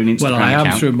got your own Instagram Well, I am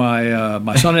account. through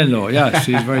my son-in-law. Yes,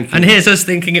 he's very keen. And here's us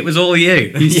thinking it was all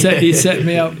you. He set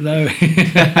me up. No.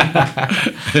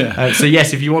 So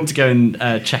yes, if you want to go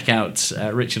and check out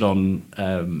Richard on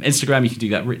Instagram, you can do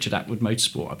that. Richard Attwood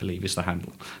Motorsport, I believe, is the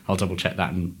handle. I'll double check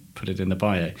that and put it in the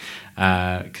bio,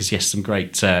 because yes, some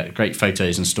great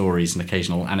photos and stories and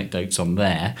occasional anecdotes on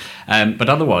there. But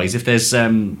otherwise, if there's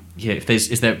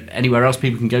is there anywhere else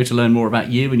people can go to learn more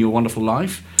about you and your wonderful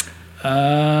life?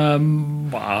 Well,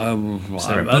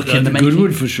 there a book in the Goodwood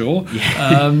making? for sure.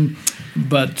 Yeah.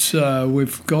 But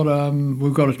we've got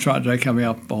a track day coming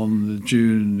up on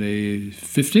June the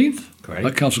 15th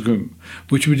at Castle Coombe,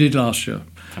 which we did last year.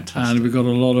 Fantastic. And we've got a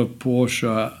lot of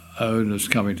Porsche owners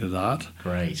coming to that.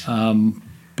 Great.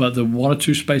 But there are 1 or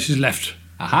 2 spaces left.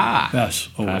 Aha. Yes,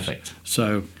 always. Perfect.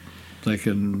 So they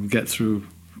can get through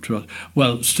to us.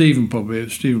 Well, Stephen probably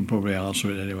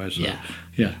answer it anyway. So,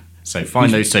 yeah. So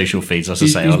find those social feeds, as I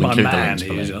say. He's I'll my include the man, links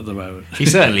he is below. at the moment. He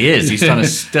certainly is. He's done a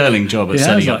sterling job at He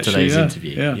setting has up today's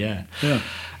actually, interview.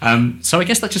 Yeah. So I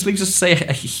guess that just leaves us to say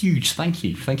a huge thank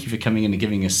you. Thank you for coming in and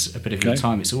giving us a bit of your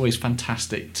time. It's always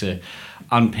fantastic to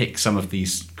unpick some of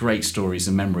these great stories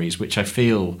and memories, which I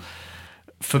feel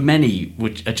for many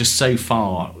are just so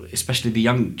far, especially the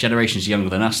young generations younger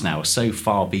than us now, are so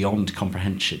far beyond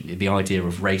comprehension. The idea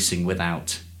of racing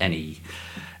without any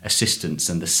assistance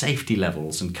and the safety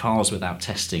levels and cars without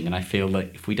testing. And I feel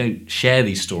like if we don't share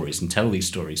these stories and tell these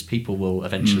stories, people will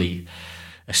eventually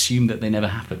assume that they never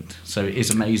happened. So it is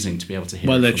amazing to be able to hear.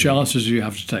 Well, it they're from chances you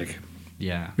have to take.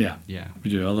 Yeah. Yeah. Yeah. You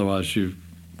do, otherwise you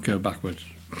go backwards.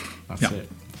 That's Yeah. it.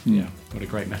 Yeah. What a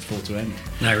great metaphor to end.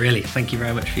 No, really. Thank you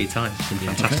very much for your time. It's been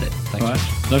fantastic. Thank All you. right.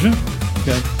 Pleasure.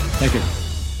 Okay. Thank you.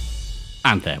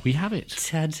 And there we have it.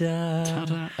 Ta-da.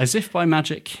 Ta-da. As if by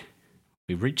magic,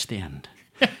 we reached the end.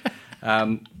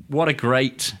 What a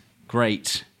great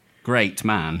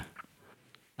man.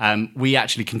 We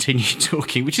actually continue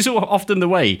talking, which is often the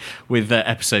way with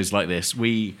episodes like this.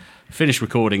 We finish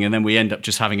recording and then we end up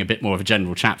just having a bit more of a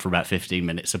general chat for about 15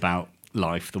 minutes about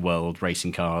life, the world,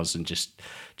 racing cars, and just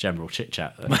general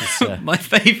chit-chat. My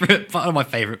favourite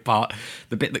part,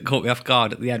 the bit that caught me off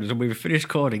guard at the end, was when we were finished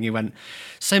recording, you went,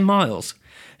 "So, Miles,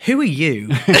 who are you?"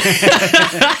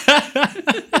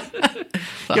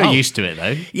 You're used to it,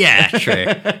 though. Yeah, true.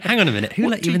 Hang on a minute. Who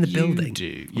What let you in the do building?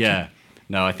 Do? Yeah.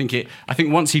 No, I think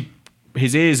once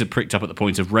his ears are pricked up at the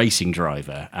point of racing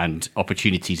driver and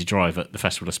opportunity to drive at the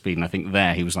Festival of Speed, and I think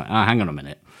there he was like, hang on a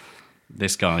minute.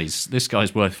 This guy's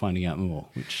worth finding out more,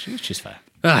 which is fair.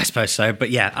 I suppose so, but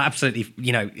yeah, absolutely.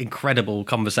 Incredible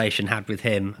conversation had with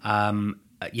him. I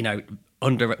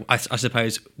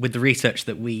suppose with the research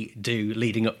that we do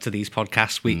leading up to these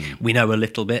podcasts, we know a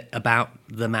little bit about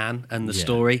the man and the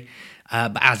story.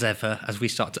 But as ever, as we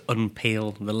start to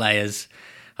unpeel the layers,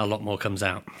 a lot more comes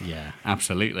out. Yeah,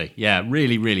 absolutely. Yeah,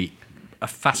 really, really a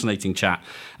fascinating chat.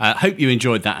 Hope you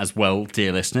enjoyed that as well,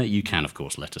 dear listener. You can, of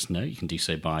course, let us know. You can do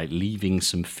so by leaving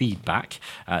some feedback.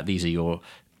 These are your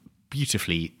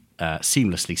beautifully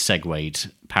seamlessly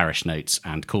segued parish notes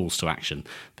and calls to action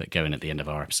that go in at the end of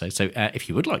our episode. So if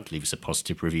you would like to leave us a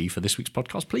positive review for this week's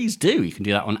podcast, please do. You can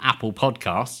do that on Apple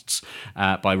Podcasts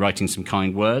by writing some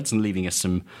kind words and leaving us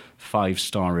some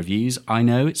 5-star reviews. I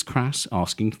know it's crass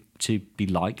asking to be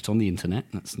liked on the internet.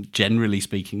 That's generally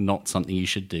speaking not something you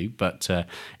should do. But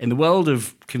in the world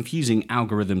of confusing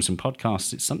algorithms and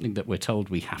podcasts, it's something that we're told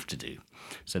we have to do.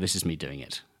 So this is me doing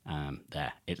it.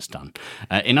 There, it's done.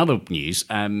 In other news,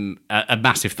 a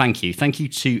massive thank you. Thank you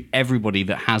to everybody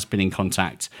that has been in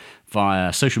contact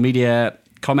via social media,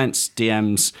 comments,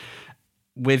 DMs,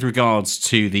 with regards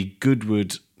to the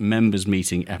Goodwood members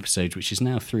meeting episode, which is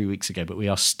now 3 weeks ago, but we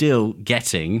are still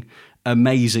getting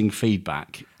amazing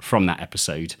feedback from that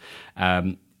episode.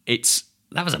 That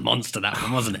was a monster, that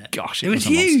one, wasn't it? Gosh, it was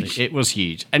huge. It was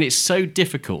huge. And it's so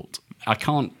difficult.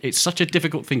 It's such a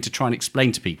difficult thing to try and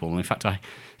explain to people. And in fact, I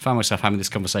found myself having this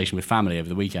conversation with family over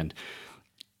the weekend.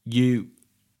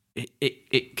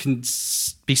 It can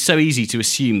be so easy to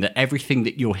assume that everything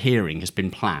that you're hearing has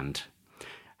been planned.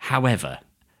 However,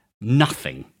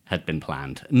 nothing had been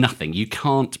planned. Nothing. You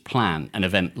can't plan an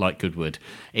event like Goodwood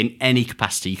in any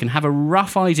capacity. You can have a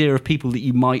rough idea of people that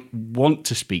you might want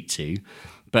to speak to,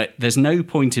 but there's no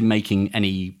point in making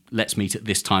any let's meet at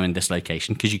this time in this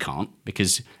location, because you can't,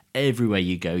 because everywhere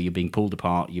you go, you're being pulled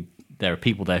apart. There are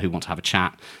people there who want to have a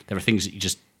chat. There are things that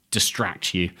just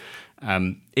distract you.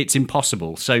 It's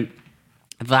impossible. So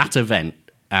that event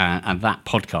and that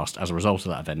podcast, as a result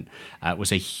of that event,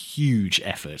 was a huge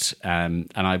effort.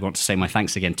 And I want to say my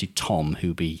thanks again to Tom,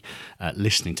 who'll be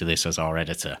listening to this as our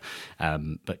editor.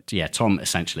 But yeah, Tom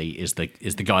essentially is the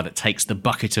guy that takes the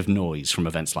bucket of noise from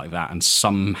events like that and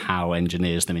somehow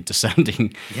engineers them into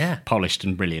sounding polished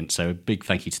and brilliant. So a big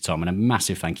thank you to Tom, and a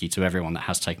massive thank you to everyone that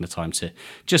has taken the time to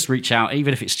just reach out,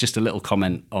 even if it's just a little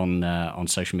comment on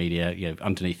social media,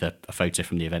 underneath a photo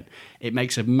from the event. It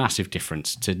makes a massive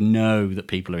difference to know that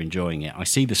people are enjoying it. I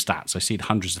see the stats, I see the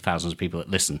hundreds of thousands of people that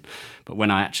listen, but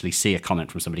when I actually see a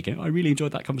comment from somebody going, I really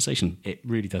enjoyed that conversation, it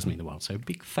really does mean the world. So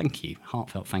big thank you,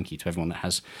 heartfelt thank you to everyone that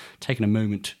has taken a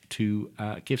moment to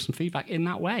give some feedback in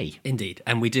that way. Indeed.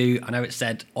 And we do, I know it's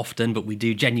said often, but we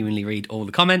do genuinely read all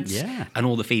the comments and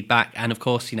all the feedback, and of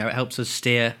course, it helps us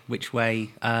steer which way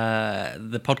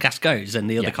the podcast goes and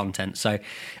the other content. So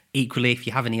equally, if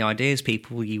you have any ideas,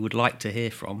 people you would like to hear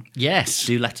from,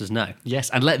 do let us know. Yes,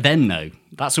 and let them know.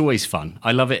 That's always fun.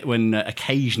 I love it when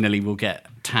occasionally we'll get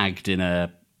tagged in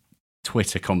a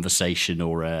Twitter conversation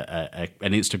or an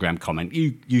Instagram comment.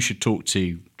 You should talk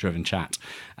to Driven Chat.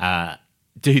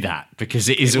 Do that, because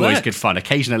it is always good fun.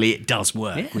 Occasionally it does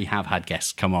work. Yeah. We have had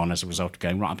guests come on as a result of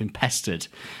going, right, I've been pestered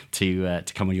to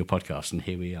come on your podcast, and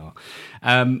here we are.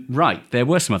 Right, there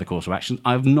were some other calls to action.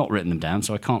 I've not written them down,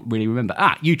 so I can't really remember.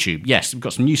 YouTube. Yes, we've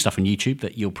got some new stuff on YouTube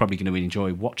that you're probably going to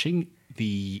enjoy watching.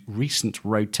 The recent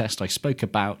road test I spoke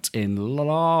about in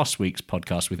last week's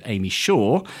podcast with Amy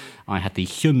Shaw. I had the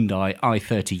Hyundai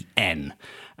i30N.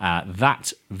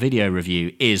 That video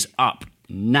review is up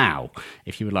now.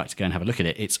 If you would like to go and have a look at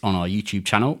it, it's on our YouTube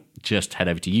channel. Just head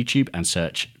over to YouTube and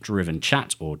search Driven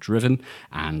Chat or Driven,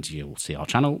 and you'll see our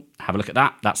channel. Have a look at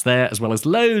that. That's there, as well as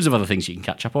loads of other things you can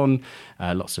catch up on.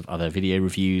 Lots of other video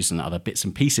reviews and other bits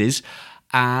and pieces.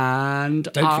 And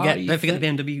don't forget the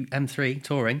BMW M3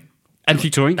 Touring.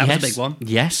 M3 Touring, that was a big one.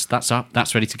 Yes, that's up.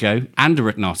 That's ready to go. And a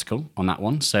written article on that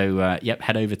one. So,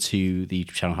 head over to the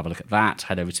YouTube channel, have a look at that.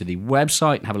 Head over to the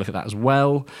website and have a look at that as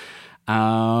well.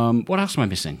 What else am I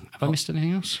missing? Have I missed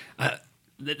anything else?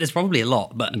 There's probably a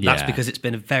lot, but that's because it's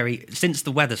been since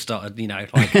the weather started,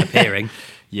 appearing.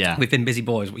 We've been busy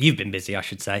boys. Well, you've been busy, I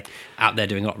should say, out there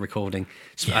doing a lot of recording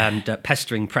and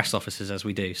pestering press officers as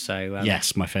we do. So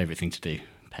yes, my favourite thing to do,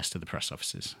 pester the press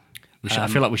officers. I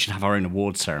feel like we should have our own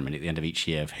award ceremony at the end of each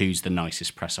year of who's the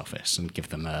nicest press office and give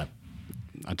them a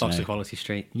Box of Quality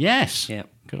Street. Yes. Yeah.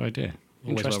 Good idea.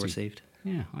 Always well received.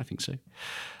 Yeah, I think so.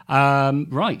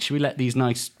 Right, should we let these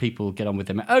nice people get on with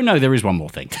them? Oh, no, there is one more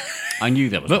thing. I knew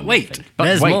there was but one wait,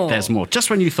 more thing. There's more. Just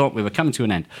when you thought we were coming to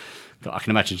an end. I can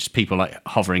imagine just people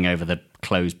hovering over the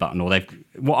close button. Or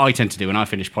what I tend to do when I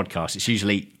finish podcasts, it's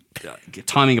usually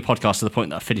timing a podcast to the point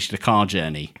that I've finished a car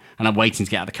journey and I'm waiting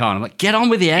to get out of the car and I'm like, get on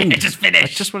with the end. Just finish. I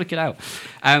just want to get out.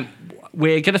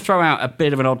 We're going to throw out a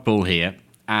bit of an oddball here.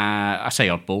 I say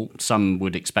oddball, some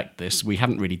would expect this. We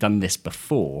haven't really done this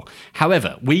before.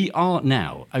 However, we are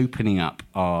now opening up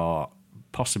our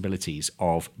possibilities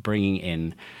of bringing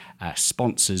in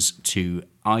sponsors to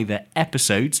either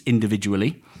episodes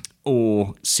individually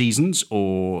or seasons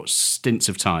or stints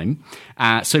of time.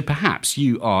 So perhaps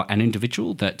you are an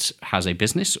individual that has a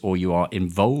business, or you are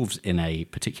involved in a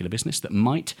particular business that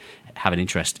might have an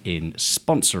interest in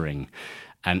sponsoring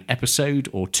an episode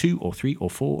or 2 or 3 or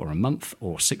 4 or a month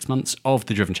or 6 months of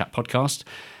the Driven Chat podcast,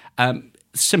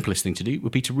 simplest thing to do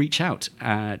would be to reach out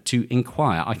to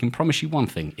inquire. I can promise you one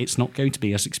thing, it's not going to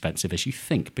be as expensive as you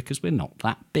think because we're not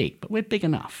that big, but we're big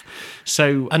enough.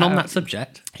 So, and on that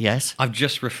subject, yes, I've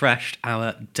just refreshed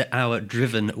our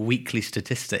Driven weekly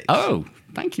statistics. Oh,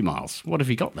 thank you, Miles. What have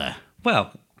you got there?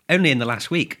 Well, only in the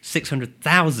last week,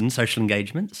 600,000 social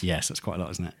engagements. Yes, that's quite a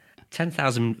lot, isn't it?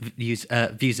 10,000 views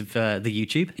of the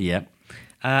YouTube. Yeah.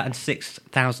 And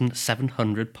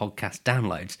 6,700 podcast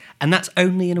downloads. And that's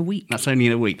only in a week. That's only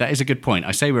in a week. That is a good point.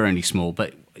 I say we're only small,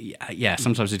 but yeah,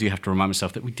 sometimes I do have to remind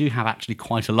myself that we do have actually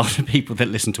quite a lot of people that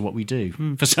listen to what we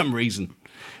do for some reason,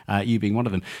 you being one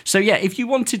of them. So yeah, if you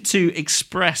wanted to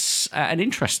express an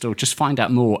interest or just find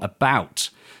out more about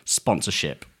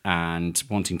sponsorship and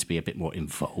wanting to be a bit more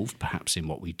involved perhaps in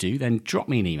what we do, then drop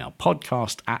me an email.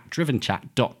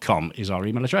 podcast@drivenchat.com is our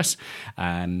email address.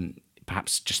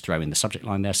 Perhaps just throw in the subject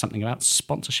line there something about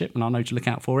sponsorship and I'll know to look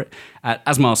out for it.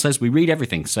 As Miles says, we read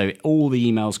everything. So all the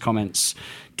emails, comments,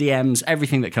 DMs,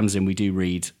 everything that comes in, we do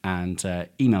read. And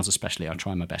emails especially, I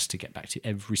try my best to get back to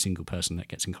every single person that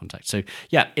gets in contact. So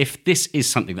yeah, if this is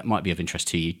something that might be of interest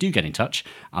to you, do get in touch.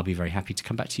 I'll be very happy to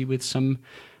come back to you with some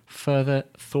further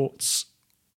thoughts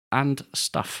and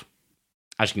stuff.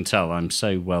 As you can tell, I'm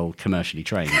so well commercially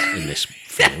trained in this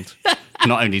field.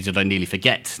 Not only did I nearly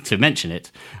forget to mention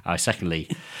it, I secondly,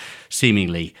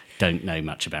 seemingly don't know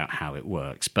much about how it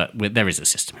works. But there is a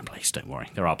system in place, don't worry.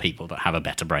 There are people that have a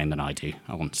better brain than I do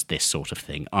on this sort of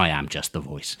thing. I am just the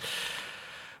voice.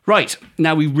 Right,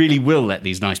 now we really will let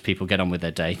these nice people get on with their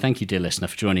day. Thank you, dear listener,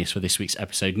 for joining us for this week's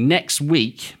episode. Next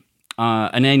week,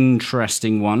 an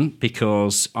interesting one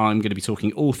because I'm going to be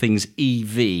talking all things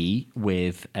EV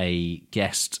with a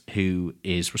guest who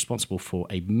is responsible for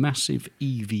a massive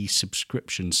EV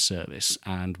subscription service,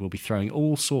 and we'll be throwing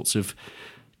all sorts of,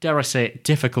 dare I say it,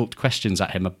 difficult questions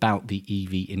at him about the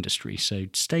EV industry. So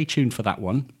stay tuned for that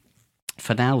one.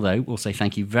 For now, though, we'll say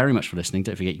thank you very much for listening.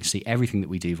 Don't forget you can see everything that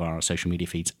we do via our social media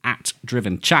feeds at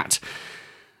Driven Chat.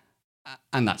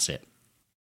 And that's it.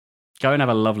 Go and have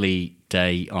a lovely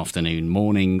day, afternoon,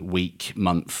 morning, week,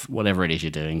 month, whatever it is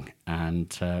you're doing.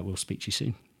 And we'll speak to you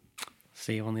soon.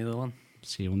 See you on the other one.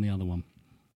 See you on the other one.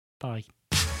 Bye.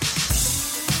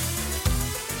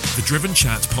 The Driven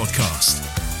Chat podcast,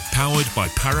 powered by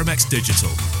Paramex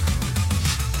Digital.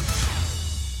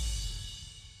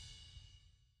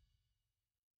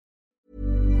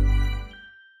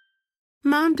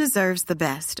 Mom deserves the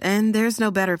best, and there's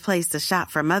no better place to shop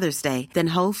for Mother's Day than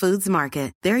Whole Foods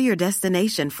Market. They're your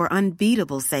destination for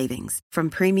unbeatable savings, from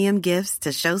premium gifts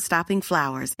to show-stopping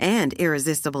flowers and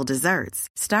irresistible desserts.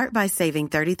 Start by saving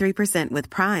 33% with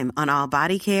Prime on all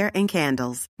body care and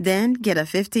candles. Then get a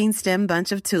 15-stem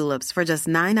bunch of tulips for just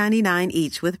 $9.99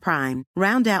 each with Prime.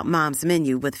 Round out Mom's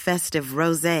menu with festive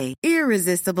rosé,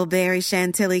 irresistible berry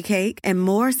chantilly cake, and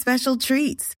more special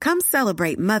treats. Come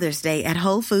celebrate Mother's Day at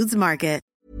Whole Foods Market.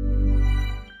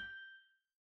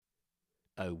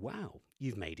 Oh, wow.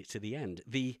 You've made it to the end.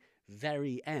 The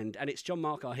very end. And it's John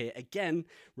Markar here again,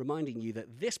 reminding you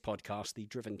that this podcast, the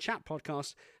Driven Chat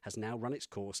podcast, has now run its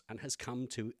course and has come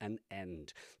to an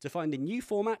end. To find a new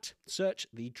format, search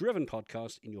the Driven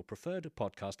podcast in your preferred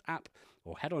podcast app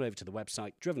or head on over to the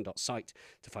website driven.site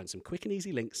to find some quick and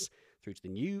easy links through to the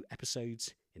new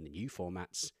episodes in the new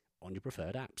formats on your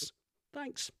preferred apps.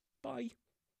 Thanks. Bye.